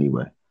success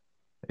anywhere.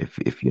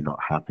 If you're not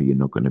happy, you're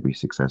not going to be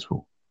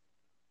successful.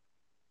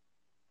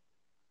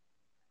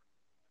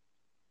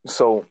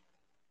 so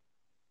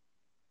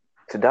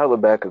to dial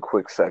it back a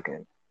quick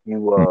second, you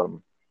Hmm.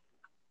 um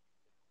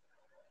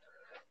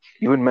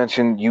you had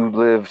mentioned you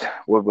lived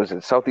what was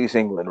it, Southeast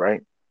England,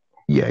 right?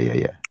 Yeah, yeah,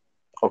 yeah.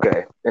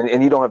 Okay,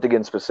 and you don't have to get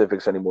in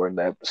specifics anymore in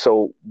that.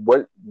 So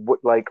what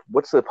like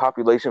what's the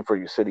population for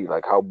your city?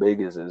 Like how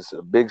big is it? Is it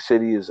a big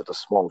city? Is it a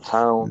small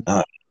town?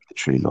 No,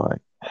 literally, like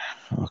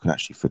I can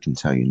actually freaking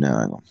tell you now.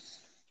 Hang on.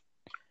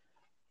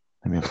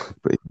 Let me have a quick,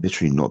 but it's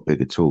literally not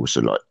big at all.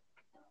 So, like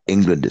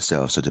England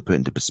itself, so to put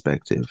into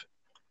perspective,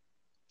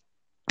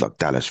 like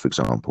Dallas, for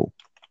example,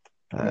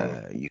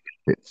 Mm. you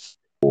can fit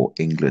four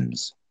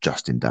Englands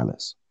just in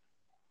Dallas.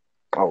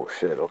 Oh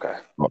shit. Okay.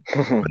 Like,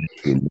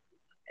 literally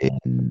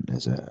in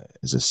there's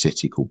a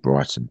city called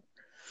Brighton.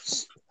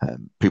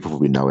 People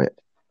probably know it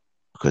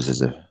because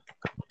there's a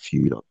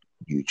few like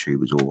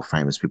YouTubers or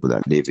famous people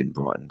that live in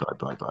Brighton, blah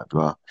blah blah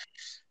blah.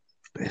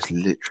 But it's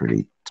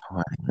literally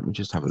tiny. Let me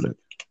just have a look.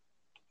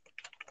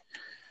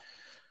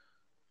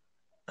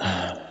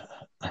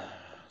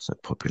 So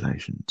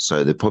population.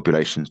 So the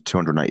population's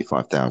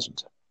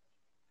 285,000.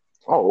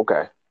 Oh,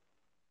 okay.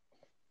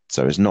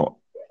 So it's not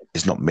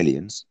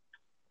millions,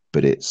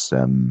 but it's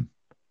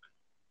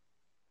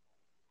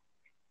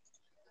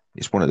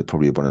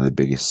probably one of the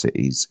biggest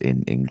cities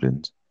in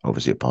England.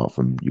 Obviously, apart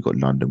from you've got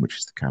London, which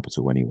is the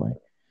capital anyway.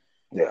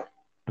 Yeah.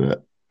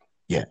 But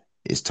yeah,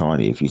 it's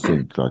tiny. If you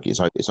think like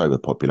it's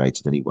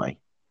overpopulated anyway,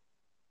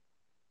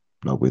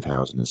 like with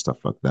housing and stuff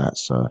like that.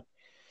 So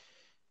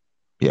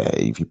yeah,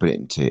 if you put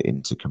it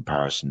into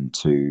comparison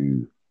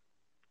to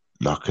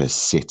like a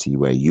city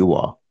where you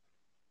are,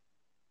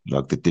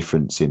 like the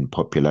difference in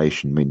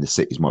population. I mean, the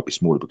cities might be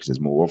smaller because there's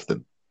more of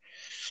them.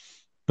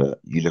 But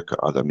you look at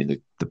other, I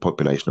mean, the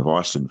population of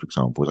Iceland, for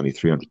example, is only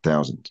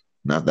 300,000.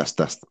 Now that's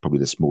probably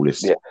the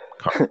smallest Yeah.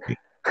 country.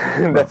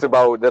 That's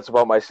Well,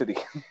 about my city.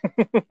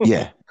 yeah,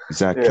 Yeah.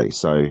 exactly.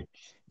 So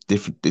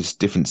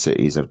different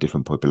cities have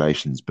different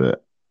populations,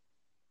 but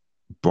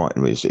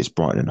Brighton it's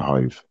Brighton and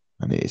Hove,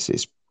 and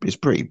it's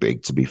pretty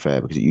big to be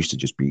fair because it used to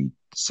just be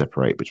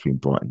separate between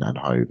Brighton and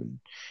Hove, and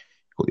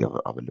got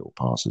the other little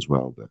parts as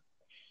well. But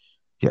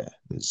yeah,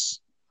 there's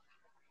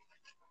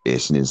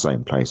it's an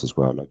insane place as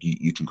well. Like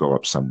you can grow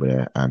up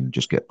somewhere and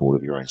just get bored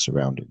of your own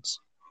surroundings.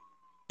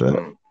 But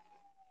Mm.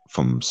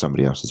 from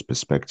somebody else's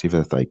perspective,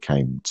 if they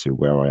came to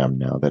where I am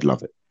now, they'd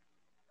love it.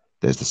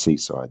 There's the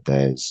seaside,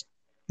 there's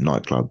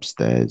nightclubs,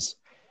 there's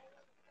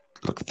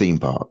like theme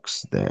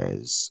parks,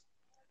 there's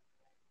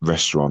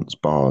restaurants,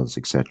 bars,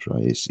 etc.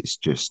 It's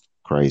just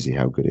crazy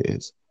how good it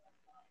is.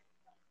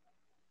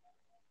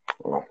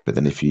 Oh, But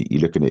then if you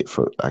look at it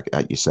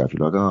at yourself,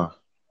 you're like, oh,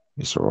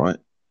 it's all right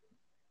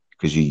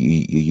because you're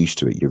used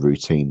to it, you're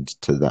routined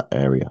to that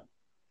area.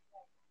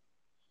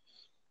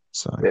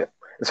 So yeah.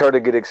 It's hard to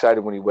get excited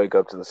when you wake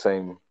up to the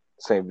same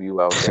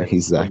view out there from your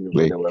exactly,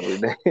 window every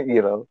day.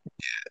 You know.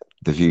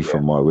 the view Yeah.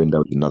 from my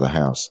window is another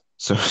house.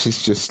 So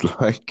it's just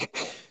like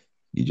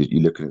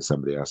you're looking at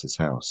somebody else's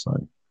house.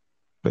 So,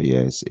 but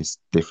yeah, it's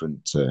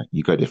different.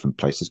 You go different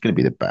places. It's going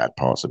to be the bad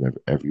parts of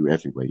everywhere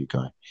you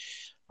go.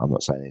 I'm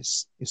not saying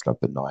it's like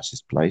the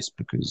nicest place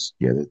because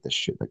yeah, there's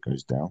shit that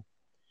goes down.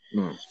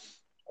 Mm.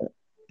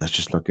 That's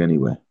just like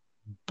anywhere.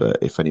 But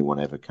if anyone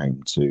ever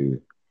came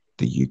to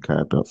the UK,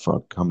 I'd be like,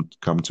 fuck,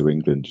 come to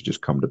England,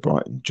 just come to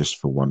Brighton just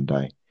for one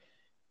day,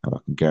 and I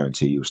can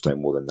guarantee you'll stay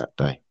more than that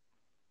day.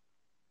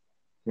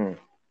 Mm.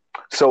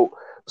 So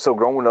so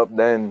growing up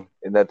then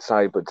in that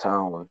type of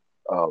town,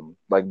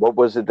 like what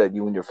was it that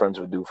you and your friends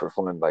would do for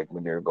fun, like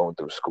when you're going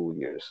through school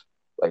years?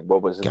 Like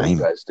what was it that you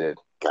Game, guys did?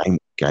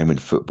 game,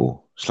 and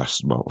football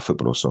slash well,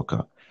 football or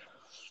soccer.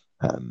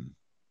 Um,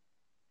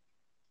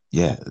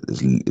 yeah,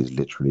 is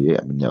literally it.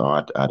 I mean,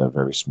 I had a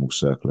very small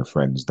circle of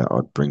friends that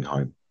I'd bring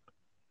home.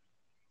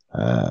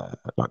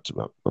 Like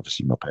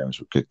obviously my parents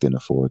would cook dinner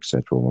for,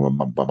 etc. Or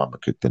my mum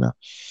would cook dinner.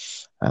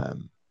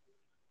 Um,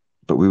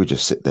 but we would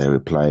just sit there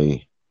and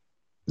play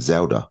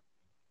Zelda,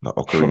 like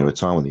Ocarina of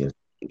Time on the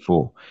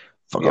N64.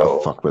 Fuck, I Yo,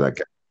 fuck with that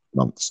game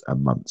months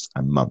and months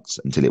and months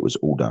until it was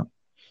all done.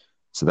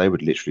 So they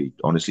would literally,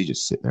 honestly,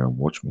 just sit there and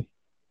watch me.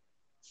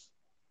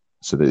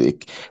 So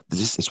that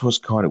this was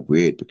kind of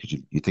weird because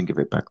you think of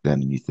it back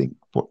then and you think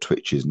what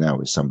Twitch is now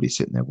is somebody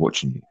sitting there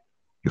watching you.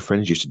 Your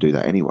friends used to do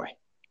that anyway.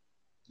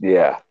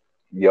 Yeah.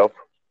 Yup.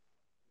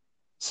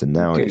 So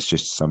now Dude, it's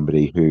just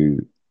somebody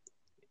who,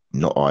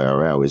 not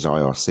IRL, is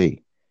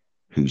IRC,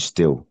 who's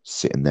still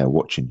sitting there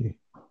watching you,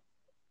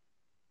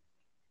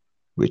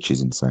 which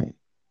is insane.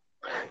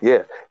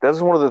 yeah, that's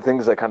one of the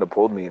things that kind of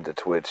pulled me into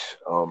Twitch.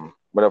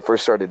 When I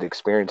first started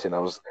experiencing,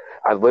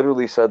 I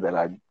literally said that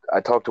I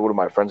talked to one of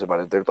my friends about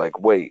it. They're like,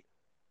 "Wait,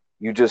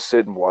 you just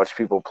sit and watch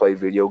people play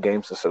video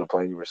games instead of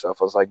playing yourself?"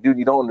 I was like, "Dude,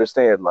 you don't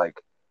understand.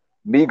 Like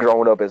me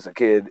growing up as a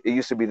kid, it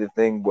used to be the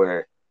thing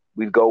where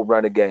we'd go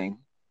run a game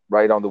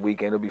right on the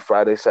weekend. It'd be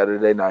Friday,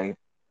 Saturday night.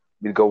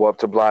 We'd go up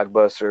to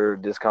Blockbuster,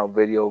 Discount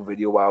Video,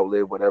 Video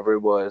Outlet, whatever it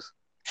was.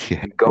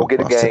 Yeah, We'd go get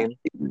a blockbuster.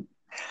 game,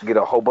 get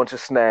a whole bunch of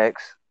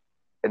snacks,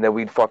 and then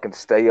we'd fucking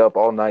stay up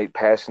all night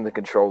passing the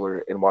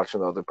controller and watching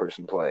the other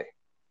person play.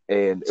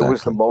 And it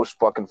was the Exactly. most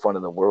fucking fun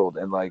in the world.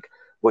 And like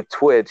with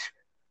Twitch,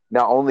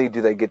 not only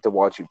do they get to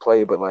watch you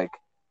play, but like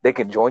they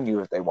can join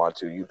you if they want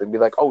to. You can be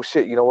like, oh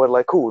shit, you know what?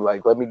 Like, cool.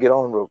 Like, let me get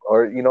on,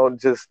 or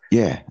just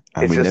Yeah,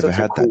 and it's we just never such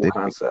a had that, cool did we?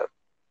 concept.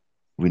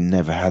 We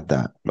never had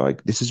that.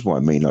 Like, this is what I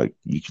mean. Like,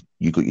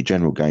 you got your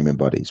general gaming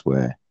buddies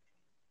where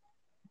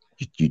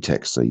you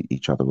text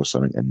each other or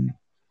something, and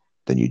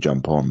then you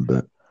jump on.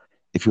 But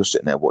if you're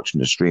sitting there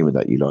watching a streamer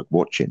that you like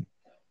watching,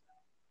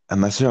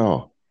 and they say,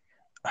 "Oh,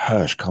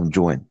 Hirsch, come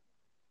join,"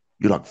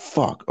 you're like,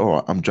 "Fuck, all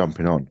right, I'm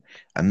jumping on,"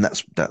 and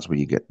that's where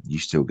you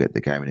still get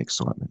the gaming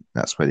excitement.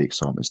 That's where the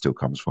excitement still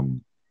comes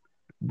from.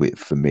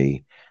 For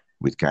me,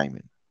 with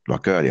gaming,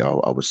 like earlier,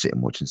 I was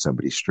sitting watching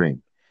somebody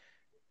stream,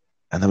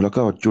 and they were like,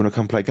 "Oh, do you want to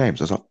come play games?"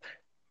 I was like,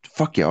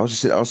 "Fuck yeah!" I was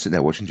sitting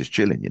there watching, just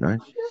chilling, you know.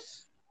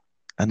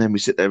 And then we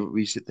sit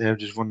there,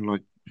 just run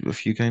like a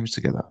few games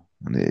together,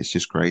 and it's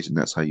just crazy. And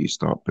that's how you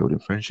start building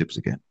friendships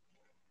again.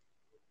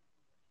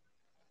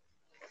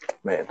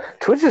 Man,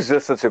 Twitch is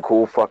just such a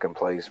cool fucking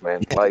place,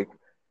 man. Yeah, Like,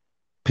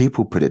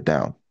 people put it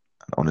down.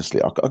 And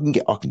honestly, I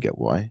can get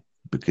why,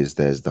 because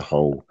there's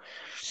the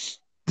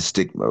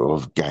stigma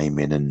of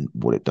gaming and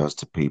what it does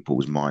to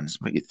people's minds.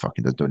 But it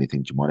fucking doesn't do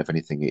anything to your mind. If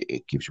anything,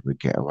 it gives you a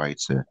getaway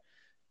to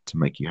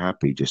make you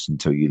happy, just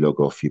until you log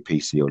off your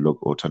PC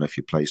or turn off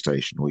your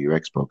PlayStation or your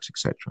Xbox,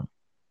 etc.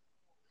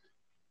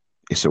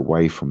 It's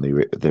away from the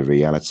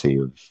reality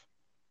of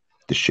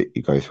the shit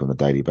you go through on a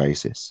daily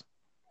basis.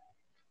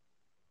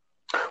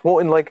 well,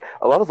 and like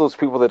a lot of those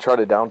people that try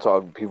to down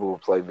talk people who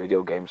play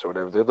video games or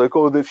whatever, they're like,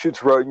 "Oh, this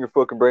shit's right in your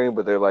fucking brain,"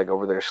 but they're like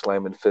over there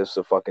slamming fists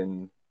of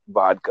fucking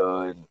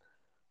vodka and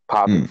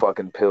popping Mm,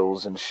 fucking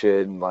pills and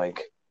shit, and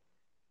like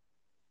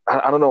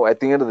I don't know. At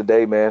the end of the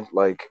day, man,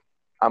 like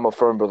I'm a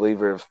firm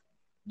believer of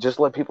just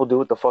let people do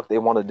what the fuck they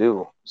want to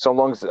do, so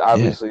long as yeah,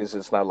 obviously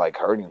it's not like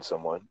hurting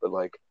someone, but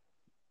like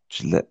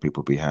just let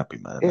people be happy,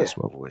 man. yeah, That's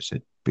what I've always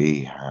said.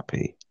 Be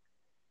happy,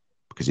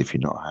 because if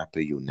you're not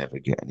happy, you'll never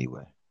get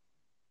anywhere.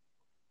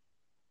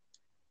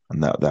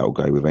 And that'll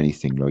go with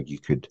anything. Like you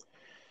could,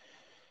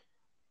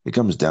 it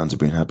comes down to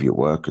being happy at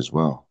work as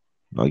well.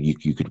 Like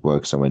you could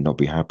work somewhere and not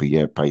be happy.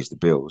 Yeah, it pays the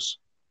bills,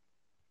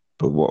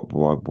 but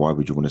why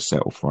would you want to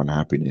settle for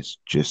unhappiness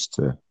just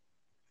to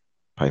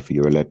pay for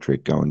your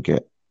electric? Go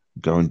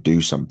and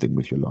do something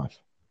with your life.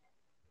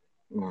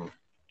 mm,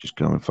 Just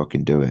go and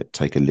fucking do it.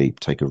 Take a leap,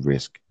 take a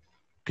risk.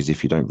 Because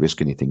if you don't risk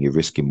anything, you're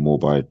risking more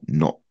by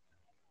not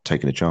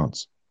taking a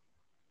chance.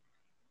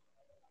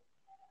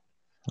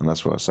 And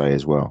that's what I say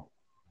as well.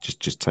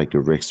 Just take a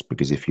risk,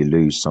 because if you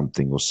lose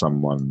something or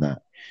someone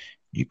that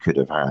you could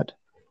have had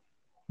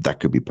that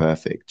could be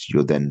perfect,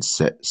 you're then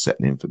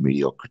settling for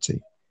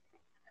mediocrity.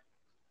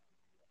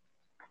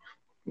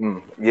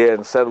 yeah,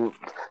 and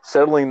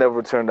settling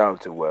never turned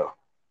out too well.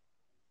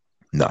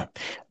 No.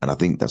 And I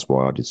think that's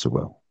why I did so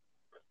well.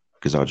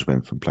 Because I just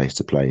went from place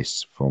to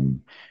place,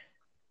 from,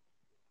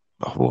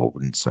 oh, well, I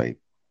wouldn't say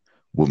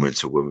woman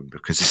to woman,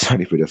 because it's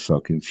only been a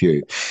fucking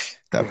few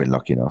that I've been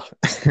lucky enough.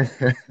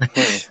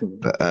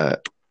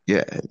 But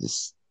yeah,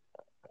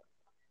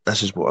 that's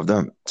just what I've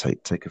done.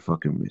 Take a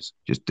fucking risk.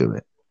 Just do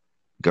it.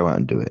 Go out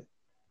and do it.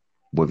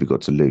 What have you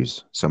got to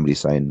lose? Somebody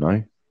saying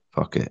no?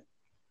 Fuck it.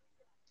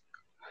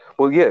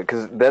 Well, yeah,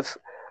 because that's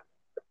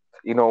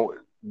you know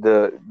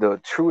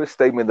the truest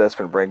statement that's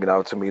been bringing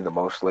out to me the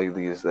most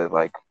lately is that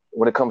like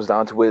when it comes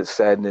down to it,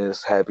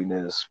 sadness,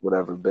 happiness,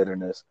 whatever,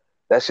 bitterness,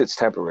 that shit's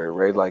temporary,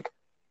 right? Like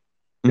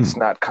it's Mm.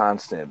 not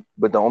constant.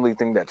 But the only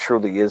thing that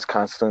truly is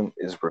constant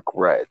is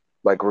regret.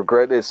 Like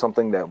regret is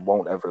something that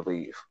won't ever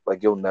leave.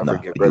 Like you'll never No,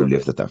 get rid you'll of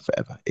live it. that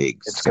forever.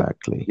 It's gonna,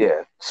 Exactly.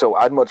 yeah. So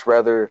I'd much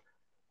rather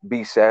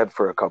be sad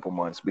for a couple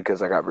months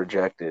because I got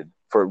rejected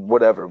for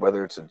whatever,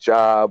 whether it's a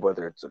job,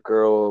 whether it's a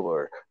girl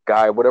or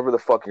guy, whatever the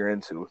fuck you're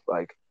into.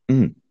 Like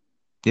Mm.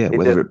 Yeah, it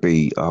whether did it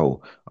be,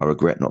 oh, I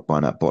regret not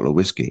buying that bottle of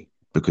whiskey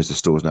because the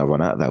store's now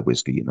run out of that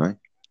whiskey, you know?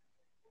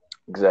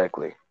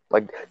 exactly.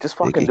 Like just It,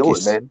 fucking it, do it,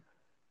 it's, man.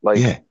 Like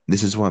yeah,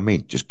 this is what I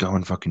mean. Just go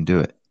and fucking do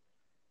it.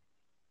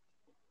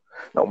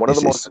 no, one of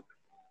the It's, most.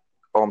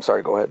 Oh, I'm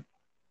sorry. Go ahead.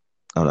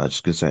 oh, no, I was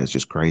just gonna say, it's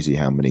just crazy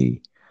how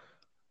many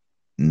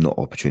not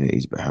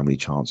opportunities, but how many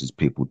chances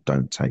people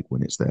don't take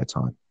when it's their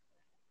time.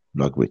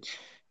 Like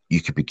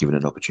you could be given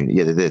an opportunity.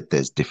 Yeah,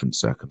 there's different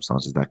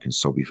circumstances that can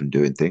stop you from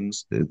doing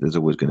things. There's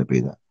always going to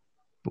be that.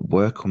 But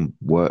work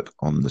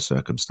on the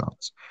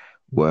circumstance.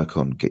 Work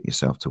on getting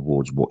yourself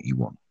towards what you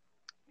want.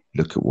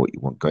 Look at what you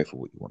want. Go for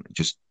what you want.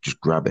 Just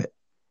grab it.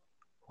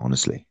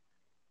 Honestly.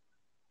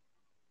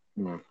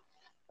 Mm.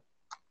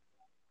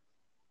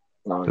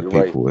 No, But you're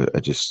right. people are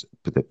just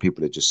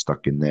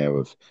stuck in there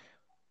of,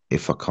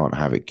 if I can't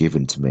have it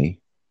given to me,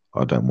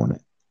 I don't want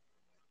it.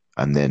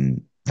 And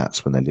then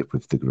that's when they live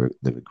with the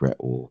regret,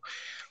 or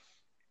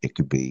it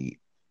could be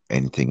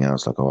anything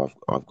else. Like, oh,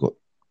 I've got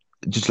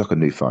just like a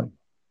new phone.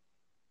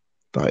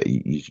 Like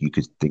you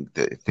could think,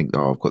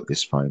 oh, I've got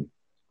this phone,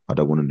 I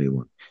don't want a new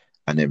one,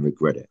 and then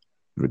regret it.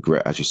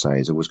 Regret, as you say,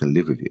 is always going to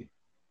live with you.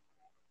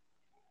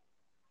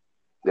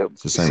 Yep.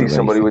 It's the You same see with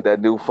somebody anything. with that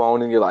new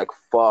phone, and you're like,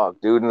 "Fuck,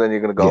 dude!" And then you're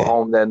gonna go Yeah,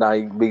 home that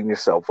night beating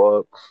yourself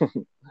up.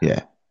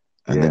 yeah.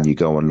 And then Yeah, you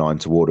go online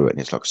to order it,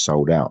 and it's like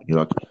sold out. You're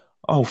like,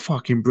 oh,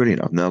 fucking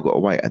brilliant! I've now got to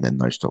wait, and then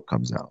no stock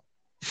comes out.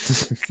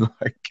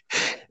 Like,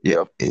 yeah,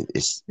 yep.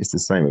 it's the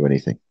same with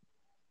anything.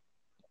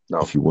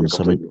 No, If you you're want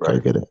something, completely go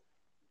right. get it.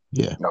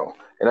 Yeah, No,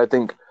 and I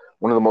think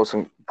one of the most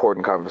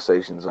important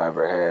conversations I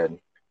ever had,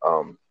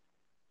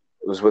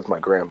 it was with my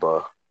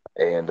grandpa,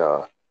 and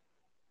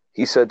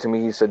he said to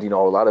me, he said, a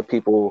lot of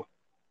people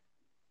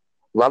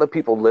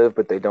live,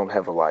 but they don't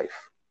have a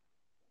life,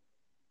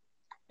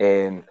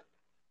 and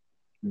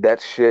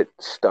that shit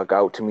stuck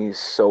out to me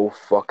so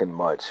fucking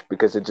much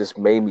because it just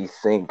made me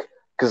think.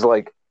 Because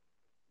like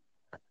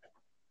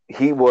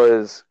he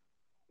was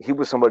he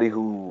was somebody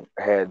who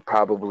had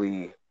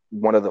probably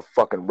one of the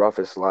fucking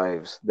roughest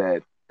lives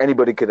that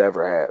anybody could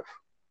ever have.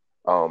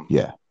 Um,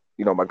 yeah,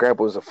 my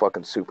grandpa was a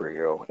fucking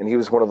superhero, and he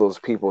was one of those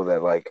people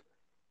that like,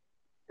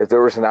 if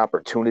there was an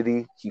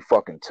opportunity, he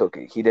fucking took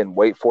it. He didn't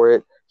wait for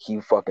it. He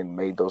fucking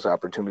made those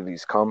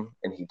opportunities come,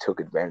 and he took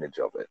advantage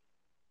of it.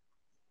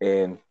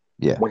 And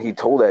yeah, when he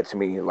told that to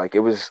me, like it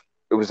was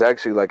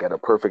actually like at a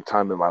perfect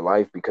time in my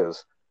life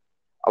because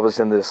I was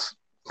in this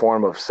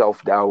form of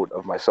self doubt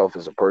of myself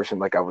as a person.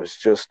 Like I was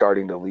just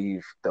starting to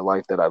leave the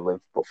life that I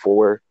lived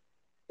before.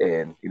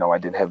 And, I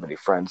didn't have any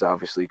friends,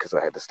 obviously, because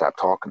I had to stop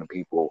talking to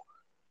people.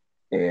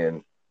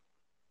 And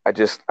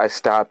I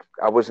stopped.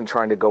 I wasn't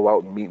trying to go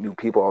out and meet new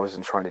people. I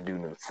wasn't trying to do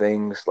new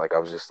things. Like I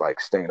was just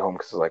like staying home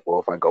because like, well,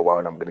 if I go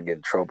out, I'm going to get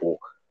in trouble.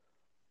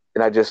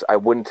 And I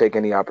wouldn't take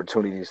any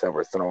opportunities that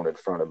were thrown in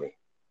front of me.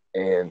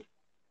 And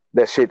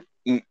that shit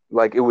it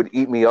would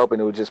eat me up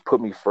and it would just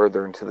put me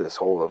further into this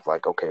hole of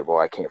like, okay, well,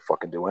 I can't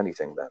fucking do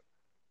anything then.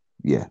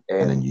 yeah.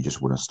 And then And you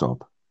just want to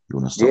stop. You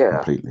want to stop yeah,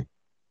 completely.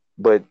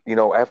 but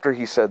after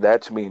he said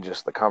that to me and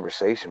just the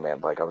conversation, man,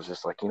 like I was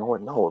just like, you know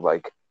what? No,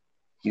 like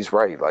he's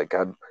right. Like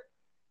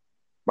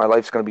my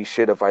life's gonna be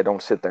shit if I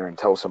don't sit there and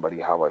tell somebody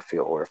how I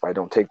feel, or if I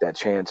don't take that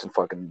chance and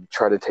fucking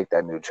try to take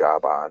that new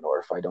job on, or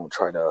if I don't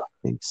try to,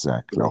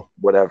 Exactly.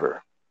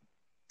 whatever.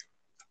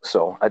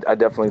 So I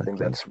definitely think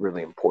Exactly. that's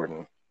really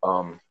important.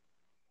 Um,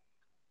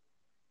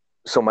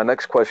 so my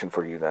next question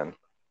for you then,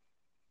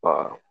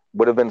 uh,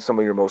 what have been some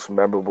of your most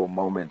memorable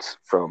moments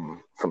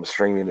from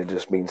streaming and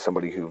just being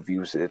somebody who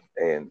views it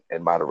and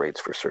moderates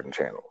for certain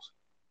channels?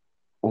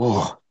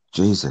 Oh,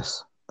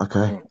 Jesus.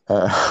 Okay.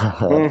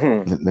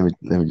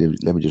 Mm-hmm.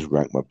 Let me just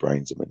rack my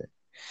brains a minute.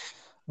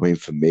 I mean,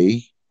 for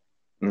me,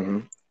 Mm-hmm.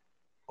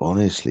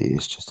 honestly,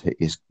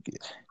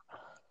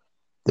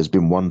 there's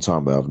been one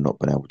time where I've not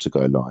been able to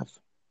go live.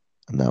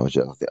 And that was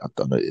just, I think I've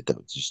done it. That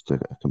was just a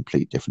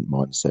complete different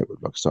mindset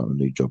with like starting a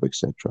new job,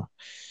 etc.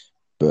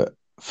 But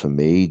for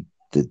me,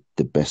 the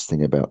best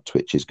thing about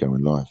Twitch is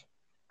going live.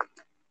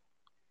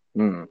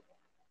 Mm-hmm.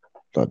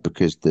 Like,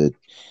 because the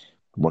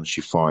once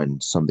you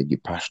find something you're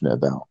passionate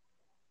about,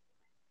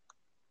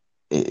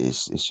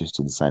 it's just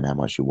insane how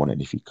much you want it.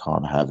 And if you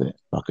can't have it,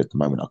 like at the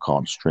moment, I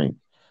can't stream.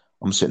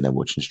 I'm sitting there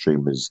watching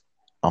streamers.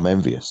 I'm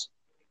envious.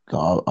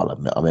 I'll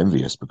admit I'm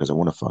envious because I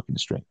want to fucking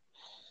stream.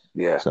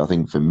 Yeah. So I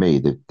think for me,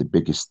 the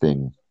biggest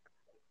thing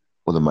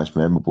or the most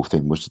memorable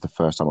thing was just the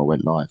first time I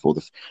went live, or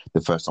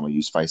the first time I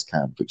used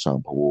Facecam, for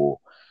example, or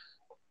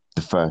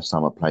the first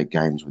time I played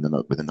games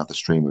with another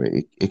streamer.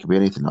 It could be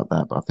anything like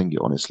that, but I think it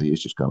honestly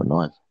is just going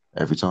live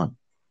every time.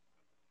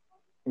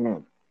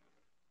 Mm.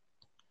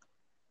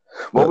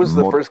 What But was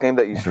the first game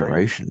that you streamed?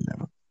 moderation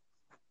level.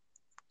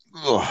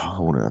 Oh, I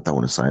don't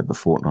want to say it, but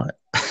Fortnite.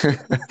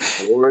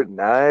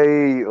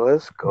 Fortnite.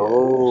 Let's Yeah,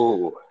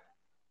 go.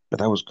 but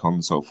that was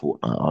console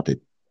Fortnite.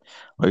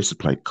 I used to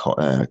play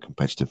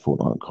competitive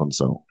Fortnite on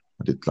console.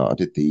 I did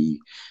the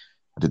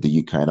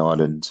UK and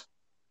Ireland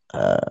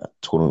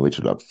tournament, which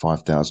was like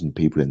 5,000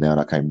 people in there, and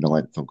I came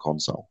ninth on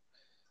console.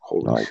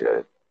 Holy Like,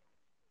 shit.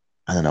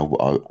 and then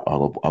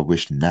I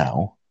wish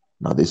now.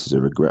 Now this is a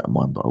regret of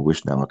mine, but I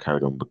wish now I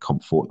carried on with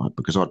comp Fortnite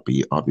because I'd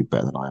be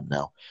better than I am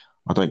now.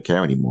 I don't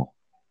care anymore.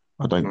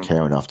 I don't Mm.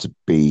 care enough to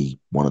be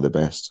one of the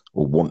best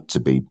or want to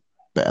be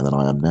better than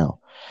I am now.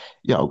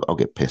 Yeah, I'll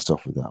get pissed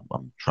off with that.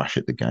 I'm trash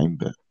at the game,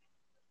 but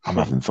I'm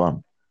having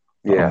fun.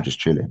 I'm Yeah. just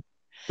chilling.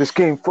 This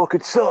game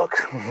fucking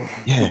sucks.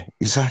 Yeah,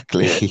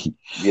 exactly.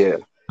 Yeah, yeah,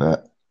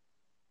 But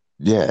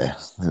yeah,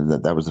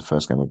 that was the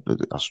first game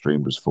I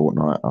streamed was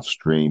Fortnite. I've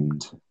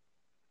streamed.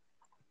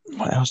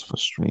 What else have I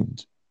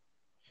streamed?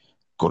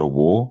 God of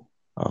War.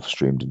 I've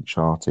streamed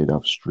Uncharted.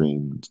 I've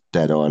streamed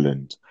Dead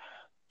Island,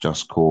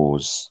 Just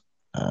Cause,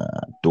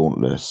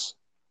 Dauntless,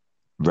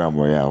 Realm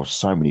Royale.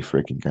 So many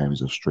freaking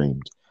games I've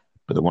streamed.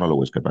 But the one I'll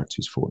always go back to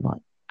is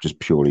Fortnite, just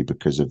purely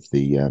because of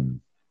the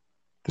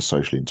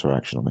social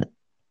interaction on it.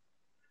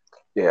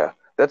 yeah.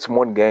 That's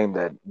one game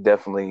that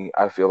definitely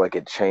I feel like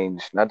it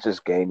changed not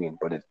just gaming,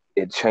 but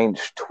it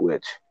changed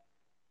Twitch.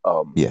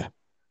 Um, Yeah,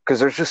 because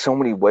there's just so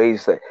many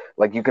ways that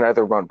like you can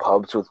either run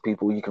pubs with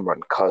people, you can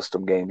run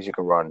custom games, you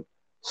can run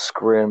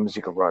scrims,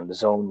 you can run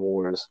zone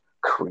wars,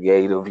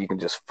 creative, you can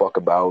just fuck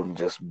about and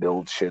just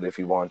build shit if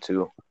you want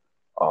to.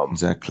 Um,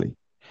 exactly.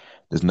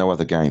 There's no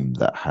other game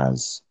that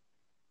has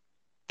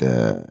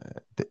the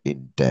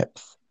in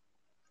depth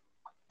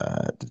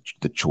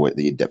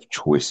the in depth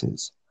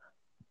choices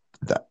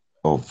that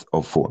of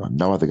Fortnite.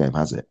 No other game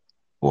has it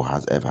or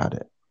has ever had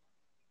it.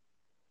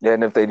 yeah,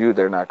 and if they do,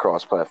 they're not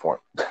cross-platform,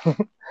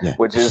 Yeah,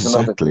 which is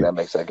another thing exactly. that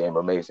makes that game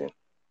amazing.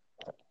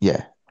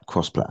 Yeah,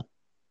 cross-plat.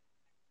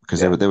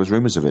 Because Yeah, there was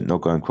rumors of it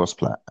not going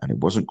cross-plat, and it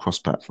wasn't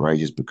cross-plat for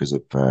ages because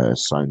of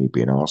Sony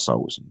being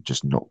arseholes and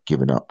just not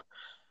giving up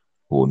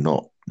or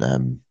not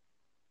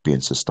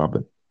being so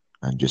stubborn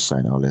and just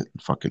saying, "Oh,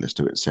 fuck it, let's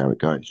do it and see how it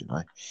goes."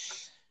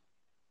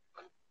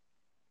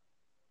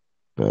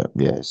 But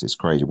yeah, it's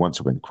crazy. Once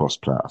it went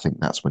cross-plat, I think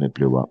that's when it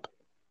blew up.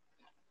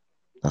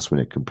 That's when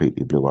it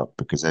completely blew up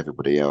because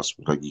everybody else,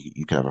 like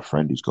you can have a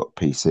friend who's got a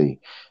PC,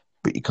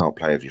 but you can't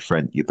play with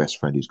your best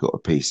friend who's got a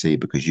PC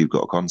because you've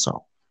got a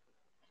console.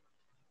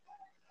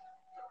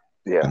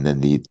 yeah, And then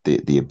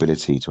the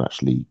ability to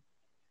actually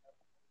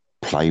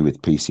play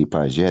with PC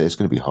players, yeah, there's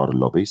going to be harder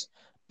lobbies,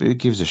 but who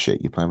gives a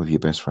shit? You're playing with your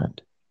best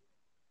friend.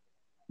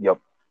 yep,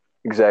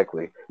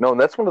 exactly. No, and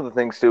that's one of the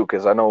things too,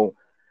 because I know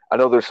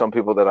there's some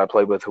people that I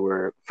play with who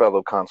are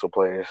fellow console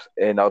players,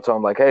 and I'll tell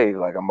them like, hey,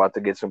 like I'm about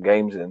to get some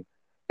games in,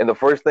 and the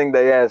first thing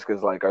they ask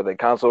is like, are they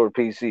console or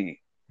PC?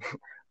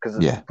 Because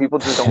Yeah, people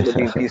just don't want to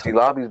be in PC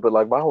lobbies. But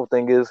like my whole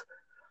thing is,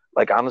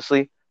 like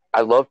honestly,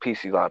 I love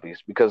PC lobbies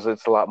because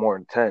it's a lot more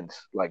intense.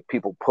 Like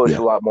people push a yeah,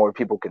 lot more.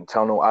 People can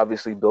tunnel.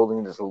 Obviously,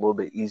 building is a little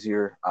bit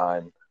easier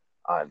on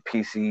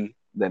PC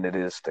than it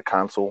is to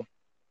console.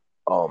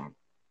 Um,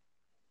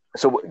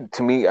 so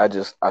to me,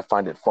 I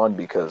find it fun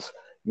because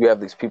you have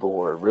these people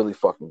who are really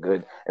fucking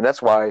good, and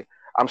that's why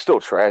I'm still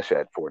trash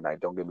at Fortnite.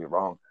 Don't get me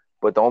wrong,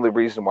 but the only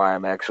reason why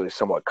I'm actually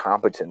somewhat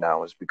competent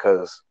now is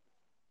because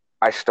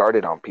I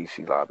started on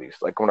PC lobbies.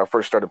 Like when I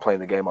first started playing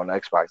the game on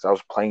Xbox, I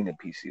was playing in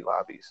PC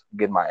lobbies,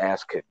 getting my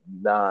ass kicked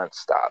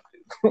nonstop.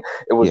 Dude.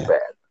 It was yeah,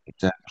 bad.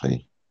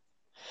 exactly.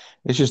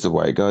 It's just the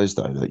way it goes,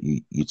 though, that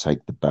you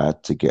take the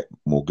bad to get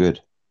more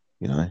good.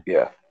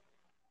 Yeah.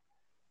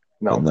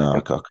 But No. no, I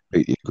And,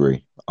 completely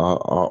agree.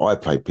 I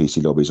played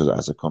PC lobbies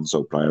as a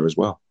console player as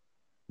well.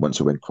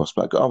 Once I went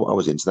cross-plat, I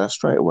was into that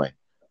straight away.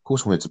 Of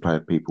course, I wanted to play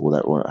with people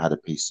that had a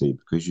PC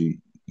because you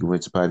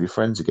wanted to play with your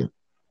friends again.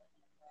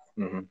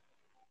 mhm,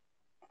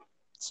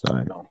 So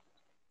no.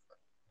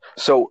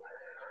 So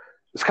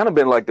it's kind of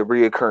been like the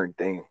reoccurring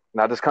thing.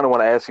 And I just kind of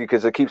want to ask you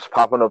because it keeps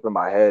popping up in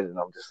my head, and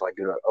I'm just like,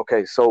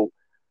 okay, so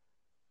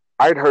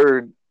I'd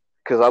heard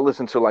because I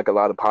listen to like a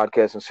lot of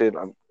podcasts and shit.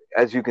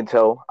 As you can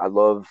tell, I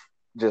love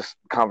just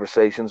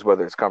conversations,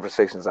 whether it's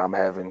conversations I'm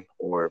having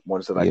or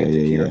ones that I yeah, get to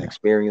yeah, hear and yeah.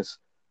 experience.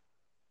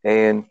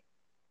 And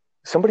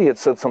somebody had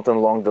said something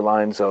along the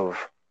lines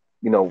of,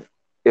 you know,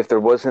 if there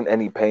wasn't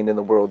any pain in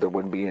the world, there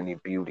wouldn't be any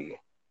beauty.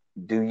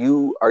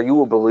 Are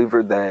you a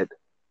believer that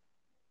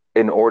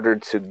in order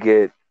to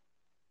get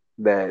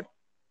that,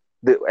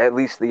 at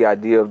least the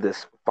idea of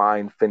this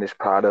fine finished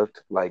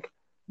product, like,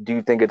 do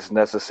you think it's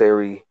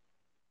necessary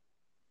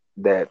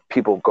that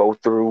people go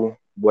through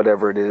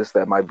whatever it is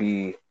that might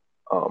be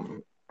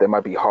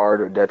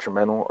hard or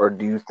detrimental, or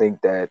do you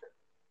think that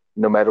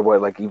no matter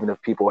what, like even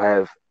if people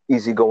have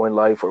easygoing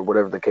life or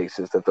whatever the case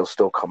is, that they'll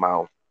still come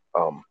out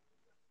um,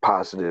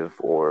 positive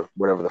or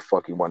whatever the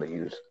fuck you want to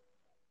use?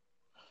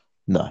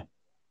 No,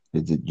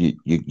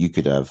 you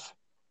could have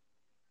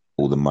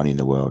all the money in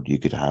the world, you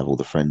could have all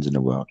the friends in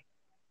the world.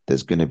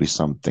 There's going to be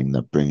something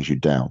that brings you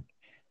down.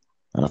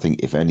 And I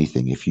think, if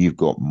anything, if you've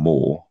got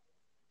more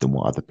than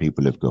what other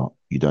people have got,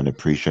 you don't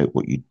appreciate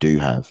what you do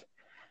have.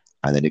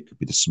 And then it could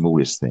be the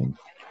smallest thing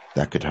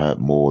that could hurt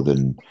more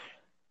than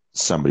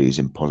somebody who's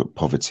in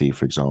poverty,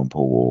 for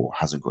example, or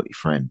hasn't got any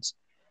friends.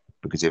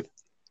 Because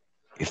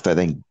if they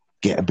then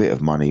get a bit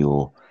of money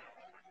or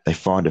they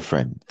find a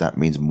friend, that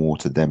means more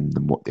to them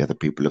than what the other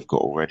people have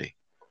got already.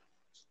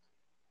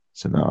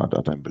 So no,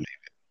 I don't believe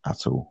it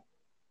at all.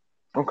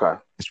 Okay,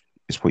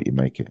 It's what you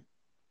make it.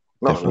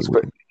 no, Definitely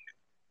what you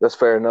that's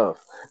fair enough.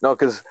 No,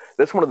 because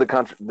that's one of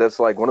the that's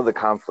like one of the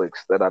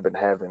conflicts that I've been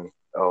having.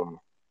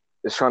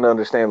 Is trying to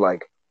understand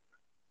like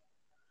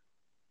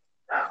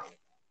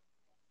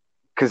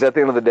because at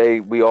the end of the day,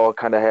 we all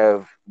kind of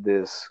have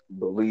this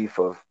belief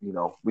of,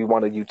 we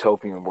want a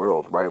utopian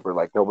world, right? Where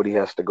like nobody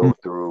has to make. go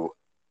through.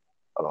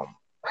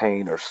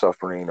 pain or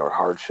suffering or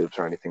hardships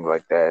or anything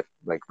like that.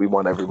 Like we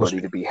want Of course,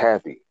 everybody to be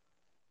happy,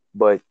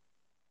 but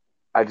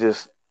I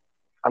just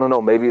I don't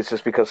know. Maybe it's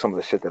just because some of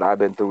the shit that I've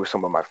been through,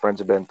 some of my friends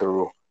have been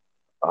through.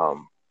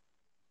 Um,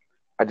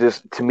 I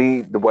just to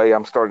me the way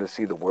I'm starting to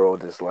see the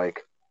world is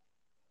like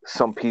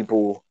some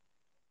people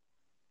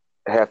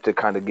have to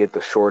kind of get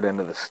the short end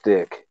of the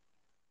stick,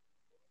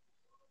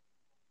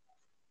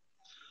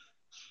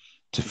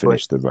 to but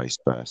finish the race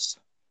first.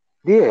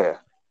 yeah,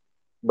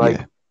 like,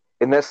 Yeah,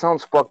 and that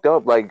sounds fucked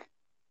up. Like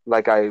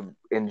I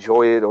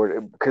enjoy it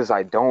or because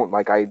I don't.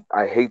 Like I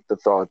hate the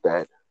thought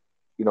that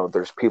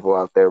there's people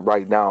out there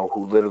right now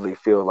who literally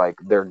feel like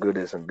their good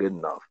isn't good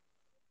enough.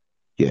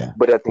 yeah.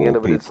 But at the end Or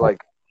of it, it's people,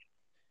 like,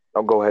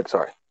 oh, go ahead.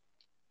 Sorry.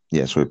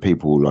 yeah. So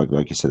people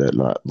like you said,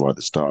 like right at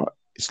the start,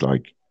 it's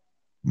like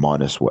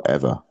minus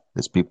whatever.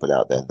 There's people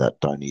out there that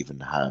don't even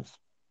have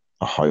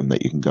a home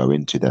that you can go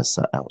into that's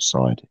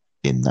outside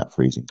in that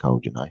freezing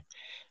cold, you know.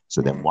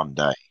 So then Mm, one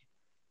day,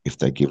 if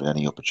they're given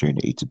any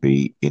opportunity to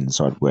be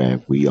inside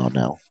where we are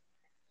now,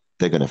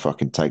 they're going to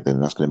fucking take them,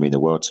 and that's going to mean the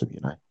world to them,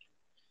 you know.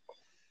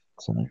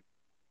 So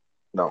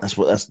no, that's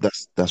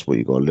what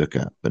you got to look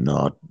at. But no,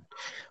 I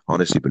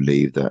honestly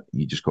believe that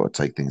you just got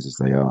to take things as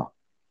they are,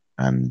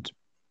 and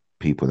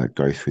people that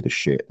go through the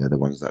shit, they're the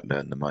ones that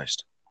learn the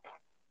most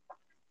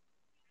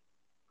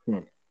hmm.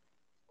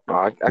 No,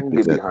 I can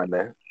because get they're behind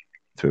that.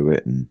 through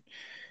it, and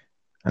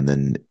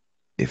then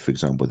if, for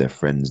example, their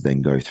friends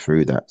then go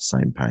through that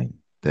same pain,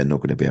 they're not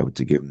going to be able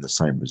to give them the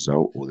same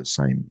result or the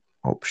same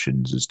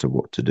options as to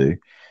what to do,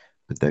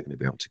 but they're going to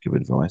be able to give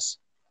advice.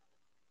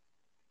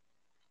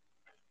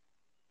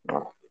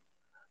 No.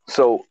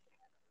 So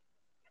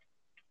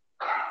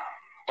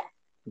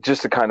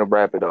just to kind of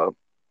wrap it up,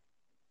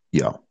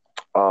 Yeah.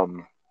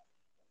 um,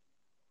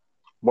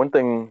 one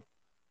thing.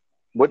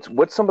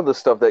 What's some of the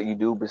stuff that you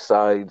do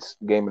besides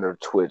gaming or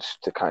Twitch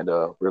to kind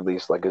of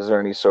release? Like, is there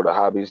any sort of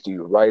hobbies? Do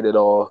you write at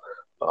all?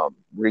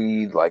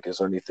 Read? Like, is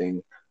there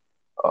anything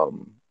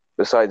um,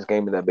 besides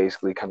gaming that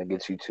basically kind of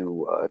gets you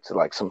to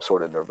like some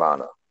sort of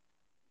nirvana?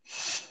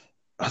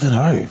 I don't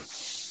know.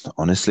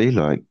 Honestly,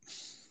 like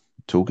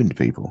talking to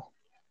people.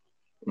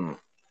 Mm, I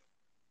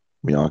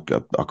mean,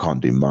 I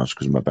can't do much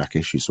because of my back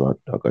issue, so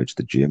I go to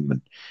the gym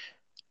and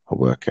I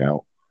work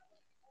out.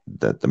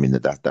 That I mean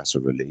that's a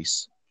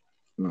release.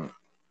 mm.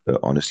 But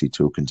honestly,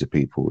 talking to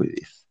people,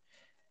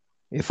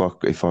 if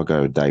I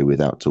go a day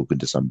without talking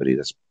to somebody,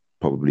 that's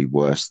probably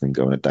worse than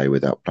going a day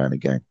without playing a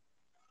game.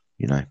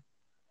 You know.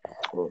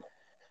 Well,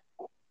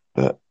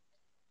 But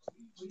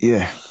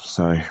yeah,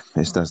 so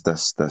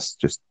that's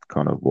just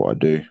kind of what I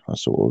do. I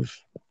sort of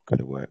go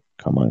to work,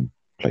 come home,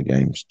 play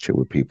games, chill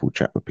with people,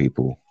 chat with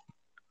people,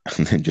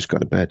 and then just go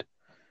to bed.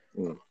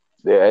 mm.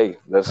 Yeah, hey,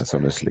 That's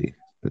honestly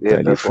the yeah,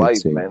 daily that's life,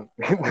 routine.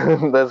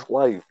 man. That's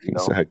life, you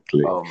know.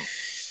 Exactly. Um,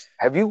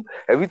 have you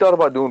thought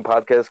about doing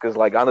podcasts? Because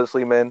like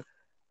honestly, man,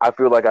 I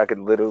feel like I could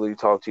literally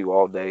talk to you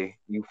all day.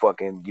 You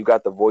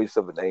got the voice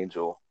of an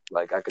angel.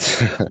 Like I could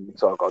just listen to you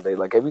talk all day.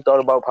 Like, have you thought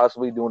about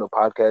possibly doing a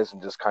podcast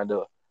and just kind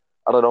of,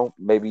 I don't know,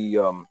 maybe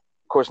of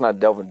course not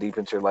delving deep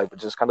into your life, but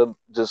just kind of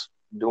just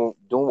doing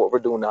what we're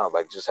doing now,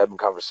 like just having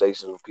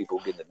conversations with people,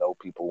 getting to know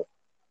people.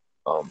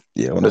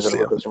 Yeah, Does it honestly,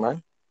 ever cross your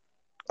mind?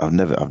 I've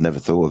never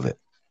thought of it,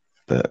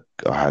 but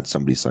I had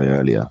somebody say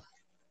earlier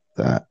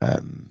that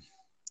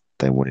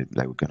they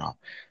were gonna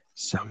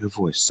sell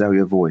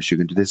your voice. You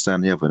can do this that,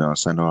 and the other. And I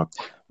was saying, oh, I've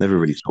never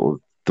really sort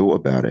of thought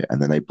about it.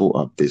 And then they brought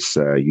up this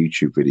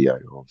YouTube video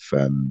of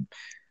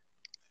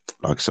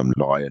like some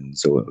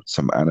lions or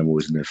some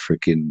animals in a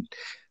freaking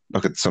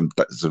like some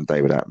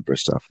David Attenborough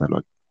stuff. And they're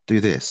like, do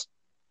this.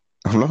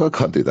 I'm like, I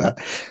can't do that.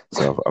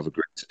 So I've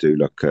agreed to do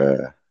like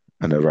a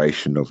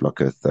narration of like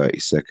a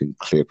 30-second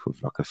clip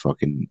of like a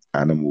fucking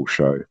animal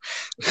show.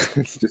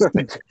 It's just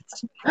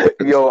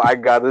Yo, I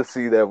gotta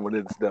see that when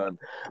it's done.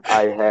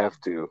 I have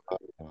to.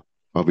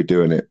 I'll be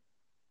doing it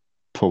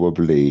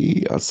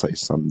probably I'd say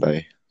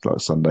Sunday, like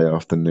Sunday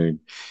afternoon.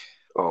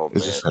 Oh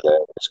It's just man.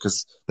 hilarious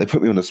because they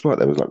put me on the spot.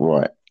 They was like,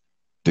 right,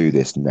 do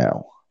this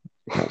now.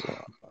 And I was like,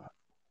 I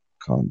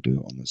can't do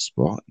it on the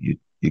spot.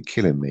 You're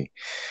killing me.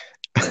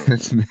 I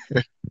Hmm.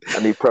 I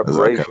need was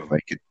like, okay, preparation, we'll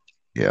make it.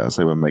 Yeah, I'll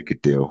say we'll make a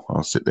deal.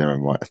 I'll sit there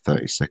and write a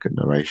 30-second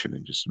narration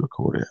and just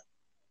record it.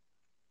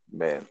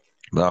 man.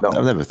 But I've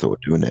No. never thought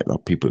of doing it.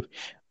 Like people,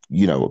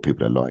 you know what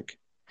people are like.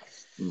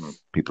 Mm.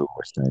 People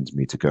always saying to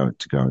me to go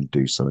and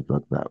do something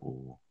like that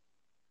or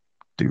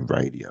do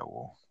radio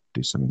or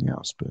do something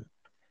else. But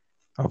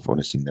I've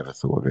honestly never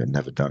thought of it and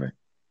never done it.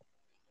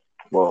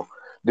 Well,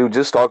 dude,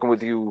 just talking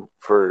with you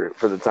for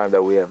the time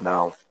that we have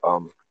now,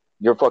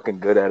 you're fucking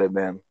good at it,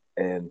 man.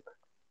 And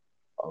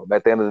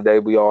at the end of the day,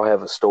 we all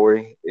have a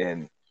story.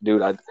 And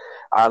dude, I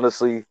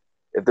honestly,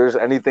 if there's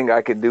anything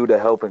I can do to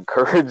help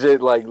encourage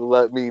it, like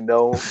let me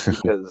know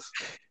because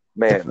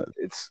man, Definitely.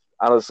 it's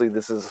honestly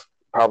this has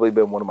probably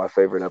been one of my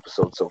favorite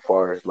episodes so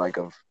far, like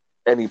of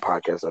any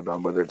podcast I've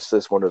done, whether it's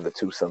this one or the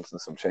 2 cents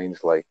and some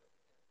change. Like,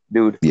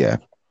 dude, Yeah.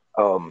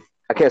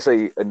 I can't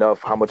say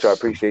enough how much I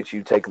appreciate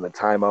you taking the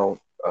time out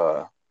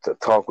to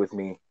talk with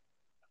me.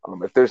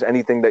 If there's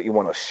anything that you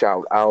want to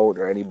shout out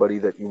or anybody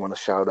that you want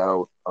to shout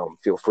out,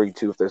 feel free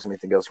to. If there's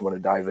anything else you want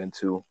to dive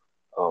into,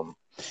 um,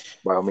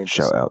 by all means,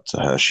 just Shout out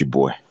to Hershey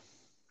Boy.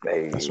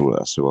 That's hey, all.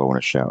 That's all I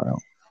want to shout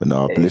out. But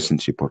no, I've been hey. listening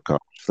to your podcast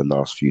for the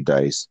last few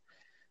days.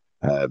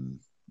 Um,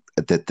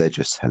 they're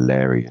just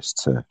hilarious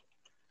to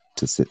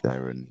sit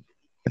there and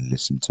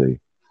listen to.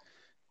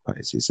 But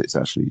it's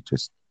actually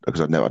just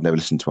because I've never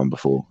listened to one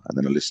before, and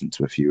then I listened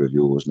to a few of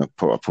yours, and I've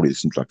probably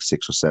listened to like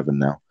 6 or 7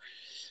 now,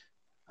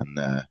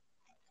 and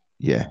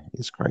yeah,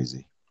 it's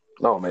crazy.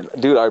 No, man,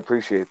 dude, I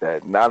appreciate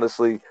that. And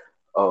honestly,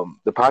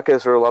 the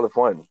podcasts are a lot of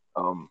fun.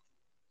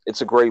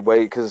 It's a great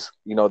way because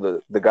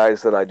the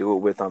guys that I do it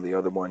with on the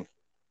other one,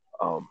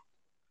 um,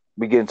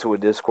 we get into a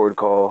Discord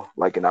call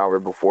like an hour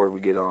before we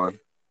get on,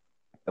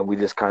 and we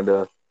just kind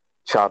of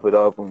chop it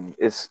up, and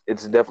it's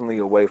definitely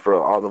a way for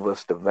all of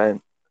us to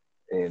vent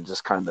and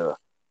just kind of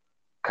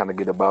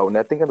get about. And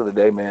at the end of the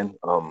day, man,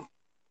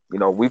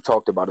 we've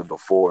talked about it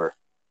before.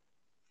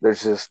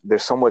 There's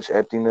so much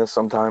emptiness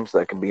sometimes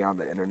that can be on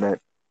the internet,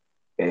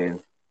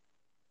 and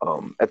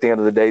at the end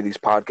of the day, these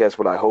podcasts,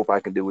 what I hope I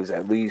can do is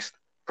at least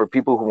for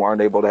people who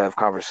aren't able to have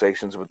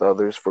conversations with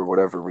others for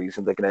whatever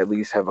reason, they can at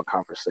least have a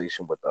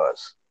conversation with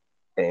us.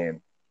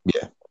 And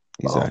Yeah, um,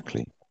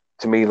 exactly.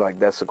 to me, like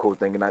that's a cool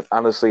thing. And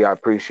I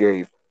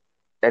appreciate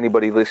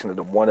anybody listening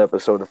to one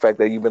episode. The fact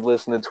that you've been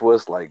listening to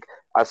us, like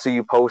I see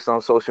you post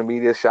on social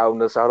media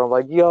shouting us out. I'm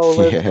like, yo,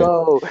 let's Yeah,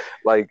 go.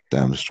 Like,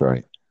 damn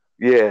straight.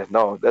 yeah,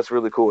 no, that's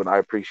really cool, and I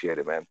appreciate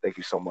it, man. Thank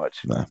you so much.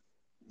 No,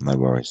 no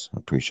worries. I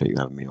appreciate you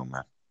having me on,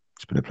 man.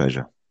 It's been a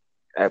pleasure.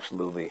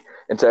 Absolutely.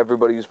 And to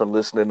everybody who's been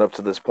listening up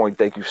to this point,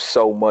 thank you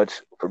so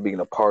much for being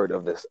a part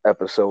of this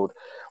episode.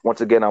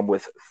 Once again, I'm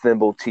with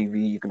Thimble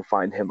TV. You can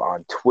find him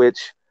on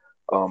Twitch.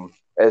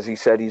 As he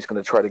said, he's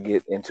going to try to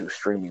get into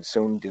streaming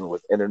soon, dealing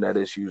with internet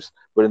issues.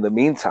 But in the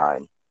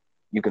meantime,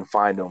 you can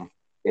find him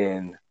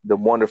in the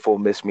wonderful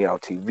Miss Meow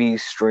TV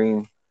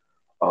stream.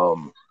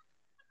 Um,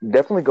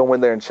 Definitely go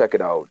in there and check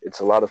it out. It's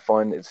a lot of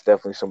fun. It's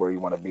definitely somewhere you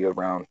want to be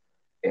around.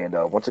 And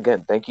once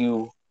again, thank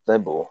you,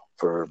 Thimble,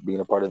 for being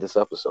a part of this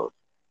episode.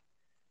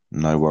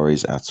 No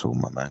worries at all,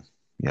 my man.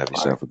 You have All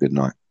right. yourself a good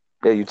night.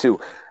 Yeah, you too.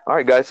 All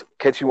right, guys.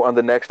 Catch you on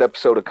the next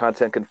episode of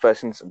Content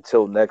Confessions.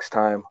 Until next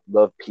time,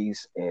 love,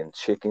 peace, and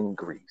chicken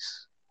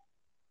grease.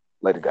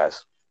 Later,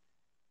 guys.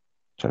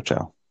 Ciao,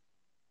 ciao.